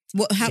 man.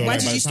 What? How, So why like,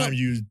 did by you the stop? time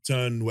you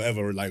turn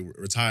whatever, like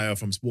retire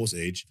from sports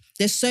age,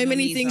 There's so Your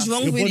many knees things are-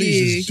 wrong Your with body's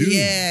you. just doomed.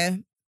 Yeah.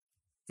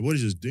 your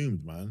body's just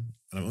doomed, man.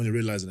 And I'm only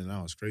realizing it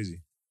now. It's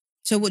crazy.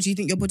 So what do you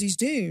think your body's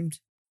doomed?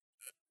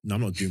 No,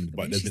 I'm not doomed,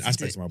 but there's been She's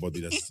aspects did. of my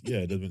body that's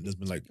there's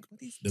been like Your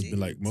body's there's been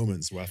like doomed.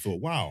 moments where I thought,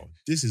 wow,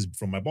 this is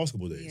from my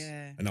basketball days,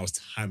 Yeah. and that was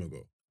time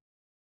ago.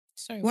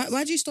 Sorry. Why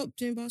did you stop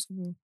doing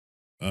basketball?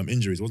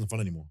 Injuries, it wasn't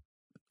fun anymore.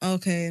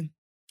 Okay.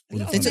 A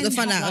lot They of took the men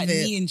fun have, out of like,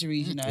 it. knee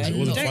injuries, you know. It You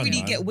wasn't don't fun, really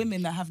man. get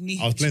women that have knee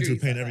I was playing through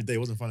injuries pain like every that. day. It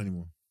wasn't fun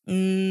anymore.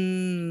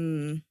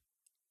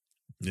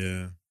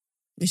 Yeah.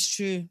 It's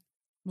true.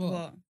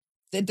 What?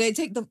 They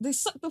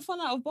suck the fun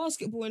out of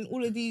basketball and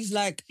all of these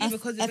like Yeah,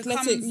 because it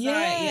athletic. becomes, like,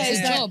 yeah, It's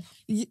a like- job.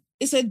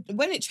 It's a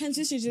when it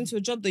transitions into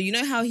a job though. You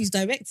know how he's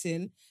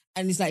directing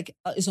and it's like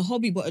it's a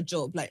hobby but a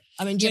job. Like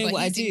I'm enjoying but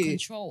what I he's in do.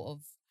 control of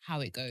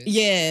how it goes.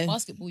 Yeah,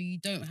 Basketball, you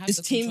don't have it's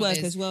the control. teamwork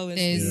There's- as well. There's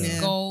isn't it? Yeah.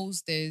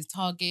 goals, there's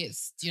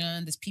targets, you know,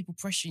 and there's people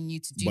pressuring you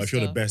to do But if stuff.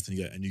 you're the best and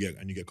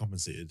you get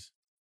compensated,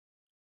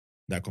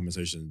 that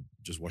compensation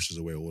just washes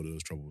away all of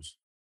those troubles.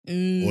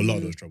 Mm. Or a lot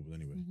of those troubles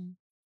anyway.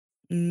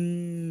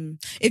 Mhm.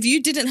 If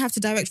you didn't have to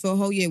direct for a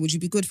whole year, would you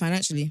be good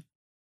financially?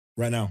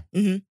 Right now.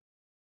 Mhm.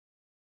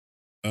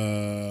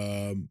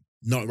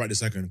 Not right this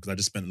second, because I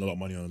just spent a lot of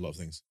money on a lot of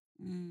things.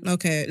 Mm.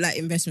 Okay, like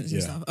investments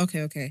and Yeah. stuff.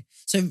 Okay.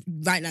 So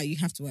right now you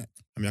have to work.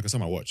 I mean, I can sell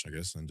my watch, I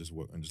guess, and just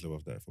work and just live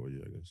off that for a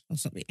year, I guess. Or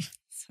something.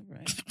 It's all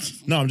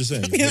right. No, I'm just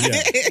saying. but yeah.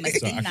 Must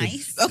So be I could-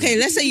 nice. Okay,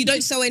 let's say you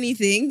don't sell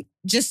anything,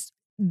 just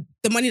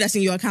the money that's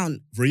in your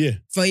account For a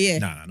year. for a year.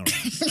 Nah, not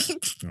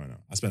right now. No.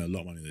 I spent a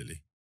lot of money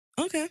lately.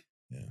 Okay.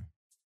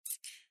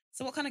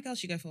 So what kind of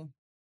girls you go for?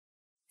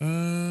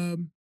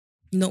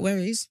 Not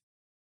worries.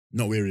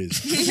 Not where it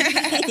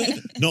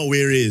is. Not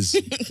where it is. Do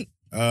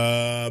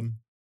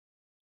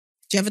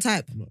you have a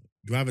type?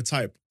 Do I have a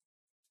type?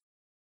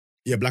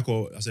 Yeah,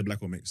 I say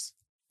black or mixed.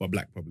 But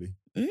black probably.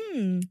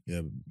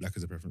 Yeah, black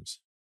is a preference.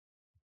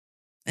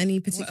 Any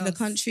particular else?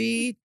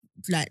 country?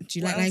 Like, do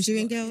you What like else?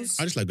 Nigerian What- girls?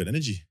 I just like good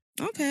energy.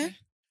 Okay.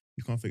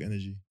 You can't fake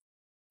energy.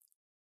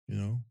 You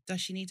know?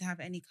 Does she need to have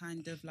any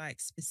kind of like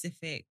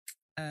specific?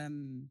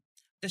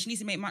 Does she need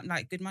to make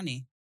like good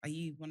money? Are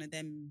you one of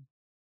them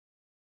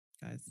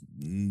guys?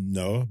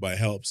 No, but it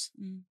helps.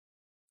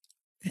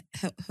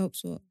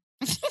 Helps what?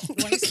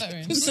 Why are you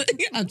stuttering?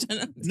 I'm trying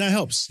to, No, it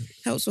helps.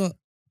 helps what?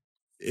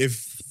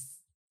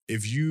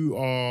 If you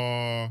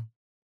are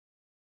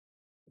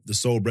the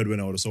sole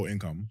breadwinner or the sole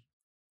income,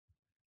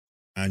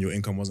 and your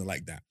income wasn't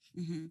like that,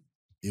 Mm-hmm.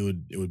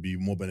 it would be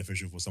more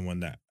beneficial for someone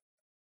that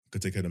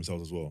could take care of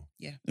themselves as well,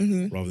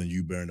 Mm-hmm. rather than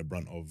you bearing the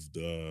brunt of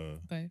the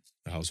Both.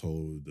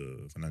 household,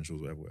 the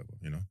financials, whatever,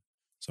 you know?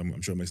 So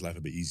I'm sure it makes life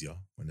a bit easier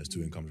when there's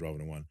two incomes rather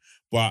than one.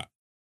 But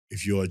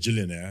if you're a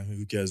jillionaire,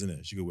 who cares,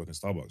 innit? She could work in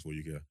Starbucks for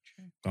you care.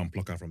 True. Go and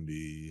pluck her from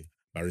the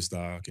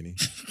barista, Kenny.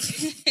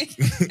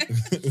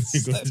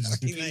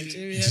 fucking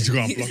Nigerian. She go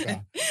and pluck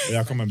her.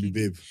 Yeah, come and be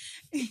babe.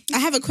 I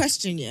have a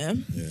question, yeah?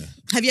 Yeah.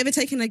 Have you ever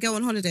taken a girl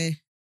on holiday?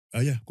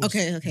 Yeah, of course.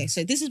 Okay.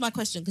 So this is my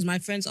question because my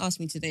friends asked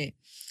me today.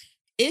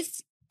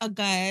 If a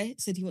guy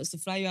said he wants to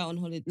fly you out on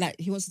holiday, like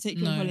he wants to take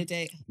you on No.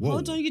 holiday, Whoa.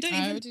 hold on, you don't I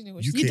even... already know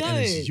what UK you don't.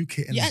 energy. UK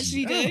energy. You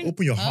actually don't?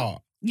 Open your Huh?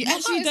 heart. You My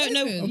actually heart is don't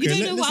know. open. You don't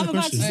Okay, know what listen I'm to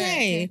about to questions.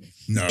 say.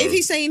 No. If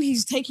he's saying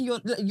he's taking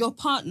your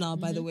partner,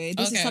 by the Mhm. way,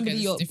 this is Okay, somebody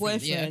okay, your that's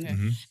different. Yeah, boyfriend, okay.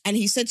 Mhm. and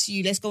he said to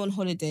you, "Let's go on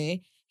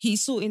holiday."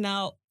 He's sorting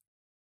out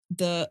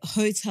the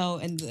hotel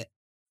and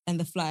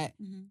the flight.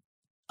 Mhm.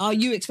 Are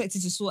you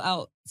expected to sort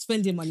out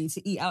spending money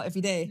to eat out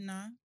every day?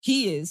 No.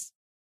 He is.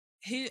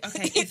 Who?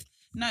 Okay. If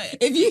no.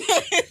 If you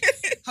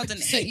Hold on.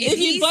 So if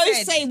he you both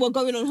said- say we're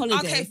going on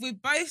holiday, okay, if we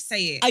both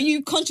say it, are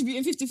you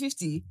contributing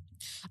 50-50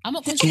 I'm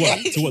not To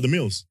considering. what? To what? The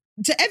meals?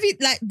 to every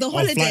like the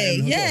flight holiday?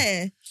 and hotel.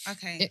 Yeah.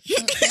 Okay.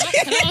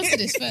 Can I answer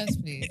this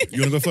first, please?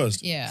 You want to go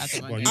first? Yeah, I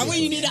don't Well, mind. you I go want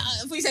you first. need that.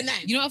 I thought you said nine.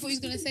 You know what I thought he was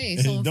gonna say?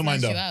 Someone Don't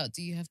mind flash you that. out.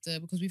 Do you have to?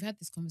 Because we've had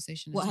this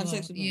conversation. What, as have well.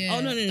 sex with them? Yeah. Oh,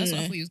 no, no, That's no, what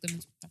I no. thought he was gonna.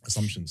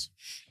 Assumptions.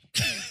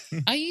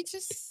 Are you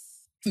just?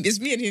 It's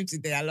me and him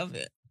today. I love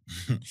it.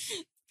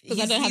 Because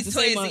I He's- don't have to he's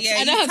say toys- much. yeah,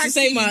 I don't he's have to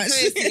say tag much.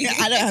 teaming toys.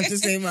 I don't have to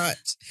say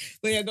much.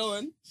 But yeah, go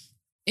on.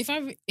 If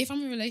I'm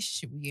in a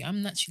relationship with you,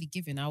 I'm naturally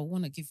giving. I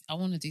want to give. I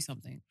want to do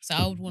something. So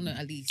I would want to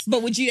at least.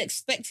 But would you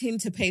expect him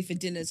to pay for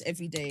dinners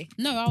every day?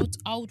 No,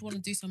 I would want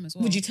to do something as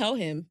well. Would you tell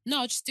him? No,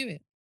 I'll just do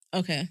it.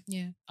 Okay.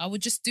 Yeah, I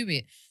would just do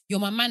it. You're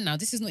my man now.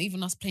 This is not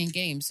even us playing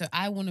games. So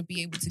I want to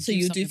be able to So do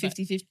you do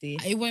something back.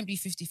 50-50? It won't be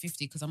 50-50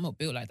 because I'm not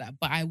built like that.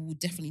 But I will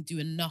definitely do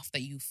enough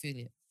that you feel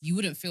it. You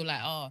wouldn't feel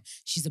like, oh,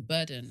 she's a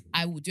burden.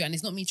 I will do it. And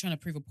it's not me trying to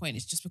prove a point.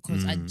 It's just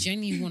because I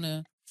genuinely want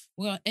to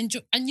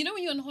enjoy. And you know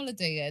when you're on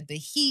holiday, yeah, the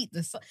heat,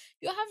 the sun,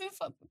 you're having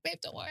fun. Babe,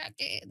 don't worry, I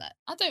get it. Like,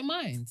 I don't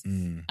mind.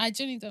 I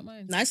genuinely don't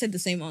mind. No, I said the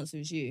same answer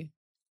as you,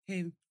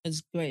 Who?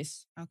 as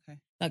Grace. Okay.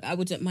 Like, I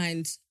wouldn't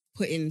mind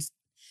putting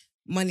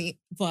money,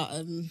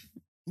 but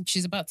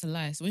She's about to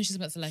lie. So when she's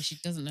about to lie, she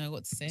doesn't know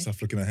what to say. Stop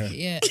flicking her hair.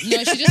 Yeah.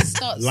 No, she just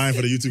starts. Lying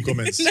for the YouTube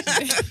comments.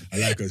 I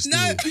like her still.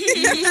 no.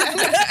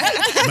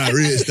 Man,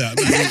 read that.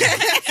 Man, read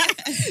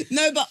it.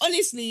 No, but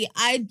honestly,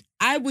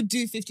 I would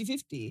do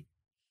 50-50.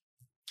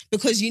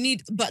 Because you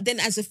need, but then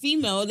as a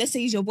female, let's say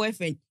he's your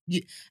boyfriend,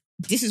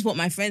 this is what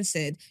my friend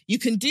said. You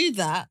can do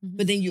that,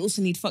 but then you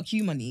also need fuck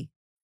you money.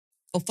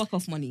 Or fuck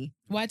off money.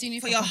 Why do you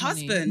need For your fuck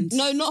money? husband.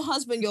 No, not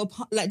husband,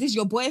 like this is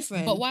your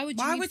boyfriend. But why would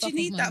you Why need would you fuck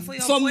need off that money? for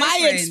your From my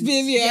boyfriend?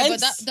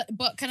 experience, Yeah,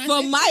 but can I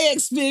from say, my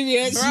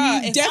experience,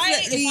 Bruh, you if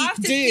definitely I have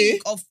to do.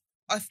 think of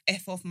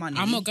F off money.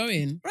 I'm not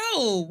going.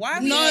 Bro, why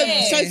are we No,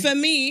 there? so for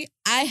me,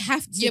 I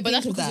have to Yeah, but think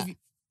that's of because that. of you.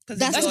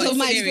 That's it's because your of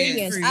my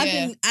experience.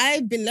 Yeah.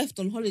 I've been left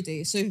on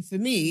holiday, so for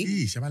me,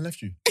 Yeesh, have I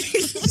left you?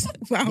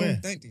 wow, Where?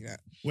 don't do that.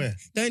 Where?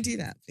 Don't do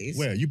that, please.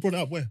 Where? You brought it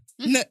up. Where?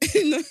 No,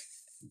 no,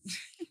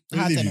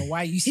 Where I did don't you know leave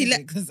why you He said let-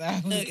 it because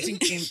I was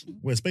thinking.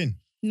 Where? Spain?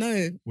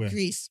 no. Where?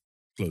 Greece.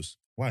 Close.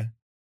 Why?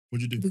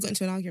 What'd you do? We got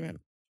into an argument.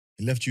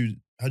 He left you.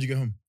 How'd you get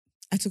home?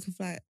 I took a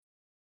flight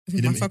He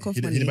with my didn't, fuck off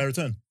he money. didn't buy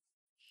return.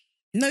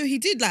 No, he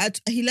did.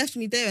 Like he left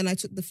me there, and I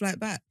took the flight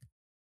back.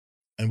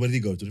 And where did he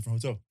go? To a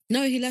different hotel?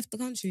 No, he left the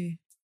country.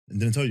 And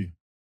didn't tell you?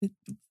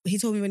 He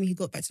told me when he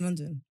got back to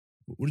London.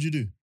 What did you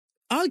do?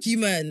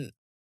 Argument.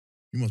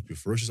 You must be a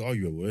ferocious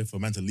arguer, boy, for a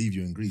man to leave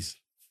you in Greece.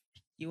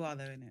 You are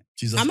though, innit?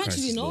 Jesus I'm Christ,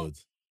 actually not. Lord.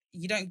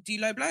 You don't do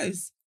low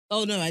blows.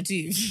 Oh no, I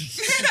do.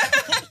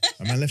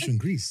 A man left you in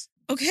Greece.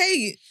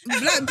 Okay,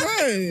 like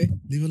bro.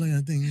 Leave it like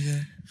that thing,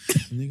 yeah.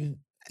 Nigga.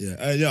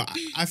 Yeah,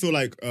 I feel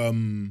like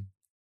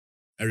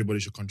everybody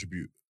should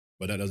contribute,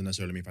 but that doesn't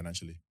necessarily mean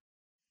financially.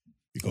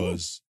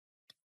 Because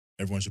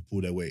everyone should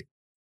pull their weight,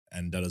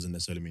 and that doesn't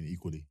necessarily mean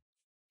equally.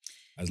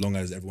 As long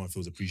as everyone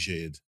feels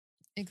appreciated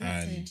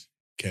Exactly. and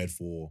cared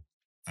for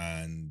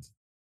and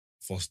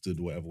fostered,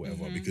 whatever.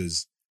 Mhm.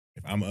 Because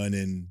if I'm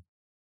earning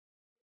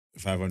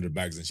 500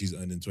 bags and she's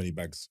earning 20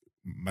 bags,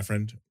 my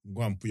friend,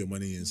 go and put your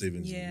money in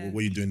savings. Yeah.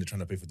 What are you doing to trying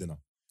to pay for dinner?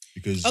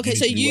 Because Okay, need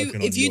so to be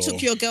working on if you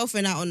took your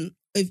girlfriend out on,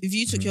 if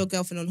you took Mhm. your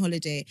girlfriend on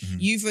holiday, Mhm.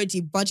 you've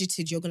already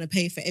budgeted. You're gonna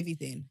pay for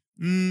everything.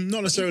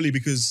 Not necessarily,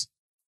 because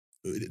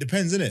it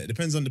depends, innit? It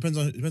depends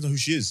on who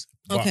she is.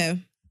 But,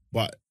 Okay.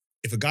 But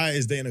if a guy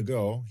is dating a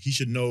girl, he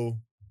should know.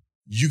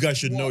 You guys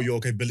should know What? your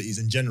capabilities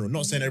in general.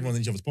 Not saying everyone's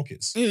in each other's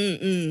pockets,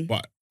 Mm-mm.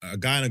 but a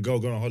guy and a girl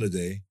going on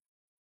holiday,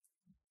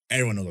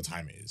 everyone knows what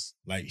time it is.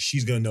 Like,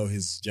 she's gonna know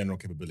his general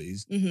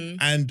capabilities, Mm-hmm.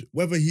 and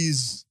whether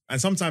he's,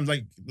 and sometimes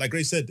like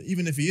Grace said,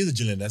 even if he is a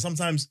gillionaire,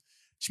 sometimes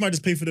she might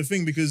just pay for the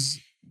thing because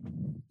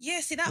Yeah,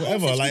 see that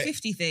Whatever, whole like,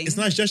 50-50 thing. it's a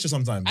nice gesture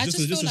sometimes. I just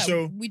just to feel like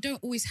show. we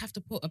don't always have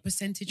to put a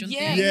percentage on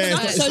Yeah, things. Yeah,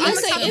 Like, So I'm let's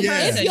the say type of if,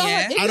 person, if, you're,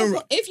 yeah. if, I don't-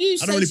 you're, if you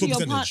I don't really say to put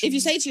your percentage. if you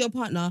say to your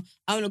partner,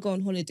 I want to go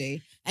on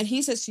holiday, and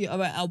he says to you, all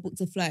right, I'll book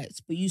the flights,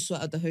 but you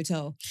sort out the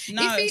hotel.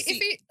 No, if see-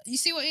 he, you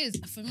see what it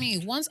is for me.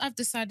 Once I've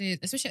decided,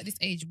 especially at this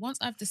age, once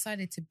I've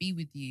decided to be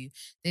with you,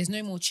 there's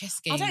no more chess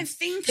I games. don't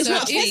think It's So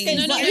not if- chess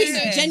games, no, but no, he's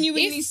no.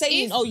 genuinely If-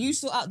 saying, if- oh, you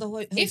sort out the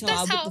hotel, that's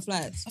I'll book how- the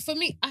flights. For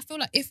me, I feel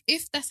like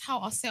if that's how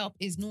our setup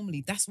is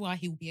normally, that's why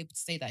he'll be able to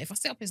say that. If our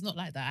setup is not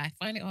like that, I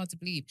find it hard to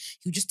believe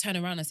he'll just turn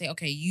around and say,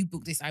 "Okay, you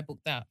book this, I book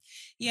that."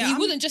 yeah, he I'm-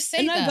 wouldn't just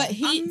say No, that. but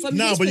he, from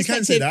No, his but you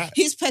can't say perspective,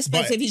 that. his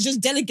perspective, he's just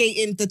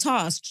delegating the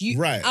task.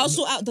 Right. I'll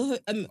sort out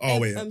the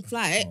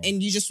flight, Oh.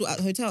 and you just sort out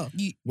the hotel.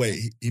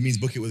 Wait, he means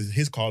book it with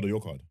his card or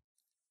your card?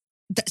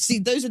 See,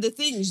 those are the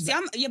things.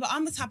 See, but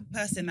I'm the type of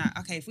person that,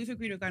 okay, if we've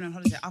agreed we're going on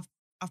holiday,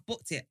 I've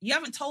booked it. You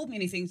haven't told me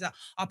anything that,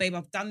 oh babe,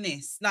 I've done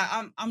this. Like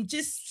I'm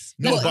just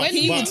No, when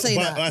he would say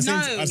that. At the same,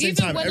 No, at the same Even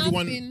time, when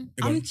everyone. I've been,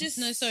 Go on. I'm just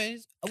no, sorry.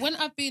 When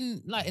I've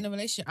been like in a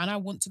relationship and I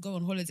want to go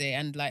on holiday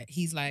and like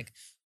he's like,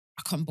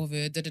 I can't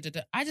bother.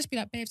 I just be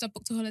like, babes, I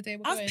booked a holiday.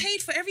 We're I've going."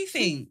 paid for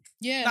everything.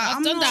 Yeah, Like, I've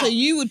I'm done not- So that.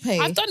 you would pay.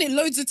 I've done it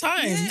loads of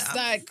times. Yeah.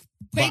 Like,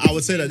 But I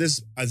would say that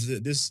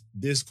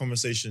this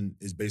conversation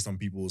is based on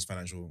people's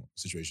financial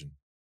situation,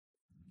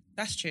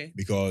 That's true.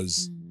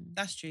 because Mm.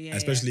 That's true. Yeah,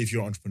 especially if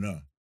you're an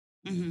entrepreneur.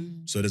 Yeah.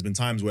 Mhm. So there's been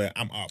times where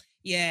I'm up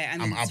Yeah,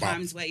 and I'm then up.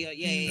 times where you're,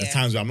 yeah. There's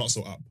times where I'm not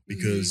so up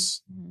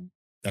because Mhm.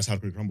 that's how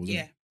the cookie crumbles.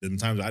 Yeah. Yeah.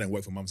 There's times where I didn't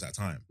work for months at a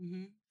time.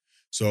 Mm-hmm.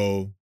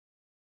 So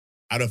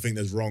I don't think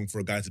there's wrong for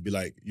a guy to be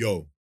like,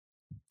 yo,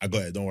 I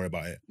got it, don't worry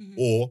about it. Mhm.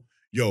 Or,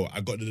 yo,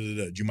 I got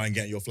do you mind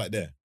getting your flight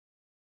there?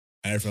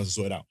 And everything else is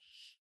sorted out.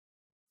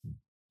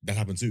 That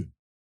happened too.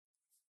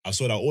 I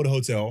sorted out all the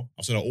hotel,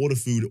 I sorted out all the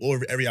food,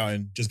 every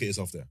outing, just get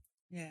yourself there.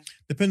 Yeah.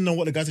 Depending on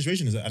what the guy's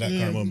situation is at that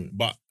current moment.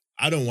 But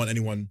I don't want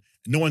anyone,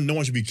 no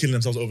one should be killing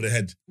themselves over the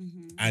head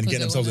Mm-hmm. and Because getting they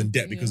themselves in wanna-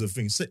 debt because of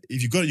things. So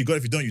if you got it, you got it.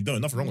 If you don't, you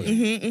don't. Nothing wrong with it.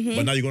 Mm-hmm,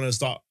 But now you're going to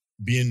start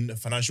being a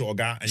financial or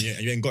guy and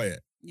you ain't got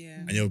it. Yeah.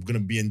 And you're going to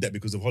be in debt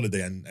because of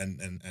holiday and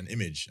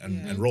image and,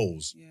 Yeah. and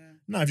roles. Yeah.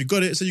 No, if you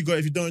got it, so you got it.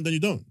 If you don't, then you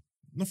don't.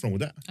 Nothing wrong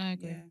with that. I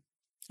agree.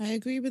 Yeah. I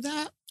agree with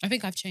that. I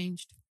think I've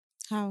changed.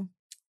 How?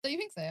 Don't you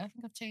think so? I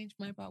think I've changed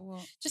my about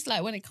what? Just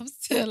like when it comes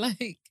to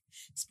like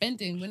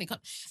spending,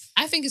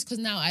 I think it's because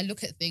now I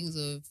look at things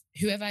of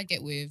whoever I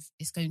get with,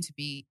 it's going to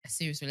be a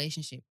serious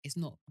relationship. It's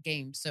not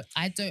games. So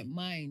I don't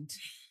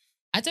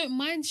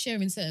mind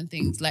sharing certain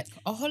things. Like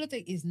a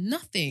holiday is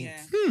nothing.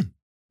 Yeah.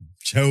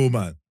 Chill,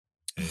 man.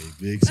 Hey,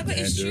 big No, but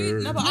it's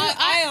true. spender. No, but No,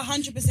 I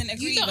 100%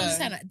 agree. You don't though.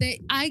 understand that.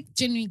 I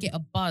genuinely get a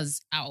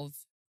buzz out of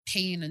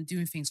paying and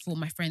doing things for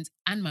my friends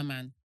and my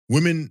man.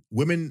 Women,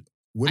 you know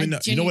what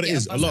it genuinely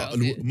is? get A a lot. buzz out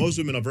of it. Most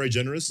women are very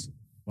generous,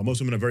 but most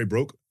women are very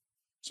broke.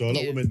 So a lot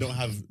Yeah. of women don't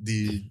have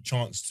the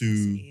chance to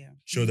Yeah.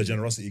 show their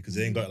generosity because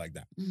they ain't got it like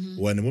that. Mhm.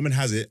 When a woman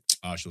has it,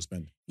 she'll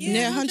spend.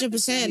 Yeah,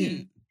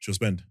 100%. She'll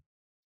spend.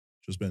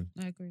 She'll spend.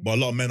 I agree. But a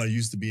lot of men are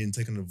used to being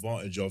taken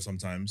advantage of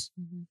sometimes.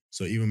 Mhm.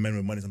 So even men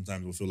with money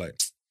sometimes will feel like,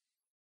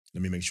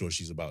 let me make sure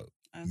she's about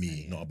Okay,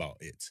 me, yeah. not about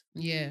it.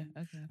 Yeah.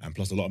 Okay. And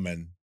plus, a lot of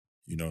men,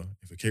 you know,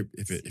 if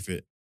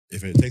it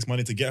takes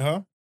money to get her,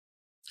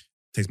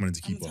 it takes money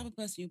to I'm keep the her. type of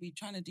person you'll be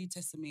trying to do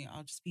test on me.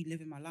 I'll just be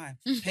living my life,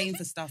 paying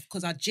for stuff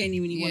because I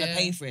genuinely want to Yeah.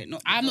 pay for it.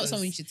 Not I'm not because-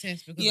 someone you should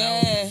test because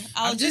Yeah,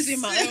 I'm just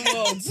in my own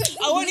world.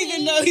 I won't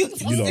even know you're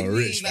You lot are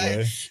rich, like,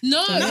 boy.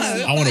 No,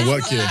 I want to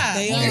work here.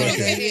 They I want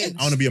to are. work here.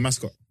 I want to be a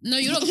mascot. No,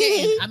 you're not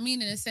getting. I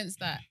mean, in a sense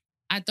that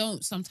I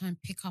don't sometimes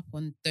pick up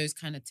on those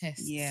kind of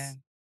tests. Yeah.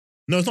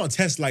 No, it's not a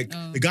test. Like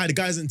Oh. the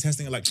guy isn't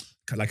testing it like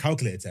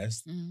calculator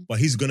test, Mhm. but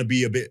he's gonna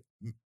be a bit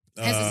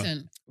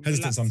Hesitant. hesitant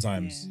Relax,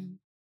 sometimes. Yeah.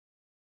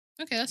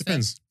 Okay, that's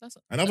Depends. fair. That's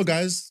And other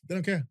guys, they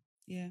don't care.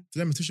 Yeah. To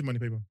them, it's tissue money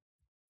paper.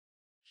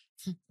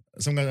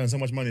 Some guys earn so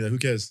much money that who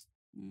cares?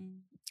 Mm,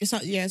 It's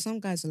not, yeah, some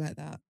guys are like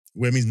that.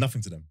 Where it means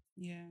nothing to them.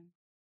 yeah.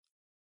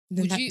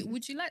 Then Would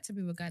that- you like to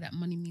be with a guy that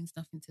money means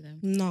nothing to them?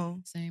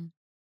 No. Same.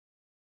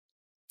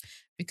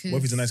 Because What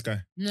if he's a nice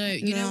guy? No,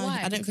 you know No, why?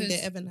 I don't think Because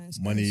they're ever nice.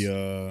 Money,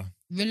 guys.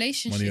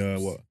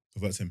 relationships. what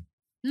perverts him?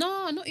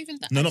 No, not even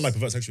that. No, I not like just-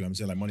 pervert sexually. I'm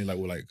saying like money, like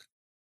will like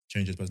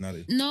change his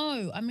personality.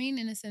 No, I mean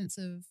in a sense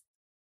of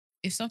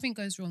if something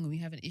goes wrong and we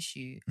have an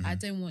issue, I Mhm.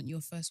 don't want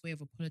your first way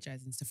of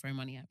apologizing is to throw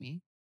money at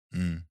me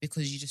Mm.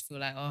 because you just feel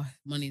like, oh,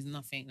 money's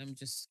nothing. Let me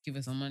just give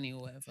her some money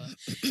or whatever.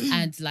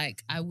 And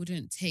like, I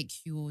wouldn't take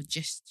your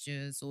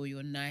gestures or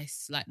your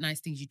nice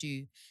things you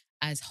do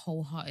as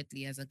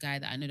wholeheartedly as a guy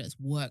that I know that's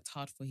worked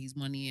hard for his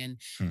money and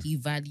he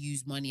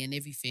values money and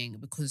everything.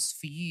 Because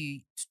for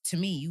you, to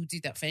me, you would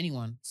do that for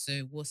anyone.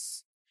 So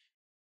what's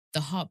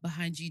the heart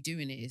behind you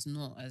doing it is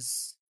not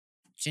as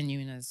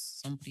genuine as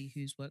somebody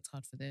who's worked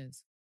hard for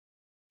theirs.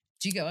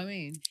 Do you get what I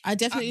mean? I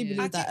definitely Yeah. believe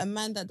I that do- a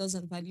man that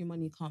doesn't value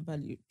money can't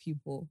value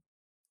people,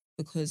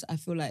 because I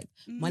feel like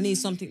money is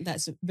Mm. something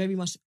that's very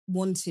much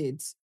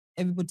wanted.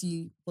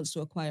 Everybody wants to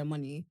acquire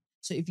money.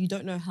 So if you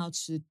don't know how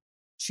to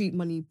treat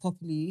money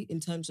properly in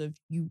terms of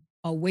you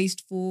are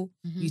wasteful,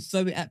 Mhm. you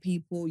throw it at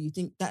people, you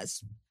think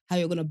that's how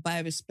you're going to buy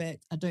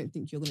respect, I don't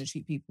think you're going to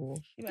treat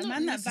people. Yeah, but a Not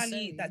man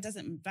necessarily. that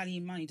doesn't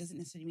value money doesn't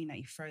necessarily mean that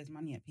he throws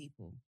money at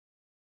people.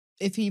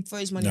 If he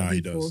throws money Nah, at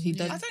he people, does. he Yeah.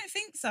 does. I don't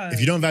think so. If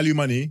you don't value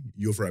money,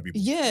 you'll throw at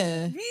people.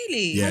 Yeah.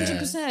 Really? Yeah.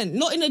 100%.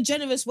 Not in a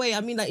generous way.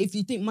 I mean, like, if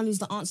you think money's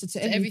the answer to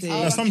everything. everything.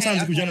 Now, Oh, sometimes it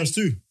could be okay. generous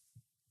too.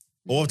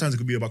 Or other times it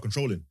could be about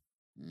controlling.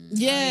 Yeah.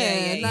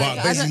 yeah, like, But I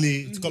don't-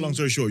 basically, to cut a long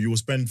story short, you will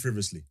spend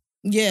frivolously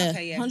yeah,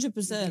 Okay, yeah.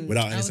 100%.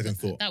 without I any would- second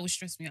thought. That would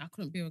stress me. I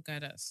couldn't be with a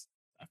guy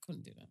I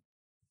couldn't do that.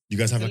 You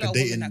guys have There's like a a lot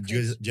of women dating. that Do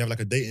you could. have like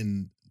a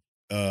dating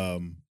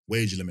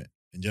wage limit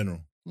in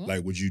general? What?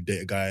 Like, would you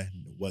date a guy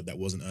that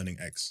wasn't earning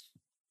X?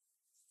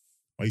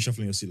 Why are you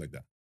shuffling your seat like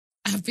that?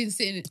 I've been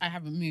sitting. I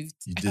haven't moved.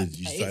 You did.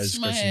 You I started itched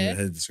my scratching your hair.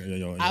 head.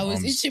 Your I was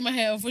arms. itching my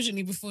hair,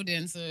 unfortunately, before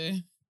then. So,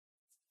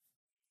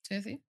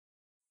 Chelsea,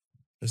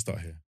 Let's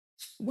start here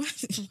What?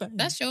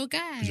 that's your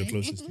guy. because you're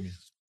closest to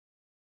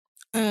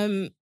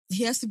me.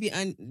 He has to be,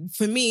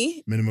 for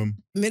me,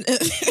 Minimum.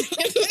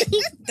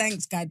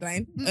 thanks,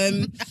 guideline.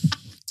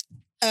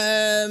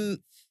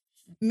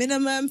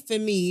 Minimum for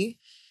me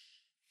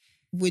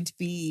would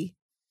be,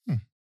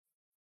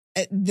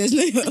 there's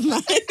no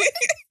amount.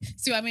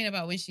 See what I mean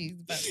about when she's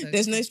about to.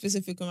 There's no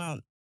specific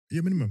amount.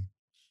 Yeah, minimum.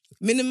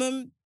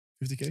 Minimum,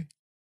 50K?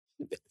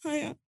 a bit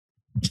higher.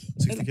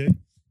 60K?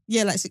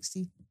 Yeah, like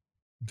 60.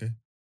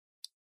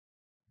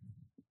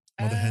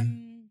 Mother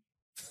hen?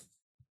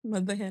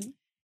 Mother hen.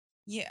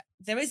 Yeah,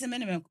 there is a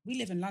minimum. We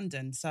live in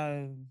London,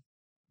 so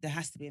there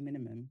has to be a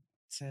minimum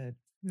to.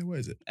 Yeah, where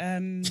is it?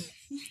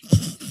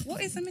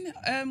 What is the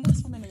minimum?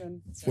 What's the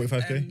minimum? Sorry,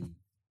 45K?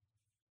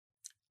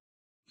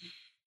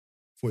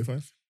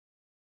 45?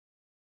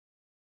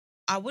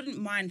 I wouldn't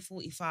mind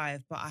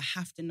 45, but I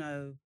have to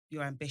know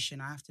your ambition.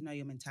 I have to know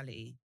your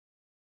mentality.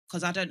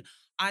 Because I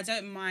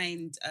don't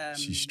mind.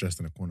 She's stressed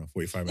in the corner.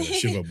 45 minutes.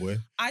 Shiver, boy.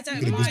 I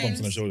don't Look at the goosebumps mind.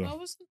 on her shoulder. I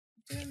wasn't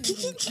doing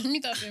anything. I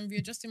mean, I've been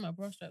readjusting my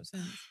bra straps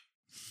since.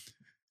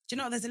 Do you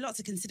know, there's a lot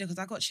to consider because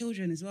I got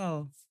children as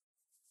well.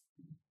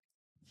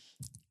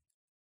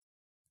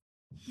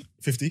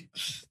 50? Do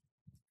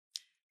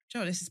you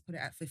know, let's just put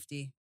it at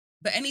 50.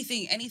 But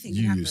anything can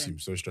You happen. seem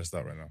so stressed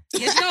out right now. Yeah,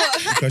 do you know what?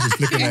 Because she's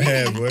flicking her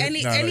hair, boy.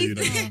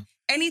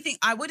 Anything.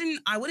 I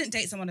wouldn't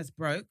date someone that's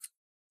broke.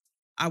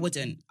 I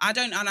wouldn't. I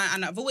don't,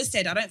 and I've always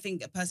said I don't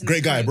think a person.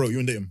 Great that's guy, broke, bro. You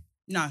wouldn't date him.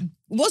 No,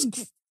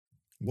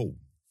 Whoa.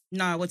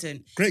 no, I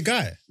wouldn't. Great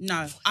guy.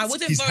 No, I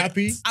wouldn't. He's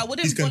happy. I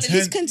wouldn't. He's content.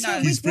 He's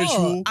content He's with what?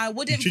 spiritual. I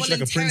wouldn't He treats you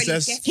like a voluntarily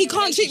princess. get He in a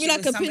can't treat me relationship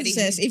like a with somebody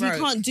princess who's if he broke.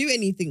 can't do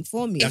anything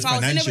for me. That's If I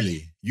was in a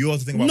financially. You have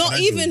to think about Not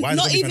financial. even, Why is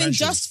not it even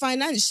financial? just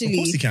financially. Of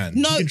course he can.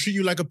 No, He can treat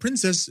you like a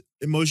princess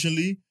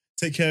emotionally,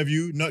 take care of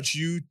you, nurture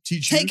you,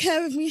 teach you. take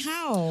care of me.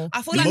 How?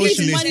 I feel like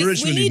Emotionally, there's money.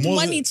 spiritually. We need more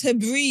money than-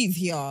 to breathe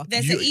here.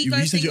 There's You- an ego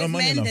you said thing you earn with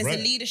money men. enough, There's right?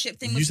 a leadership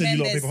thing You with said men. you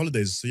lot pay There's- for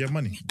holidays, so you have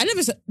money. I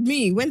never said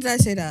me. When did I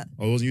say that?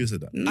 Or wasn't you that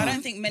said that? No. I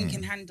don't think men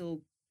can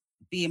handle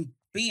being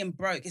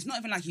broke. It's not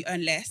even like you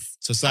earn less. I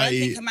Society,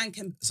 don't think a man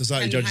can.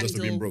 society can judges us for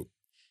being handle- broke.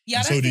 Yeah, I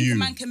And don't so do think you. a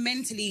man can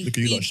mentally. Look at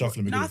you be lot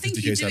shuffling No, I with think 50K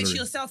you do it to salary.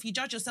 yourself. You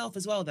judge yourself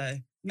as well, though.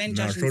 Men Nah,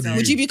 judge so do themselves.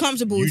 Would you be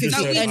comfortable You with just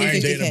 50, said, earning I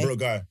ain't dating a 50K? broke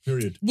guy,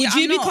 period. Would Yeah,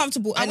 you I'm be not.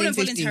 comfortable I earning wouldn't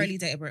 50? voluntarily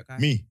date a broke guy.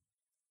 Me?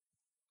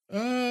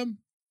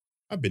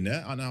 I've been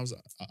there and I was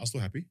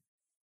still happy.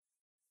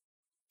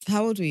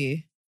 How old were you?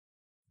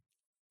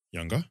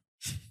 Younger.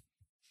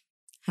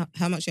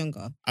 How much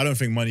younger? I don't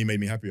think money made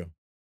me happier.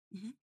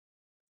 Mhm.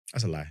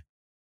 That's a lie.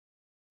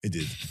 It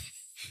did.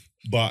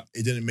 But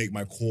it didn't make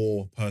my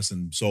core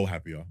person so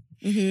happier.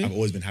 Mm-hmm. I've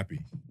always been happy.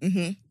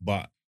 Mm-hmm.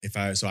 But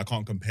I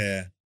can't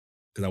compare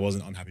because I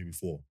wasn't unhappy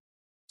before.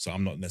 So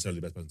I'm not necessarily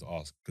the best person to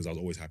ask because I was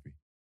always happy.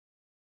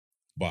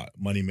 But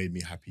money made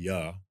me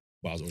happier,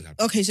 but I was always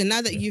happy. Okay, so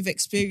now that Yeah. you've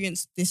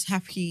experienced this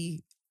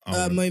happy I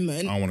don't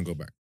moment, want to go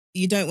back.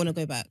 you don't want to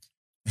go back.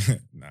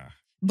 Nah.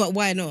 But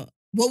why not?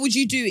 What would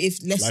you do if,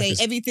 let's Life say,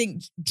 is-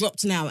 everything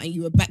dropped now and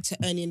you were back to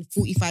earning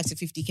 45 to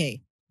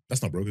 50K?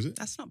 That's not broke, is it?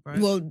 That's not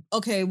broke. Well,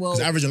 okay, well,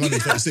 Because average in London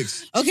is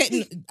 36.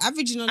 okay,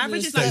 average in London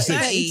Average is is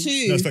like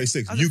 32. No, it's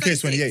 36. I was at UK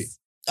is 28. 36.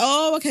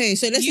 Oh, okay.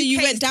 So let's say you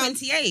UK went is down.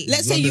 28.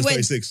 Let's say London's you went.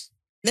 36.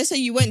 Let's say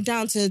you went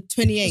down to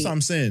 28. That's what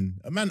I'm saying.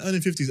 A man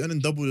earning 50 is earning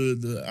double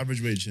the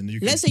average wage in the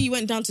UK. Let's say you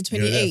went down to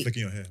Yeah, yeah, 28.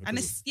 flicking your hair. And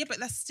it's, yeah, but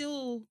that's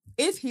still.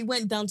 If he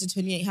went down to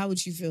 28, how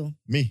would you feel?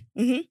 Me.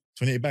 Mhm.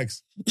 28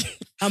 bags.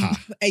 Um,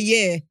 Ha. a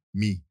year.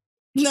 Me.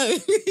 No,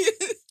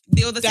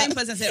 You're the That- same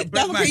person said, that-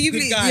 broke man, you good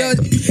believe-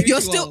 guy. you're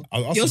still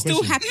I'll ask you're a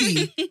still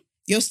question. happy.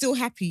 You're still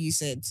happy. You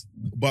said.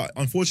 But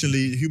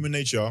unfortunately, human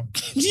nature.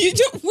 You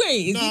don't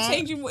wait. Is Nah, he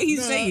changing what he's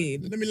Nah,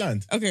 saying? Let me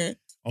land. Okay.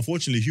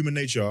 Unfortunately, human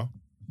nature,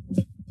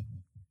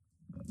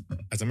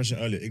 as I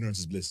mentioned earlier, ignorance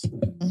is bliss.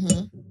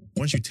 Mm-hmm.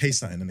 Once you taste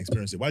something and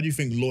experience it, why do you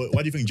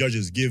think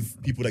judges give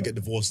people that get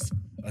divorced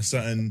a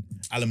certain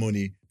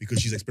alimony because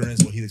she's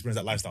experienced or he's experienced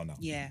that lifestyle now?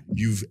 Yeah,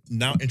 You've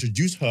now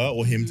introduced her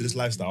or him to this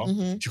lifestyle.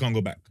 Mhm. She can't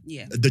go back.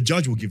 yeah. The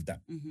judge will give that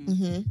Mhm.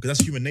 Mm-hmm. because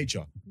that's human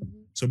nature.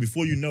 So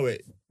before you know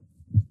it,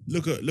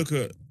 look at.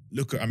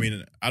 I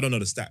mean, I don't know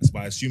the stats, but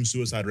I assume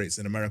suicide rates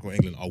in America or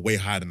England are way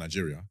higher than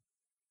Nigeria.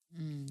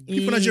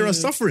 People in Nigeria are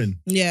suffering,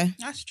 Yeah.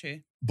 That's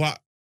true.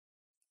 but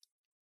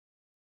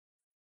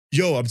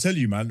yo, I'm telling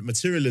you, man,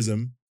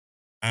 materialism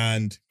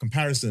and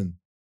comparison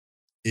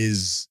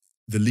is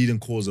the leading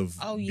cause of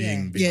Oh, yeah.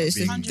 being Yeah. It's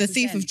being the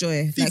thief of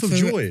joy. thief like, of for,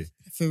 joy.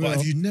 For But real.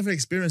 if you never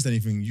experienced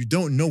anything, you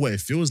don't know what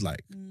it feels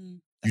like.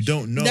 You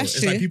don't know. That's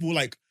It's like true. people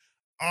like,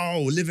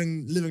 oh,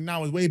 living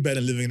now is way better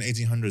than living in the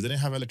 1800s. They didn't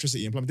have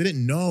electricity and plumbing. They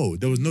didn't know.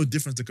 There was no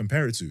difference to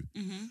compare it to.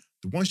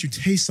 Mm-hmm. Once you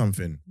taste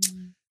something,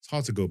 it's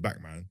hard to go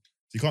back, man.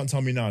 So you can't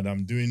tell me now that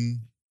I'm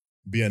doing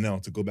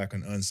BNL to go back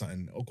and earn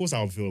something. Of course,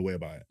 I'll feel a way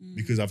about it Mm.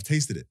 because I've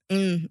tasted it.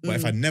 Mm, But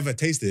if mm. I never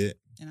tasted it,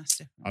 And that's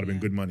different. I'd have been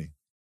yeah. good money.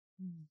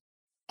 Mm.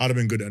 I'd have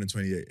been good earning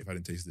 28 if I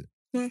didn't taste it.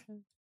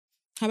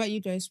 How about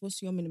you, Grace?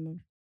 What's your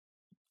minimum?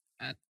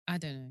 I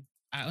don't know.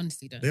 I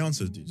honestly don't. They know.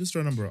 answered. Just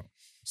throw a number out.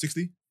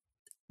 60?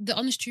 The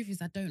honest truth is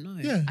I don't know.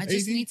 Yeah, I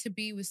just 80. need to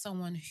be with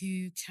someone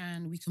we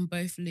can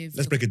both live.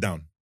 Let's break it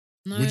down.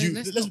 No, Would you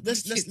let's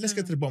let's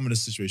get to the bottom of the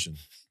situation.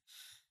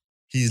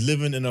 He's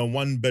living in a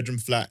 1-bedroom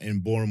flat in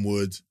Boreham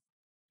Wood.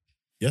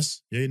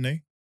 Yes? Yeah,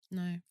 nay?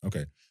 No.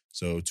 Okay.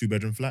 So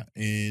 2-bedroom flat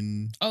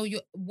in Oh,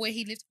 where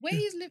he lives. Where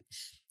he's lived.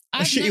 a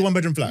shitty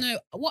 1-bedroom flat. No,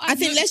 what I I've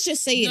think no- let's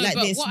just say it no, like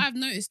but this. What I've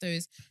noticed though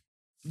is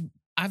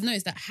I've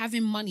noticed that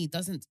having money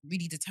doesn't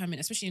really determine,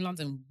 especially in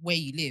London, where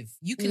you live.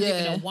 You can live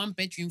in Yeah. a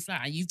 1-bedroom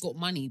flat and you've got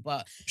money,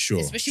 but Sure.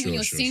 especially when sure,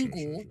 you're sure,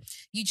 single, sure.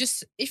 you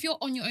just, if you're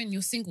on your own,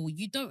 you're single,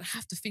 you don't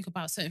have to think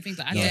about certain things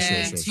like, I No, don't sure,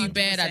 need sure, two sure.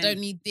 bed, I don't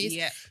need this.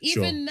 Yeah.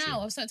 Even Sure, now, sure.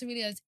 I've started to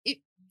realize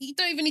You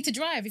don't even need to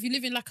drive if you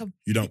live in like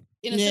You don't.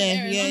 in a certain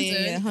area in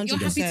London. Yeah, You're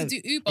happy to 100%.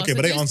 do Uber. Okay, So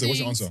but they those answer. What's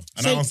your things- answer?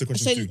 And I answer the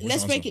question too.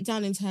 let's break it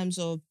down in terms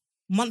of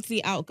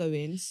monthly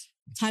outgoings,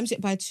 times it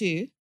by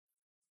 2,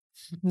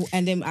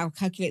 and then I'll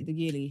calculate the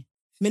yearly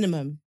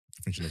minimum.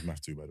 I think she knows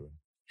math too, by the way.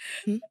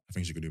 Hmm? I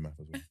think she could do math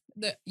as well.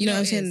 You No, know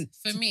I'm what it is? saying-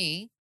 For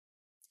me,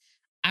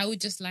 I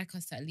would just like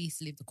us to at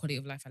least live the quality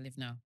of life I live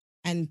now.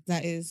 And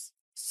that is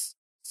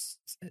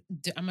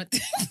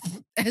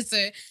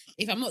So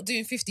if I'm not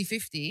doing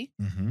 50-50,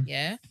 Mm-hmm.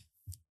 yeah,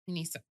 he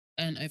needs to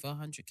earn over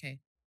 100k.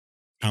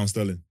 Pound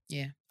sterling.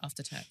 Yeah,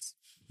 after tax.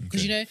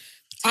 Because Okay. you know,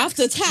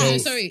 after tax. no,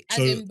 So- sorry, as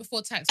so- in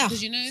before tax.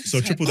 Because you know, So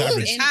triple the Oh,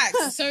 average.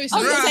 Tax. sorry, I was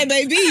sorry. gonna say,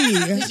 baby.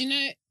 Because you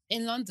know,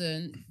 in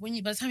London, when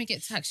you by the time you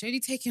get taxed, you're only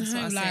taking That's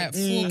what home I like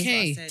said.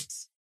 4k. That's what I said.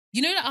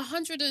 You know that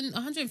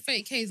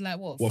 130k is like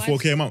what? What, 5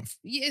 4K a month?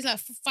 Yeah, it's like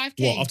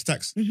 5k. What, after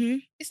tax? Mm-hmm.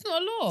 It's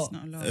not a lot. It's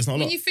not a lot. It's not a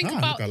When lot. you think look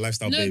about at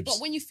lifestyle no, babes. but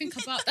when you think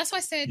about that's why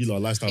I said You lot are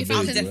lifestyle if babes.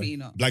 I'm bro. definitely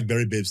not.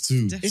 Blackberry babes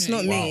too. It's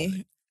not Wow.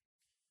 me.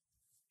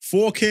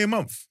 4K a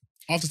month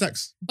after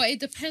tax. but it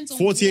depends on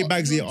 48 what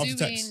bags a you're year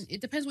after doing. tax. It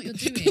depends what you're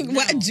doing.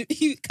 Why now. do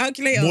you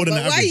calculate? More than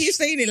But the why are average. you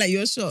saying it like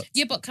you're shocked?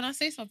 Yeah, but can I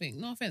say something?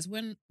 No offense,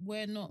 when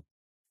we're not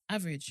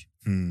average.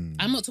 Hmm.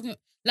 I'm not talking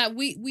like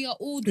we are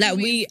all Like doing,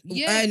 we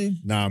yeah. earn.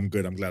 Nah, I'm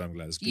good. I'm glad.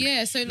 It's good.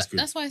 Yeah, so It's like, good.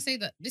 that's why I say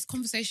that this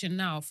conversation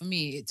now for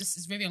me it just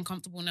is very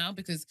uncomfortable now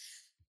because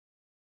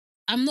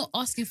I'm not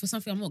asking for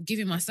something I'm not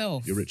giving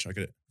myself. You're rich. I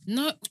get it.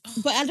 No,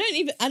 But I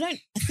don't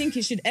think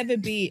it should ever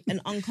be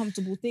an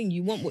uncomfortable thing.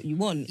 You want what you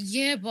want.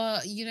 yeah,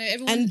 but you know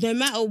everyone. And no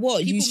matter what,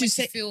 people you should make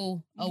say. you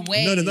feel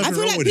away. No, there's I nothing feel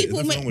wrong like with it. people.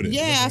 There's nothing wrong with it. There's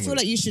Yeah, I nothing feel wrong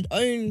like you should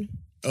own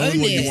Own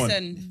what you it. want.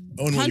 Listen,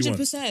 Own what you want.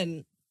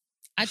 100%.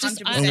 I just,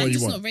 100%. I, Own what I'm you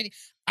just want. not ready.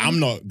 I'm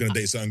not gonna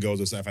date certain girls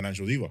with certain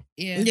financials either.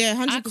 Yeah, Yeah,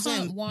 I 100%.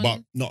 can't. One,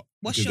 But not.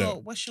 what's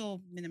because your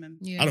minimum?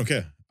 yeah, I don't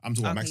care. I'm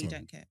talking about Okay, you maximum.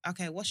 don't care.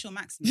 Okay, what's your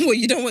maximum? What,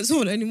 you don't want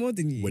someone any more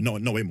than you? Wait, no,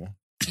 way more.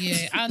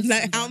 yeah. I Like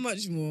understand how that.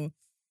 much more?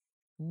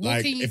 What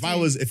Like can you if do? I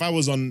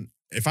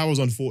was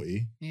on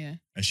 40 yeah,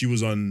 and she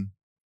was on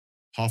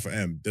half a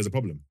M, there's a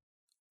problem.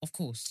 of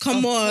course. Come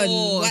Of on.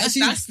 course, Why- that's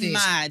realistic.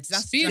 mad.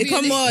 That's Be Like,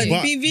 come on,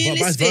 realistic. be But vice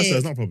realistic. versa,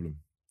 it's not a problem.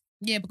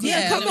 Yeah, because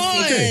Yeah, come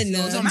on. Okay, No.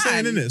 that's what I'm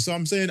saying, Man. innit? So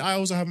I'm saying I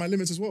also have my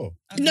limits as well.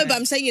 No, but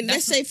I'm saying, That's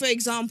let's say for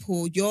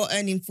example, you're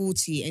earning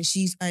 40 and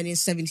she's earning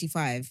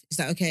 75. Is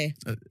that okay?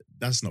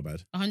 That's not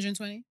bad.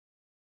 120.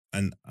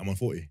 And I'm on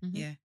 40. Mhm.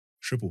 Yeah.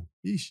 Triple.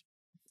 Yeesh.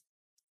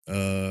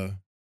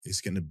 It's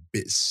getting a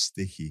bit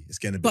sticky. It's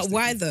getting a bit But sticky.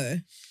 why though?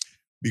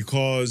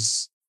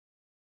 Because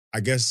I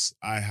guess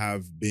I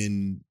have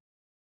been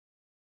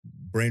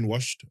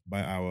brainwashed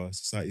by our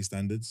society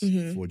standards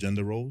Mhm. for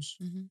gender roles,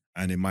 Mhm.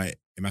 and it might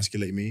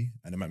emasculate me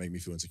and it might make me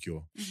feel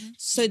insecure.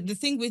 So the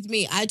thing with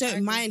me, I don't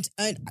agree. mind.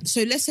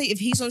 So let's say if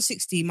he's on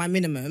 60, my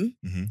minimum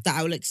Mhm. that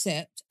I will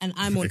accept, and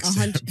I'm on Accept.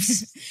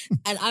 100,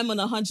 and I'm on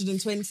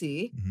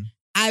 120,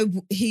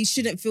 Mhm. he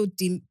shouldn't feel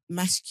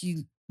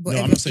demasculated. No,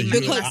 I'm not saying you.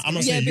 Because- I'm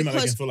not yeah, saying you might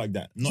make because- him feel like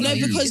that. Not No,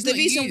 you. because It's the not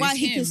reason you, why it's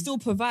he can him. still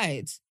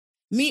provide.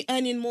 Me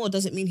earning more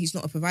doesn't mean he's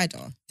not a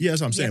provider. Yeah,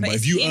 that's what I'm saying. but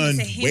it's if you him, earn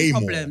it's a him way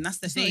problem. more, That's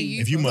the It's not thing.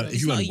 you if you problem. earn,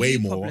 It's not a way you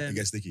more, problem. it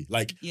gets sticky.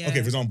 Like, Yeah.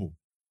 okay, for example,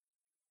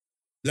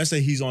 let's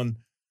say he's on.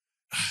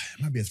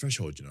 It might be a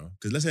threshold, you know,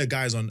 because let's say a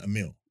guy's on a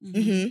mil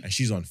Mm-hmm. and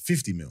she's on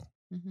 50 mil.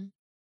 Mhm.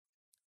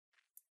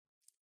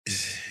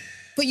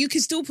 But you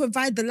can still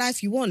provide the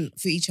life you want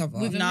for each other.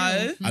 With a No.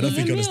 meal. I don't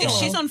think you No. understand. If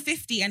she's on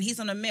 50 and he's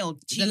on a mil,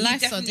 The he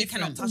lives are definitely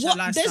cannot different. touch her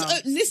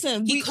lifestyle.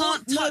 Listen, He we all-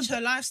 can't touch no,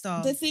 her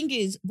lifestyle. The thing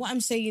is, what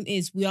I'm saying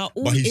is, we are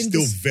all. But he's in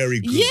still this-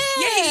 very good. Yeah,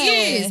 Yeah, he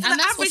is. And And the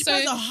that's average what's so-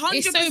 person,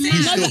 it's so 100%. mad.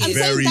 He's No, still but I'm saying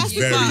very, that's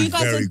because very, you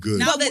guys very are- good.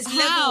 Now But there's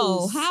how?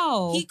 levels.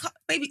 How? He can't,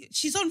 baby,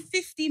 she's on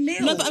 50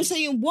 mil. No, but I'm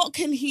saying, what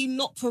can he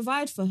not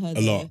provide for her? A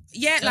though? lot.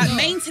 Yeah, like lot.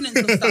 maintenance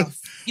of stuff.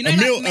 You know, a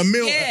meal,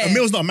 like, yeah. a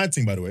meal's not a mad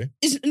thing, by the way.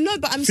 No,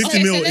 but I'm 50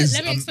 saying. mil so is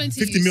let me explain to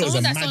 50 you. mil is a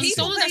Someone mad that's on- thing.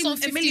 People someone that's paying on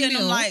 50 a million.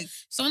 mil. I'm like,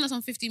 Someone that's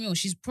on 50 mil,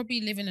 she's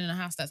probably living in a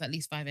house that's at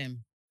least 5M.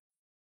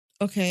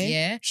 Okay.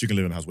 Yeah. She can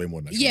live in a house way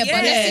more than that. Yeah, but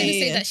let's Yeah, even yeah,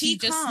 say yeah. that He she's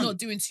just can't. not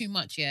doing too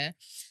much, yeah.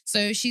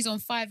 So she's on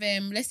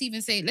 5M. Let's even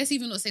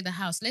not say the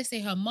house. Let's say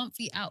her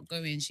monthly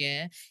outgoings,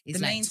 yeah, is the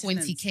like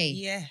maintenance. 20k.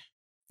 Yeah.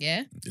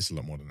 Yeah. It's a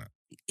lot more than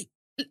that.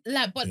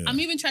 Like, but Yeah. I'm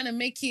even trying to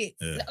make it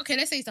Yeah. okay,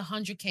 let's say it's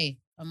 100k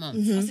a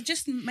month. Mhm. So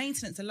just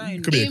maintenance alone.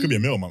 It could be a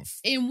meal a month.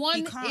 In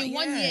one can't, in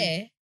one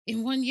yeah.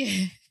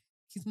 year,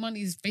 his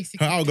money is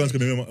basically Her outgoings could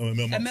be a meal a a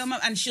month. mil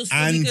and she'll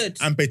still be good.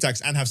 And pay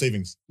tax and have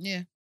savings.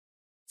 yeah.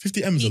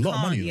 50M is a He lot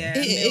of money, can't,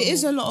 though. yeah. It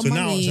is a lot of So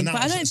money, now,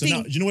 but I don't so think.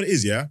 now, do you know what it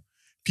is? Yeah,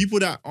 people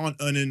that aren't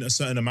earning a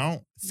certain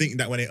amount think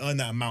that when they earn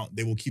that amount,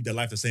 they will keep their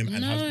life the same,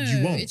 and No,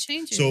 you won't. it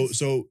changes.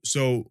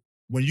 So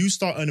when you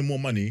start earning more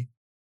money,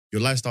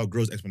 your lifestyle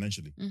grows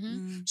exponentially.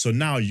 Mhm. So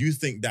now you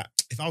think that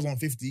if I was on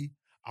 50,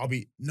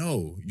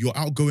 no, your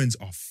outgoings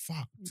are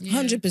fucked Yeah.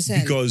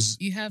 100%. because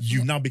You have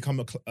you've now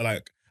become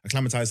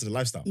acclimatized to the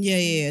lifestyle.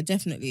 Yeah,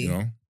 definitely. You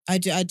know, I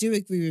do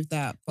agree with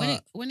that.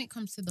 But when it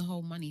comes to the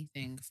whole money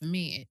thing, for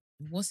me,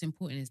 what's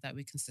important is that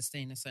we can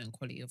sustain a certain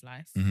quality of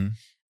life. Mhm.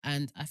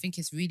 And I think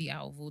it's really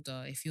out of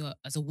order if you're,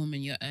 as a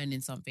woman, you're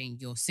earning something,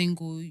 you're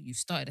single, you've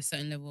started a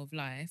certain level of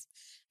life,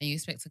 and you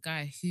expect a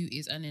guy who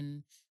is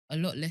earning a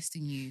lot less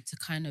than you to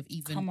kind of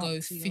even Come up go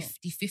to your-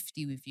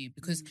 50-50 with you.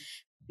 Because Mm.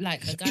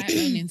 like a guy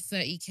earning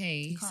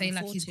 30K, You can't say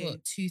like afford he's to.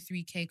 got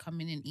 2-3K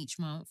coming in each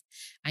month,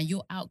 and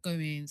your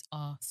outgoings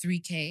are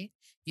 3K,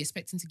 you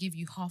expect him to give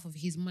you half of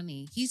his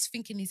money. He's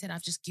thinking, he said,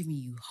 I've just given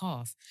you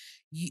half.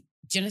 Do you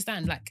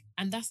understand? Like,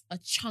 and that's a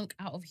chunk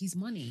out of his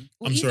money.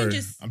 Or I'm even sorry.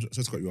 just- I'm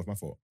sorry to cut you off. My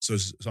fault. So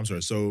I'm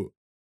sorry. So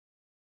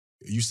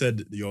you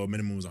said your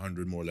minimum was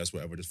 100, more or less,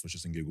 whatever, just for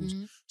shits and giggles.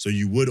 Mhm. So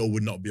you would or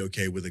would not be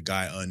okay with a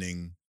guy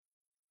earning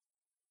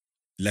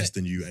less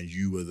than you, and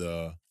you were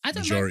the I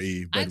don't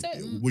majority. I bread-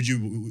 don't- Would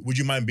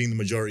you mind being the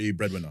majority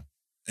breadwinner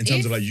in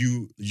terms of If- like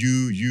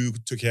you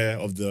took care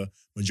of the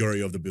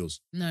majority of the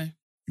bills? No,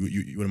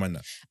 You wouldn't mind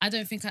that? I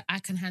don't think I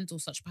can handle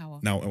such power.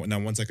 Now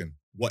 1 second.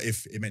 What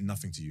if it meant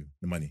nothing to you,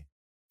 the money?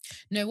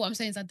 No, what I'm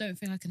saying is I don't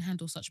think I can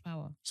handle such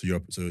power. So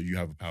you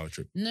have a power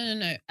trip.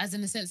 No. As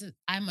in the sense that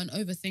I'm an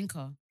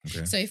overthinker.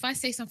 Okay. So if I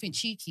say something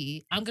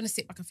cheeky, I'm gonna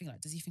sit back and think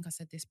like, does he think I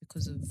said this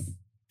because of?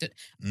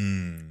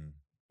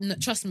 No,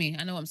 trust me,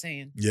 I know what I'm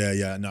saying.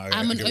 Yeah. No, I'm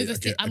I an get what- I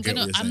overthink. get- I I'm get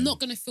what you're I'm saying. not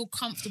gonna feel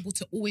comfortable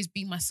to always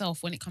be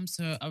myself when it comes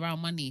to around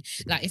money.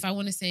 Like if I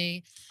want to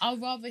say,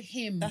 I'd rather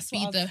him That's be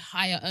what the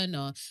higher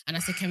earner, and I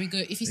said, can we go?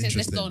 If he says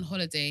let's go Interesting. on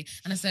holiday,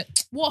 and I said,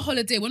 what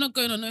holiday? We're not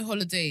going on no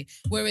holiday.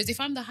 Whereas if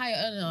I'm the higher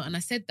earner and I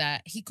said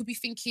that, he could be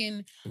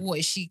thinking, what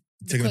is she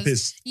Taking a because-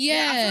 piss.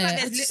 Yeah, I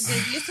feel like there's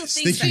little things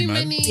Sticky, that too man.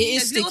 many. It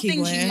is there's little sticky,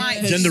 things boy. you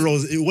might Gender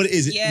roles. What it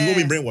is? We've all Yeah.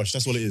 been brainwashed.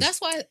 That's what it is. That's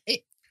why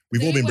it.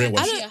 We've all been the only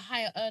way I brainwashed. can be a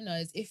higher earner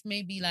is if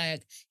maybe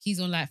like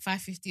he's on like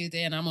 550 a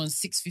day and I'm on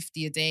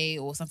 650 a day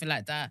or something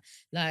like that.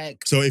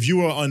 Like So if you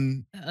were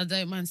on, I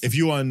don't mind. if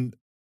you were on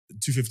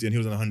 250 and he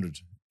was on 100,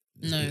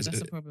 no, it's that's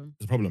a problem.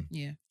 a problem.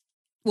 Yeah.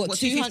 What, What,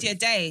 250 a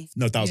day?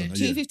 No, 1,000. Yeah. a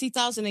year.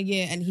 250,000 a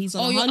year and he's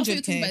on Oh, I thought you were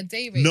 100K. talking about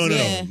day rate. No.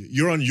 Yeah.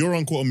 You're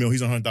on quarter mil.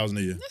 He's on 100,000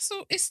 a year. That's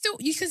all. It's still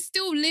you can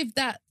still live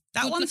that.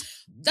 That good one's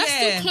life. That's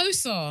yeah. still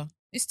closer.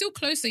 It's still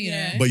closer, you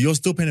Yeah. know. But you're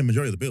still paying the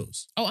majority of the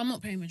bills. Oh, I'm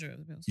not paying majority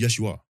of the bills. Yes,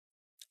 you are.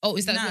 Oh,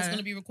 is that what's No. going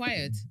to be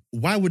required?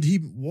 Why would he?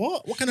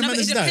 What? What kind of No, man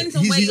but is it that? depends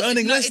on He's where you-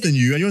 earning no, less it- than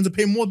you, and you want to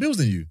pay more bills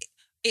than you.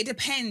 It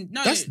depends.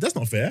 No, That's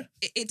not fair.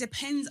 it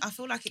depends. I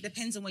feel like it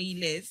depends on where you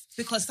live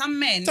because some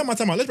men. Time out.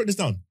 Let's break this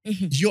down.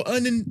 Mhm. You're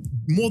earning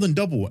more than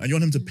double, and you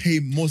want him to pay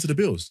most of the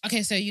bills.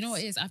 Okay, so you know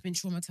what it is? I've been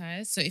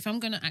traumatized. So if I'm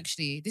gonna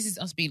actually, this is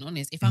us being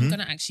honest. If I'm Mhm.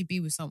 gonna actually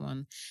be with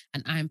someone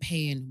and I'm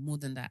paying more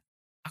than that,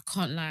 I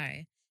can't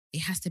lie. It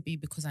has to be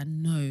because I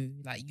know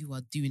like you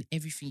are doing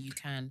everything you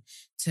can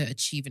to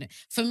achieving it.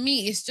 For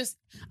me, it's just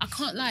I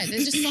can't lie.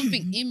 There's just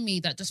something in me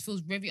that just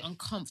feels very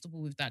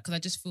uncomfortable with that because I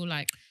just feel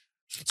like.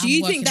 Do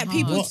you I'm think that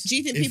working people? hard. Do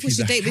you think If people he's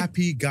should a date with?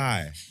 happy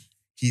guy,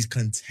 he's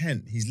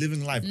content. He's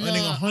living life, No,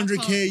 earning I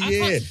 100K a can't- I year.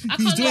 can't- I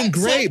He's can't doing lie-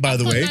 great, I by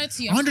the can't way. lie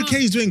to you. I 100K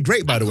can't- is doing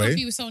great, by the I can't way.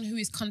 be with someone who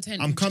is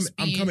content. I'm with coming. just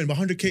I'm being- coming. But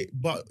 100K,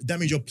 but that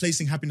means you're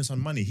placing happiness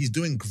on money. He's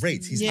doing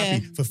great. He's Yeah.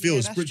 happy, fulfilled,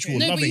 Yeah, that's spiritual, true. No,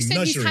 but you loving, said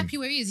he's nurturing. happy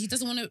where he is. He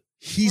doesn't want to.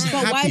 He's But But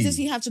happy. why does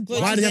he have to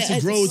grow? Why do you have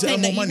to grow to extent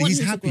earn that more you money? want He's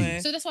him to happy. grow?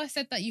 So that's why I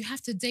said that you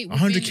have to date.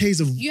 100K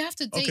is a. You have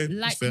to date Okay,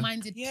 that's fair.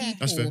 like-minded Yeah. people.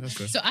 That's fair. That's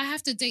fair. So I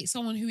have to date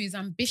someone who is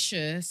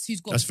ambitious, who's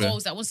got That's fair.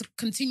 goals, that wants to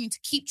continue to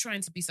keep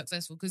trying to be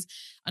successful. Because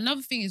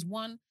another thing is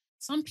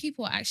some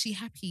people are actually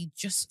happy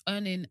just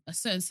earning a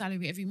certain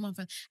salary every month,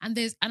 and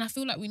I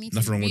feel like we need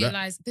Nothing to wrong with that.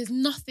 realize there's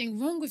nothing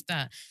wrong with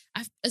that.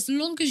 As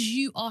long as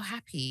you are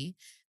happy.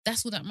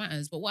 That's all that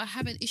matters. But what I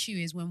have an issue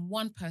is when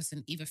one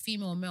person, either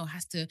female or male,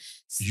 has to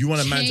You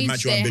want a man to change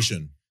match your their-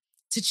 ambition.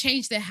 to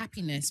change their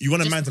happiness. You want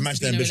a just man to because match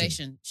be in their a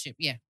ambition. relationship.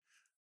 Yeah.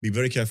 Be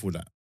very careful with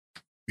that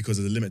because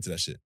there's a limit to that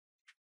shit.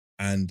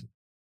 And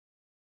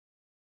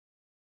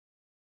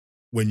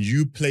when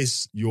you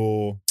place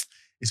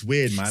it's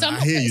weird, man. I'm I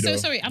not hear pla- you so though.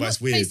 sorry, but it's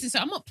weird.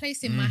 I'm not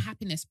placing my Mm.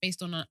 happiness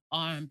based on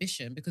our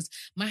ambition because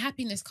my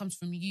happiness comes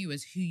from you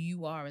as who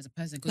you are as a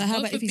person. But Because how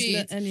God about if he's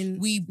forbid earning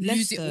we less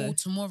lose it though? all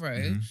tomorrow.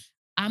 Mhm.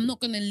 I'm not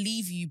going to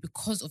leave you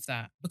because of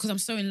that, because I'm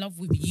so in love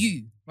with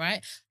you,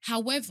 right?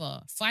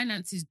 However,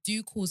 finances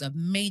do cause a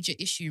major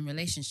issue in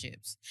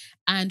relationships.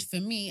 And for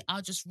me,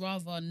 I'll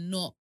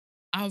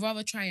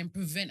rather try and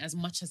prevent as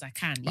much as I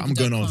can. But I'm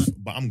going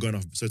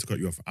off. Sorry to cut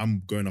you off.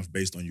 I'm going off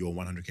based on your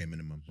 100K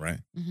minimum, right?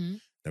 Mm-hmm.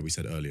 That we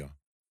said earlier.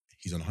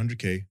 He's on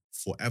 100K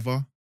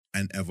forever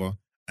and ever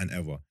and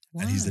ever.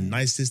 And he's the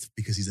nicest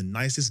because he's the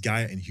nicest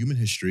guy in human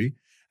history.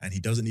 And he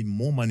doesn't need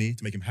more money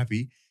to make him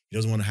happy. He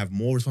doesn't want to have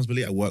more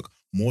responsibility at work,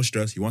 more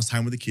stress. He wants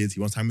time with the kids. He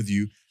wants time with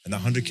you. And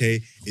that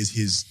 100K is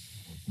his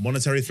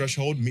monetary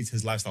threshold, meets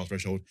his lifestyle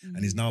threshold.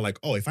 And he's now like,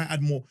 oh, if I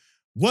add more,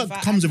 work If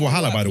I comes add with more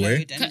Wahala, by the way. workload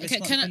and Can I-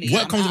 responsibility,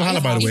 Work comes with I'm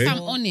Wahala, by the out. way. If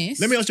I'm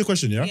honest, Let me ask you a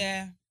question, yeah?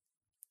 Yeah.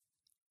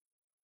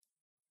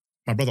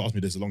 My brother asked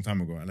me this a long time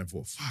ago, and I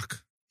thought,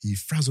 fuck, he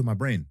frazzled my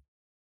brain.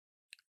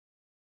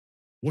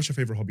 What's your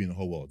favorite hobby in the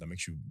whole world that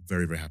makes you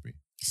very, very happy?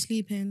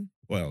 sleeping,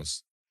 What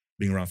else?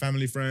 Being around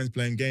family, friends,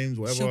 playing games,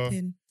 whatever.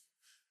 shopping.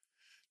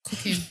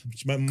 cooking.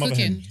 My mother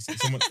Cooking. hen.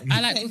 Someone-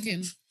 I like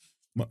cooking.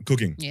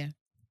 Cooking. Yeah.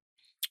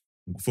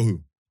 For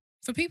who?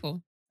 For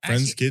people.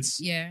 Friends, Actually, kids?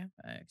 Yeah.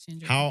 I actually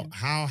enjoy How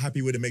cooking.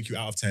 happy would it make you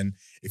out of 10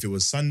 if it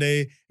was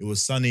Sunday, it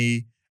was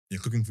sunny, you're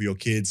cooking for your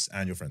kids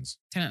and your friends?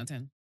 10 out of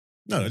 10.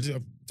 No, 10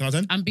 out of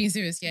 10? I'm being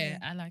serious. Yeah,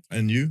 Yeah. I like it.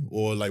 And you?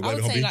 Or like I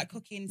whatever would hobby? say like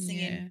cooking,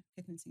 singing, Yeah.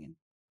 cooking, singing.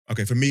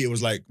 Okay, for me, it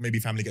was like maybe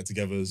family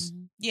get-togethers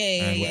Mhm. Yeah,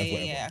 and whatever.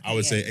 Okay, I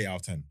would say 8 out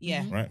of 10.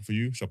 Yeah. Mhm. Right? For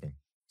you, shopping.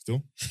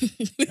 Still?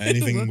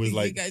 Anything with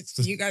like...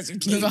 you guys have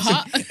With changed a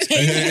heart.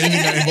 Anything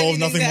that involves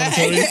nothing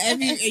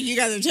monetary? You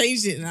guys have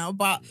changed it now,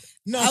 but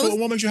No, I so was-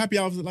 what makes you happy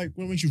out of like,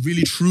 what makes you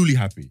really, truly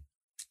happy?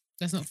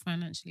 That's not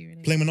financially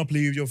related. Playing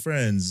Monopoly with your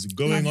friends,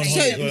 going on So, so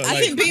holiday, I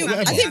think being,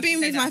 whatever. I think being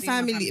Say with that, my being with my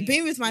family, family.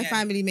 being with my Yeah.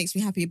 family makes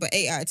me happy. But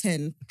 8 out of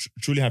 10,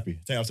 Truly happy.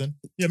 10 out of 10?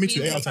 Yeah, me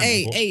too. 8 out of 10.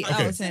 8 Okay.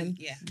 out of 10.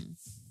 Yeah.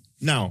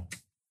 Now,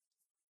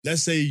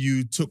 let's say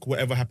you took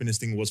whatever happiness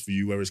thing was for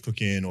you, whether it's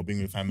cooking or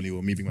being with family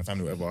or me being with my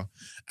family, whatever,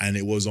 and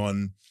it was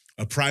on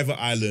a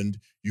private island.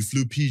 You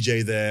flew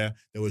PJ there.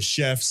 There was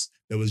chefs.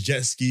 There was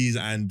jet skis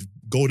and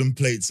golden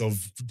plates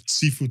of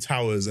seafood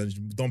towers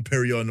and Dom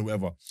Perignon or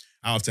whatever.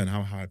 Out of 10,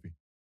 how happy?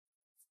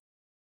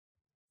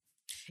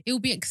 It will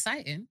be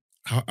exciting.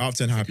 Out of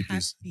 10, how happy,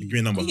 please? Happy. Give me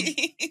a number.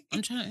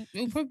 I'm trying to,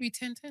 it'll probably be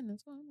 10-10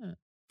 as well, isn't it?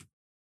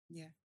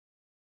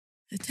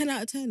 Yeah. 10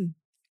 out of 10.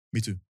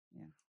 Me too.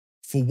 Yeah.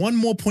 For one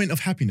more point of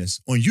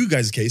happiness, on you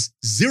guys' case,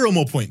 0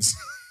 more points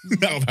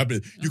out of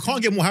happiness. You Okay.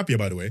 can't get more happier,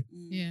 by the way.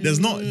 Mm. Yeah. There's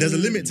a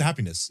limit to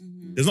happiness.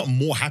 Mhm. There's not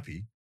more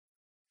happy.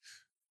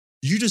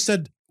 You just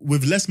said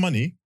with less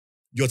money,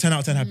 you're 10 out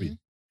of 10 happy. Mhm.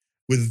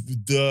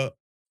 With the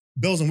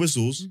bells and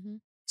whistles,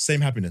 Mhm.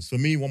 same happiness. For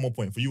me, 1 more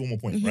point. For you, 1 more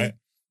point, Mhm. right?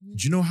 Mhm.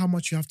 Do you know how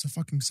much you have to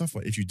fucking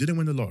suffer if you didn't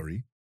win the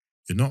lottery?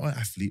 You're not an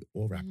athlete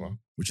or rapper, Mhm.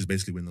 which is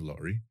basically win the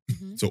lottery.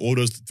 Mhm. So all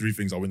those 3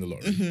 things are win the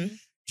lottery. Mhm.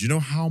 Do you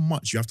know how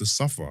much you have to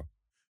suffer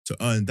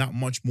to earn that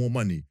much more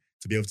money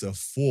to be able to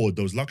afford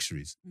those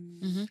luxuries?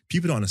 Mm. Mhm.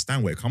 People don't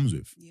understand what it comes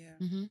with. Yeah.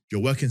 Mhm.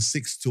 You're working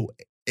 6 till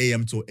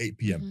a.m. till 8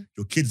 p.m. Mhm.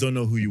 Your kids don't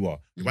know who you are.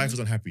 Your wife Mhm. is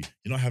unhappy.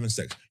 You're not having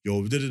sex.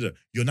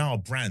 You're now a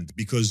brand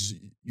because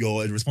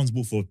you're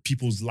responsible for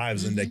people's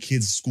lives and their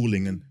kids'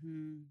 schooling. And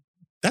Mhm.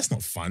 that's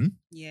not fun.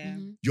 Yeah.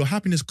 Mhm. Your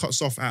happiness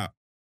cuts off at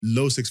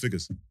low 6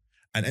 figures.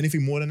 And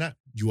anything more than that,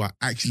 you are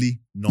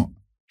actually not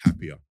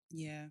happier.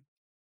 Yeah.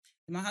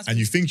 My husband. And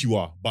you think you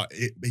are. But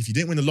if you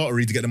didn't win the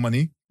lottery to get the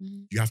money,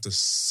 Mhm. you have to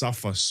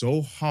suffer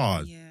so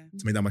hard Yeah.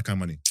 to make that much kind of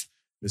money.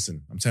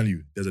 Listen, I'm telling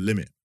you, there's a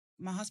limit.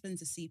 My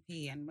husband's a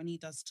CP, and when he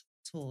does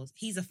tours,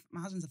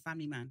 my husband's a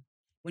family man.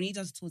 When he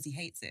does tours, he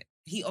hates it.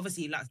 He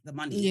obviously likes the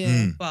money,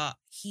 Yeah. Mm. but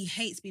he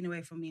hates being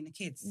away from me and the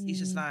kids. He's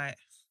just Mm. like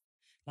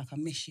I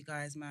miss you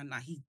guys, man.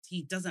 Like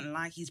he doesn't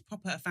like. He's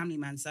proper a family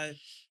man, so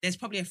there's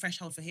probably a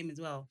threshold for him as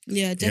well. Yeah,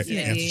 you have to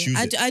definitely. choose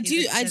I it. do, I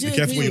do, I Be do Be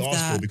careful agree what you with ask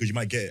that. for because you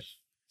might get it.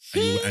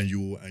 And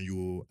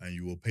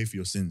you will pay for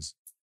your sins.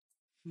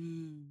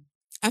 Mm.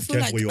 I feel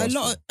careful like what you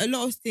ask a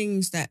lot of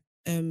things that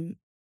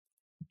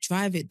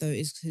drive it though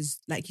is because,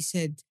 like you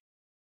said,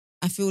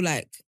 I feel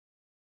like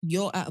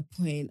you're at a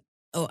point,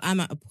 or I'm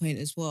at a point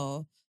as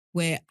well,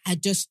 where I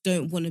just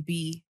don't want to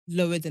be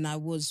lower than I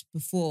was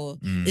before.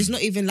 Mm. It's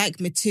not even like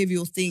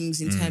material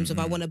things in terms of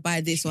I want to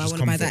buy this or I Just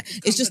want to buy that.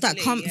 comfort. It's just that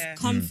Comfortably, yeah.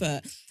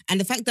 comfort. And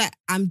the fact that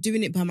I'm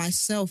doing it by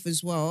myself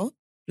as well,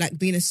 like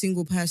being a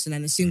single person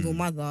and a single Mm.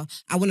 mother,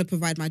 I want to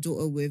provide my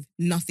daughter with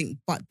nothing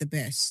but the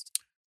best.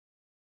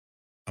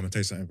 I'm gonna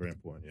tell you something very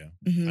important.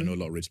 Yeah, Mhm. I know a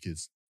lot of rich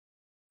kids,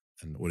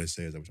 and all they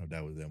say is, "I wish my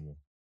dad was there more."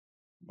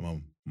 My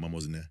mum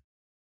wasn't there.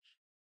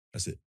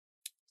 That's it.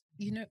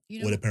 You know.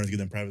 All their parents give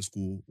them private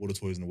school, all the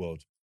toys in the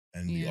world,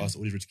 and you Yeah. ask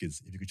all these rich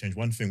kids if you could change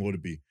one thing, what would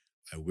it be?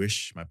 I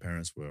wish my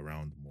parents were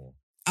around more.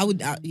 I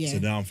would, yeah. So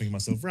now I'm thinking to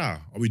myself,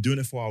 rah, are we doing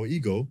it for our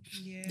ego,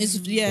 Yeah. It's,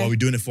 or yeah. are we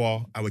doing it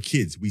for our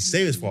kids? We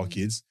say it's for our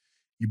kids.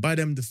 You buy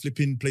them the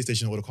flipping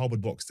PlayStation or the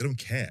cardboard box. They don't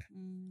care.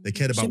 Mm. They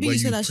care about Shabi, where you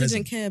said I present.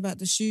 shouldn't care about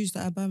the shoes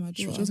that I buy my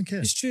She daughter. doesn't care.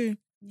 It's true.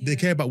 They Yeah.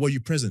 care about where you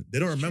present. They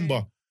don't It's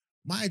remember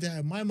my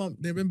dad, my mum.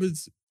 They remembered.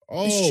 It's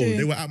Oh, true.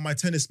 they were at my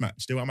tennis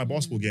match. They were at my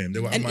basketball game. They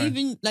were at And my.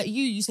 even like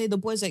you say the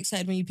boys are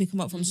excited when you pick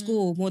them up from Mhm.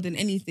 school more than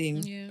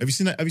anything. Yeah. Have you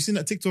seen that? Have you seen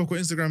that TikTok or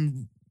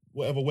Instagram,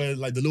 whatever, where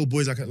like the little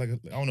boys like I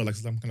don't know, like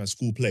some kind of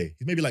school play.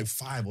 He's maybe like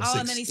 5 or 6, Oh,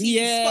 and then he spots his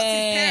Yeah.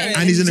 parents.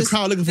 and he's in the just-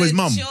 crowd looking for his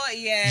mum. Joy,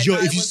 yeah, Yo, no,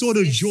 if it you was- saw the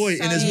it's joy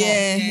in his so- heart,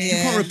 Yeah, you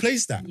yeah. can't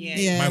replace that. Yeah.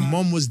 Yeah. My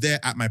mum was there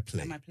at my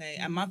play. At my play,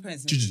 and my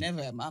parents Did were you-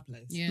 never at my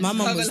place. Yeah. My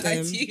mum I'm was not gonna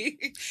lie there. to you.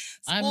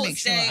 I Sports make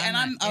sure day, I'm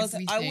and at I always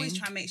everything.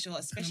 try and make sure,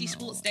 especially I'm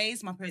sports out.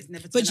 days, my parents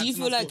never. But turn do you up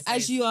to feel my like sports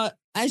as days. you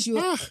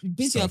are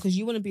busier So- because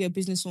you want to be a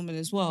businesswoman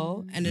as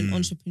well and an Mm.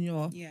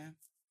 entrepreneur, Yeah.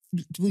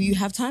 will you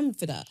have time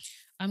for that?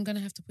 I'm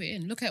gonna have to put it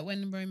in. Look at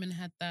when Roman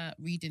had that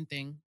reading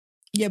thing.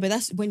 Yeah, but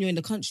that's when you're in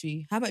the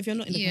country. How about if you're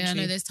not in the Yeah, I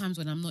country? know there's times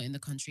when I'm not in the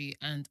country,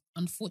 and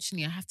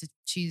unfortunately, I have to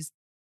choose.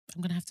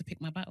 I'm gonna have to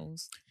pick my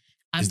battles.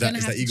 I'm Is that- gonna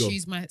is have that to ego?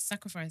 choose my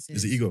sacrifices.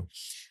 Is it ego?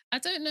 I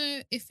don't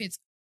know if it's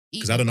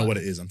Because I don't know but- what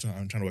it is. I'm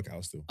trying to work it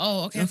out still.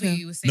 Oh, okay. I thought Okay.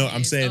 you were saying. No, it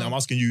I'm is. saying Oh. I'm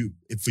asking you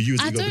if for you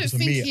it's I ego don't because for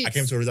think me I it's-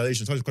 came to a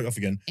realization. Sorry to cut you off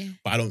again, Yeah.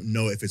 but I don't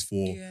know if it's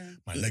for Yeah.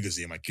 my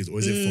legacy and my kids or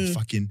is it for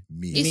fucking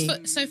me? It's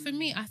Me. so for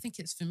me, I think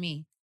it's for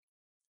me.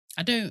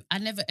 I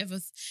never ever,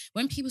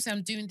 when people say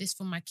I'm doing this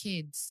for my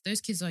kids,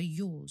 those kids are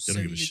yours. They So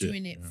don't give a you're shit,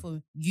 doing it yeah.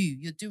 for you.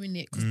 You're doing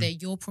it because Mm. they're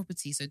your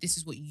property. So this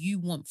is what you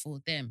want for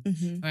them.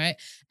 Mhm. Right.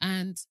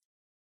 And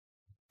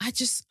I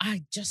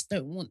just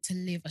don't want to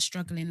live a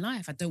struggling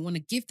life. I don't want to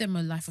give them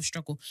a life of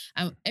struggle.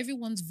 And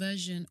everyone's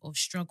version of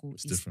struggle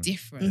It's is different.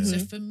 different. So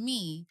Mhm. for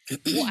me,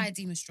 what I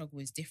deem a struggle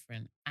is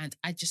different. And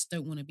I just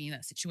don't want to be in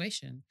that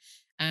situation.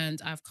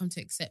 And I've come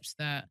to accept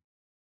that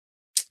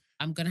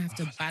I'm gonna have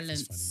to Life is funny,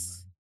 balance.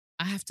 man.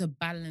 I have to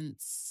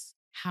balance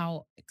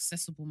how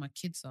accessible my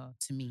kids are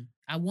to me.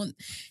 Do you know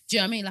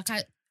what I mean? Like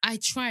I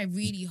try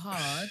really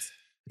hard.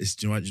 Do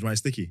you know why it's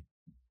sticky?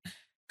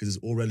 Because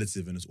it's all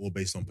relative and it's all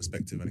based on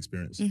perspective and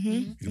experience.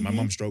 Mhm. Because my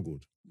mum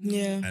struggled,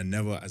 Yeah. and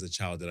never as a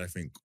child did I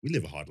think we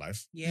live a hard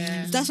life.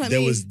 Yeah. That's what I There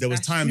mean. was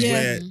That's times true.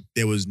 where Yeah.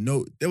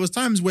 there was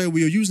times where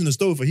we were using the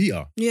stove for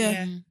heater.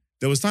 Yeah.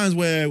 There was times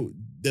where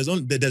there's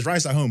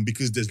rice at home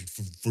because there's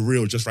for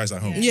real just rice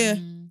at home. Yeah.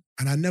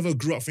 And I never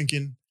grew up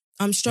thinking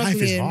I'm struggling.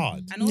 life is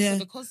hard. And also Yeah.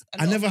 because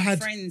I never of my had-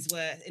 friends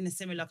were in a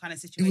similar kind of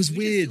situation. was It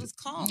weird. It was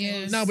calm. Yeah.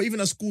 It was, No, but even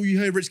at school, you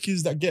hear rich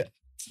kids that get.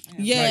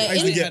 Yeah, Like, I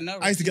used to it-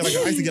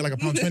 get like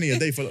 £1.20 a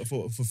day for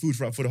food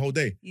for the whole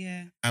day,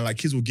 Yeah. and like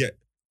kids will get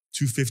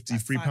 £2.50,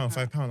 Like £3,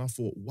 £5. I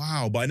thought,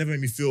 wow, but it never made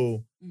me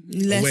feel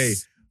Mhm. Less. away.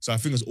 So I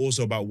think it's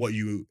also about what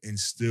you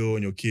instill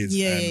in your kids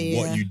Yeah, and yeah,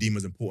 what yeah. you deem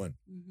as important.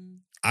 Mhm.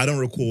 I don't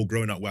recall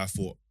growing up where I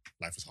thought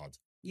life was hard,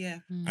 Yeah.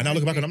 Mm. and I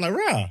look back and I'm like,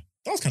 rah,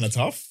 that was kind of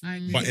tough. I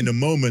agree. But in the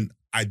moment,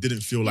 I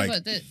didn't feel like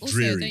but also,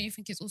 dreary. don't you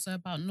think it's also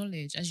about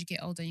knowledge? As you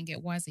get older and you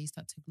get wiser, you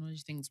start to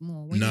acknowledge things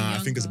more. When Nah,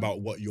 you're I think it's younger-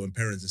 about what your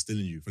parents instill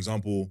in you. For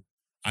example,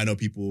 I know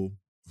people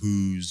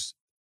whose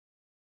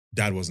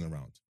dad wasn't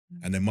around,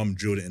 and their mum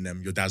drilled it in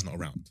them. Your dad's not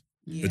around.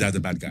 Yeah. Your dad's a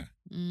bad guy.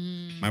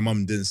 Mm. My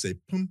mum didn't say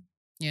pum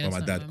Yeah, about that's my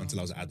not dad mum. until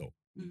I was an adult.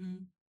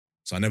 Mhm.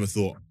 So I never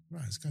thought,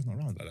 right, this guy's not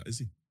around like that, is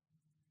he?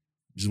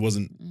 It just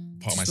wasn't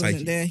Mm. part of my Just wasn't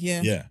psyche. there.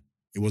 Yeah. Yeah,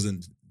 it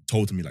wasn't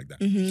told to me like that.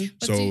 Mhm.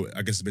 But So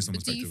I guess it's based on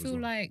But do perspective you as feel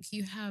well. like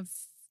you have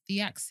the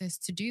access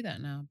to do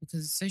that now?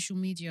 Because social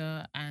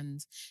media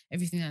and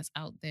everything that's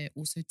out there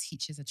also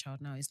teaches a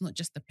child now. It's not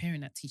just the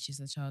parent that teaches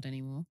a child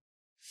anymore.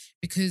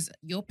 Because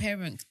your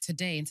parent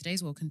today, in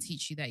today's world, can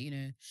teach you that, you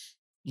know,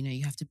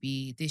 you have to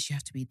be this, you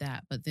have to be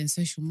that. But then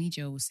social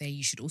media will say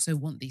you should also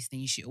want these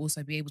things. You should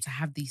also be able to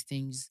have these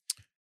things.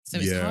 So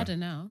it's Yeah. harder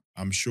now.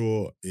 I'm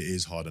sure it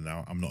is harder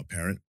now. I'm not a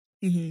parent.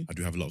 Mhm. I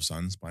do have a lot of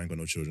sons, but I ain't got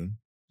no children.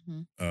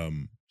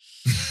 Mhm.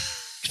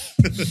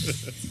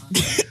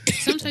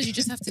 Sometimes you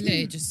just have to let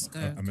it just go.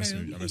 I'm messing Carry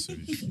with you. on. I'm messing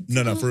with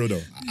you. No, for real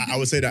though. I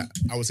would say that.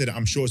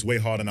 I'm sure it's way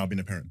harder now being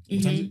a parent.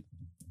 What time is it?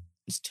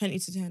 It's 20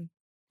 to 10.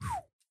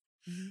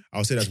 I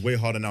would say that's way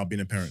harder now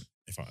being a parent.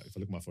 If I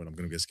look at my phone, I'm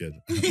gonna get scared.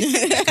 You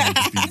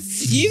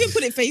even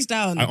put it face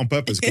down. On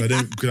purpose because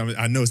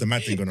I know it's a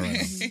mad thing going on right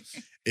now.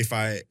 If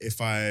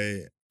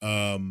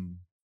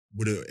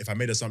I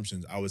made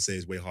assumptions, I would say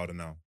it's way harder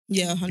now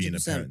Yeah, 100%. being a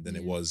parent than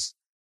it was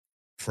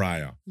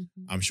prior. Mhm.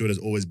 I'm sure there's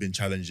always been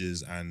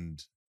challenges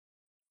and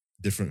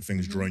different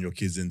things Mhm. drawing your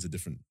kids into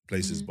different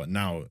places. Mhm. But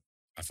now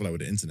I feel like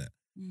with the internet,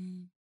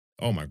 Mm.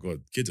 oh my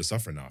God, kids are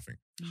suffering now, I think.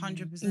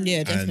 100%. Yeah,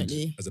 And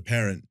definitely. as a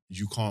parent,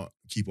 you can't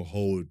keep a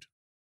hold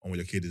on what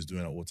your kid is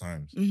doing at all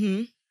times.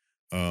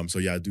 Mm-hmm. So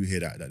yeah, I do hear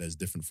that there's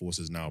different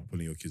forces now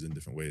pulling your kids in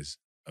different ways.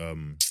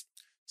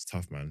 It's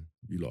tough, man.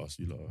 You lot.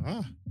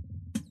 I'll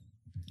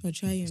It's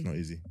trying. not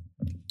easy.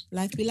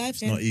 Life be life.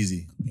 It's not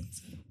easy.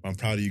 I'm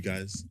proud of you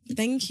guys.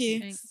 Thank you.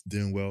 Thanks.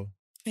 Doing well.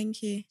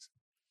 Thank you.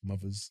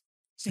 Mothers,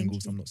 Thank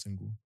singles. you. I'm not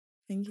single.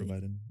 Thank you.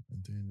 Providing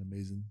and doing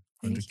amazing.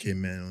 Thank 100K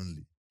men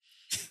only.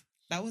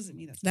 That wasn't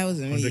me. That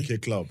wasn't me. 100K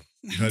club.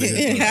 You heard it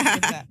here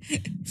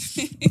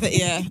first. But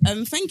yeah,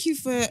 thank you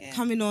for Yeah.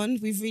 coming on.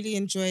 We've really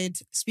enjoyed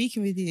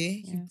speaking with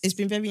you. Yes. It's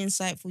been very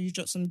insightful. You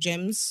dropped some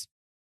gems.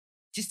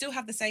 Do you still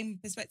have the same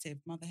perspective,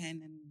 mother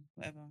hen and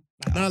whatever?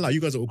 Like, Nah, you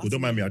guys are all cool. Awesome.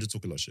 Don't mind me. I just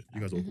talk a lot of shit.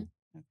 You guys are all Mhm. cool.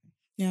 Okay.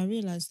 Yeah, I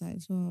realised that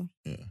as well.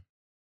 Yeah,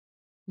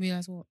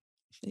 Realize what?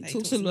 It He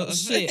talks a lot of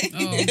shit.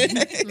 Oh, okay.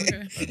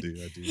 I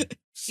do.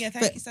 Yeah, thank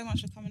But- you so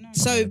much for coming on.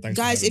 So, Thanks for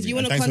guys, having if me. you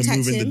And want to thanks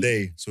contact for moving him. the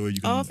day so you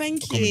can. Oh,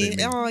 thank accommodate you.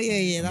 me Oh,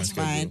 yeah, on my that's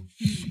schedule. fine.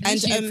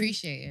 And And,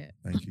 appreciate it.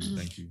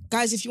 Thank you.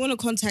 Guys, if you want to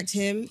contact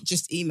him,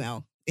 just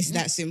email. It's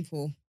that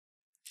simple.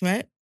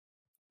 Right?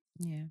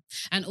 Yeah.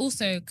 And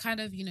also kind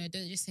of, don't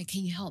just say,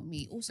 can you help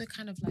me? Also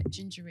kind of like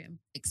ginger it and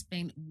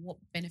explain what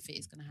benefit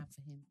it's going to have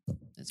for him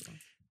as well.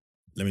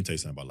 Let me tell you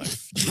something about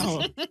life.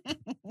 Oh,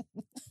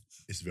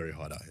 It's very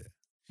hard out here.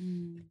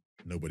 Mm.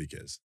 Nobody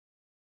cares.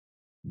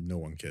 No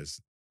one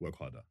cares. Work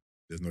harder.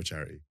 There's no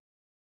charity.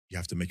 You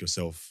have to make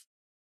yourself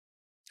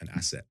an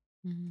asset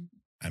Mhm,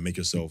 and make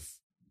yourself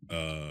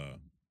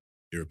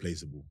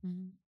irreplaceable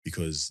mhm.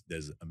 because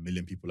there's a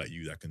million people like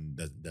you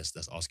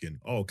that's asking,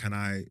 oh,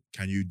 can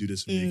you do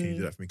this for me? Can you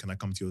do that for me? Can I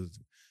come to your?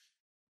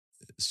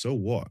 So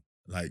what?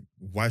 Like,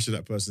 why should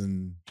that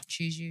person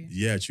Choose you.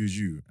 choose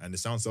you? And it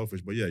sounds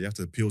selfish, but yeah, you have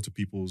to appeal to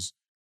people's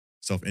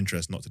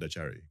self-interest, not to their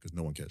charity, because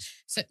no one cares.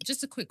 So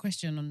just a quick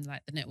question on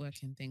like the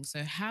networking thing.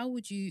 So how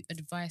would you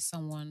advise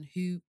someone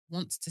who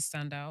wants to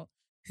stand out,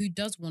 who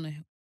does want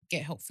to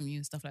get help from you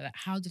and stuff like that,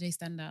 how do they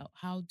stand out?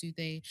 How do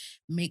they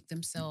make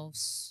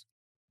themselves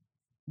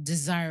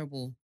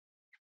desirable?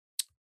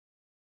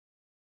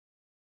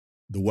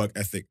 The work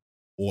ethic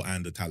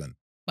and the talent.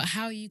 But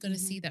how are you going to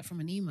see that from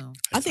an email?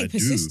 I think do,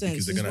 persistence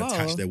because they're as going to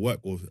well. attach their work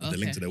or the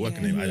link Okay. to their work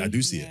Yeah. name. I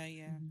do see Yeah, it.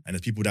 yeah. And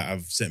there's people that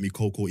have sent me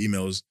cold call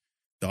emails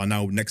that are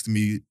now next to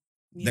me.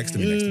 Next to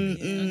me.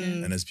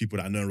 Mm. And there's people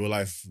that I know in real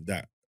life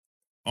that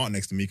aren't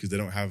next to me because they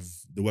don't have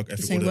the work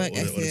ethic, same or, work or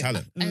the ethic.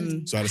 talent.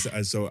 And-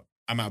 So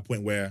I'm at a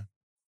point where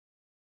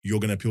you're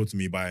going to appeal to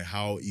me by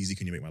how easy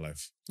can you make my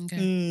life? Okay.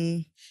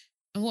 Mm.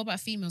 And what about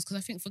females? Because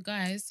I think for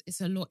guys,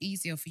 it's a lot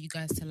easier for you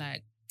guys to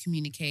like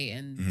communicate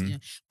and Mhm. you know,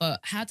 but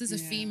how does a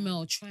Yeah.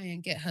 female try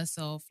and get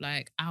herself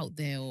like out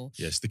there or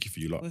Yeah, sticky for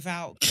you lot.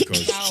 Without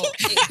Because-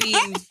 it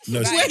being. No,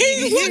 without Wait,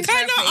 it being what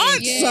kind of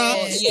interpreted.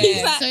 answer? Yeah.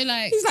 He's like- so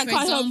like he's like, for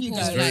can't help you example,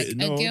 guys. It's like very,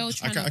 no, a girl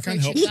trying I to can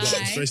approach help, a but it's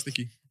guy. very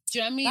sticky. Do you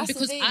know what I mean? That's the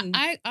Because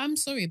thing. I'm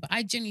sorry, but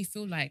I genuinely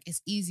feel like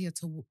it's easier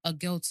to a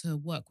girl to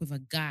work with a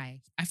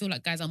guy. I feel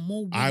like guys are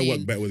more willing, I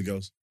work better with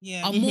girls.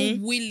 Yeah. are more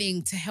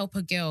willing to help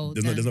a girl.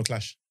 There's no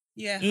clash.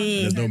 Yeah.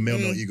 Mm. There's no 100%.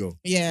 male ego.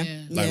 Yeah.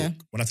 Yeah. Like Yeah.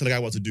 when I tell a guy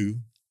what to do,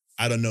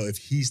 I don't know if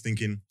he's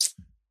thinking,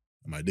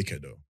 "Am I a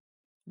dickhead though?"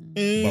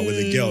 But with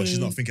a girl, she's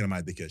not thinking, "Am I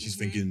a dickhead?" She's Mhm.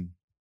 thinking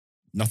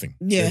nothing.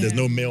 Yeah. There's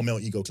no male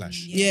ego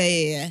clash. Yeah,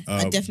 yeah, yeah.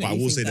 I definitely. But I will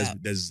think say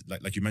that. there's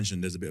like you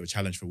mentioned, there's a bit of a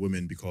challenge for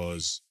women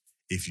because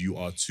if you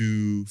are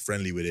too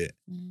friendly with it,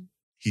 Mm.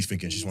 he's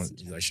thinking she's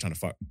trying to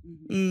fuck.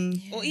 Mhm.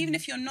 Mm. Or even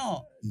if you're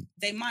not,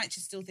 they might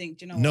just still think,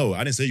 do you know No, what?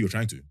 I didn't say you were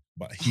trying to,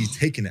 but he's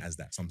taking it as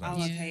that Oh,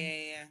 sometimes.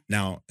 okay, yeah.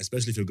 Now,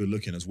 especially if you're good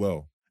looking as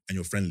well and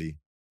you're friendly,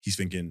 he's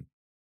thinking,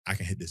 I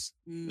can hit this.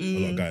 Mm. A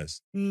lot of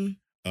guys. Mm.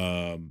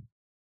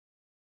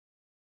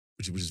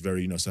 Which is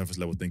very, surface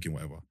level thinking,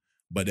 whatever.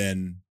 But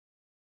then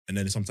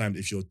sometimes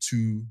if you're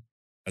too,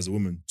 as a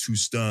woman, too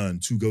stern,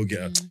 too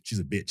go-getter, Mm. she's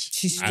a bitch.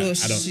 She's I don't,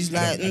 still. She's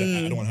I like. don't,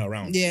 I don't want her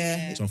around.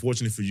 Yeah. So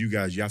unfortunately for you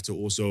guys, you have to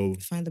also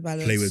Find the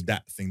balance. play with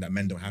that thing that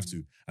men don't have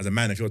to. As a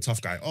man, if you're a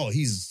tough guy, oh,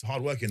 he's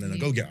hardworking and a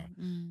go-getter.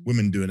 Mm.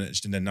 Women doing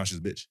it, and then now she's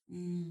a bitch.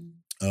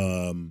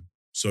 Mm.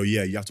 So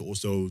yeah, you have to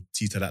also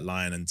teeter that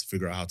line and to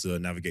figure out how to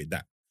navigate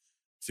that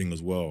thing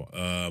as well.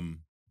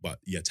 But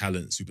yeah,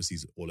 talent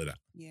supersedes all of that.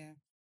 Yeah.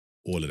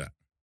 All of that.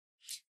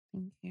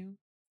 Thank you.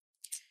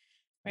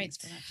 Right. Thanks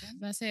for that, Jen.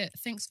 That's it.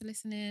 Thanks for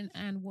listening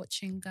and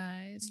watching,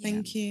 guys.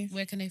 Thank you.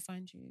 Where can they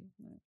find you?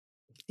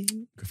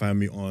 You can find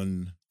me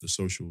on the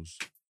socials.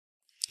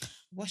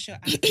 What's your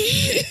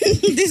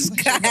This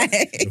guy.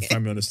 You can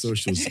find me on the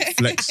socials.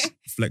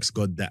 Flex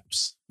God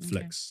Daps.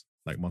 Flex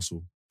like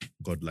muscle.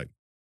 God like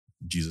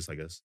Jesus, I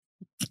guess.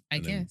 I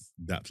And then guess.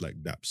 Daps like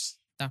Daps.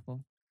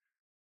 Dapple.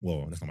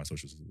 Well, that's not my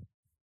socials. Is it?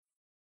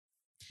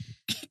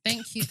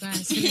 Thank you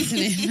guys for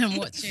listening and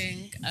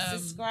watching.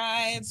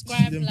 Subscribe.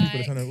 Subscribe, Them people like.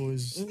 that kind of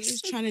always. We're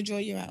just trying to draw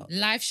you out.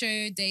 Live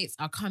show dates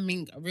are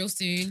coming real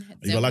soon.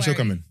 You got a live show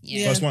coming?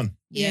 Yeah. First one.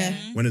 Yeah.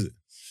 When is it?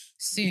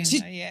 Soon.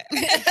 Yeah.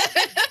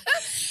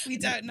 We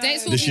don't know.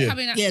 Dates will This be year.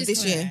 coming out Yeah, this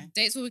this year. year.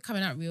 Dates will be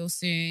coming out real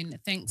soon.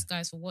 Thanks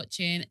guys for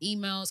watching.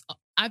 Emails.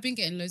 I've been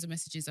getting loads of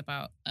messages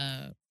about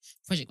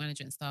project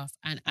management stuff,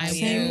 and I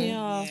Same will. here.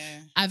 Yeah.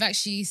 I've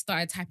actually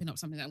started typing up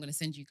something that I'm going to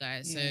send you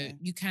guys, Yeah. so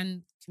you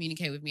can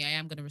communicate with me. I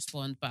am going to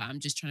respond, but I'm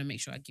just trying to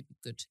make sure I give you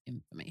good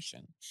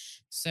information.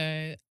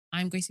 So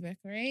I'm Gracie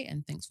Beckeray,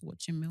 and thanks for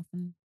watching MILF.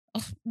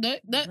 Oh no,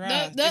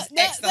 Bruh, just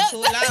X us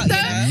all out, you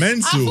know?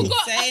 Mental. I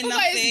forgot. Saying it's-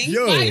 nothing.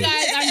 Yo, Bye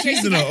guys, I'm she's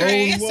Gracie in her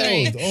Beckeray. own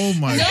Sorry. world. Oh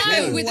my No,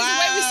 god. with the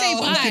way we say Wow.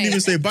 bye. You can't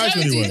even say bye to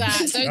Don't do anyone. that.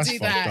 Don't That's do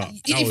fucked that. up.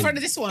 In That was- front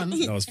of this one.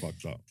 That was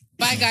fucked up.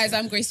 Bye guys,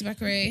 I'm Gracie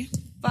Beckeray.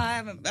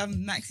 Bye,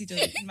 I'm Maxi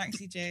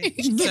J.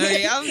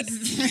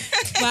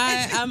 Sorry,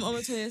 Bye, I'm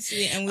Omatoya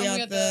C, and we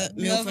are the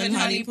Milf and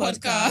Honey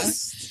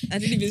podcast. I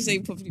didn't even say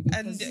it properly.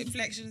 And because-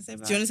 Flexion, say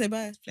bye. Do you want to say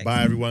bye?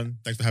 Bye, everyone.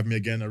 Thanks for having me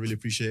again. I really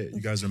appreciate it. You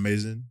guys are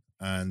amazing.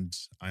 And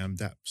I am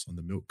Daps on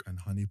the Milk and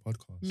Honey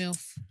podcast.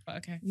 MILF. But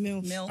okay.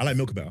 Milf. Milk. I like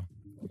milk better.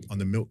 On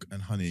the Milk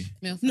and Honey.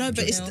 MILF. No,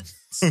 but it's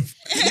Milf.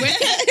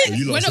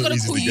 You lot We're are not so gonna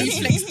easy call to you get to.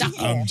 Flex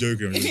Dapple. I'm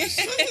joking.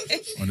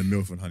 On the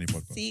Milk and Honey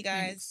podcast. See you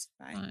guys.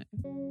 Bye.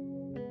 Bye.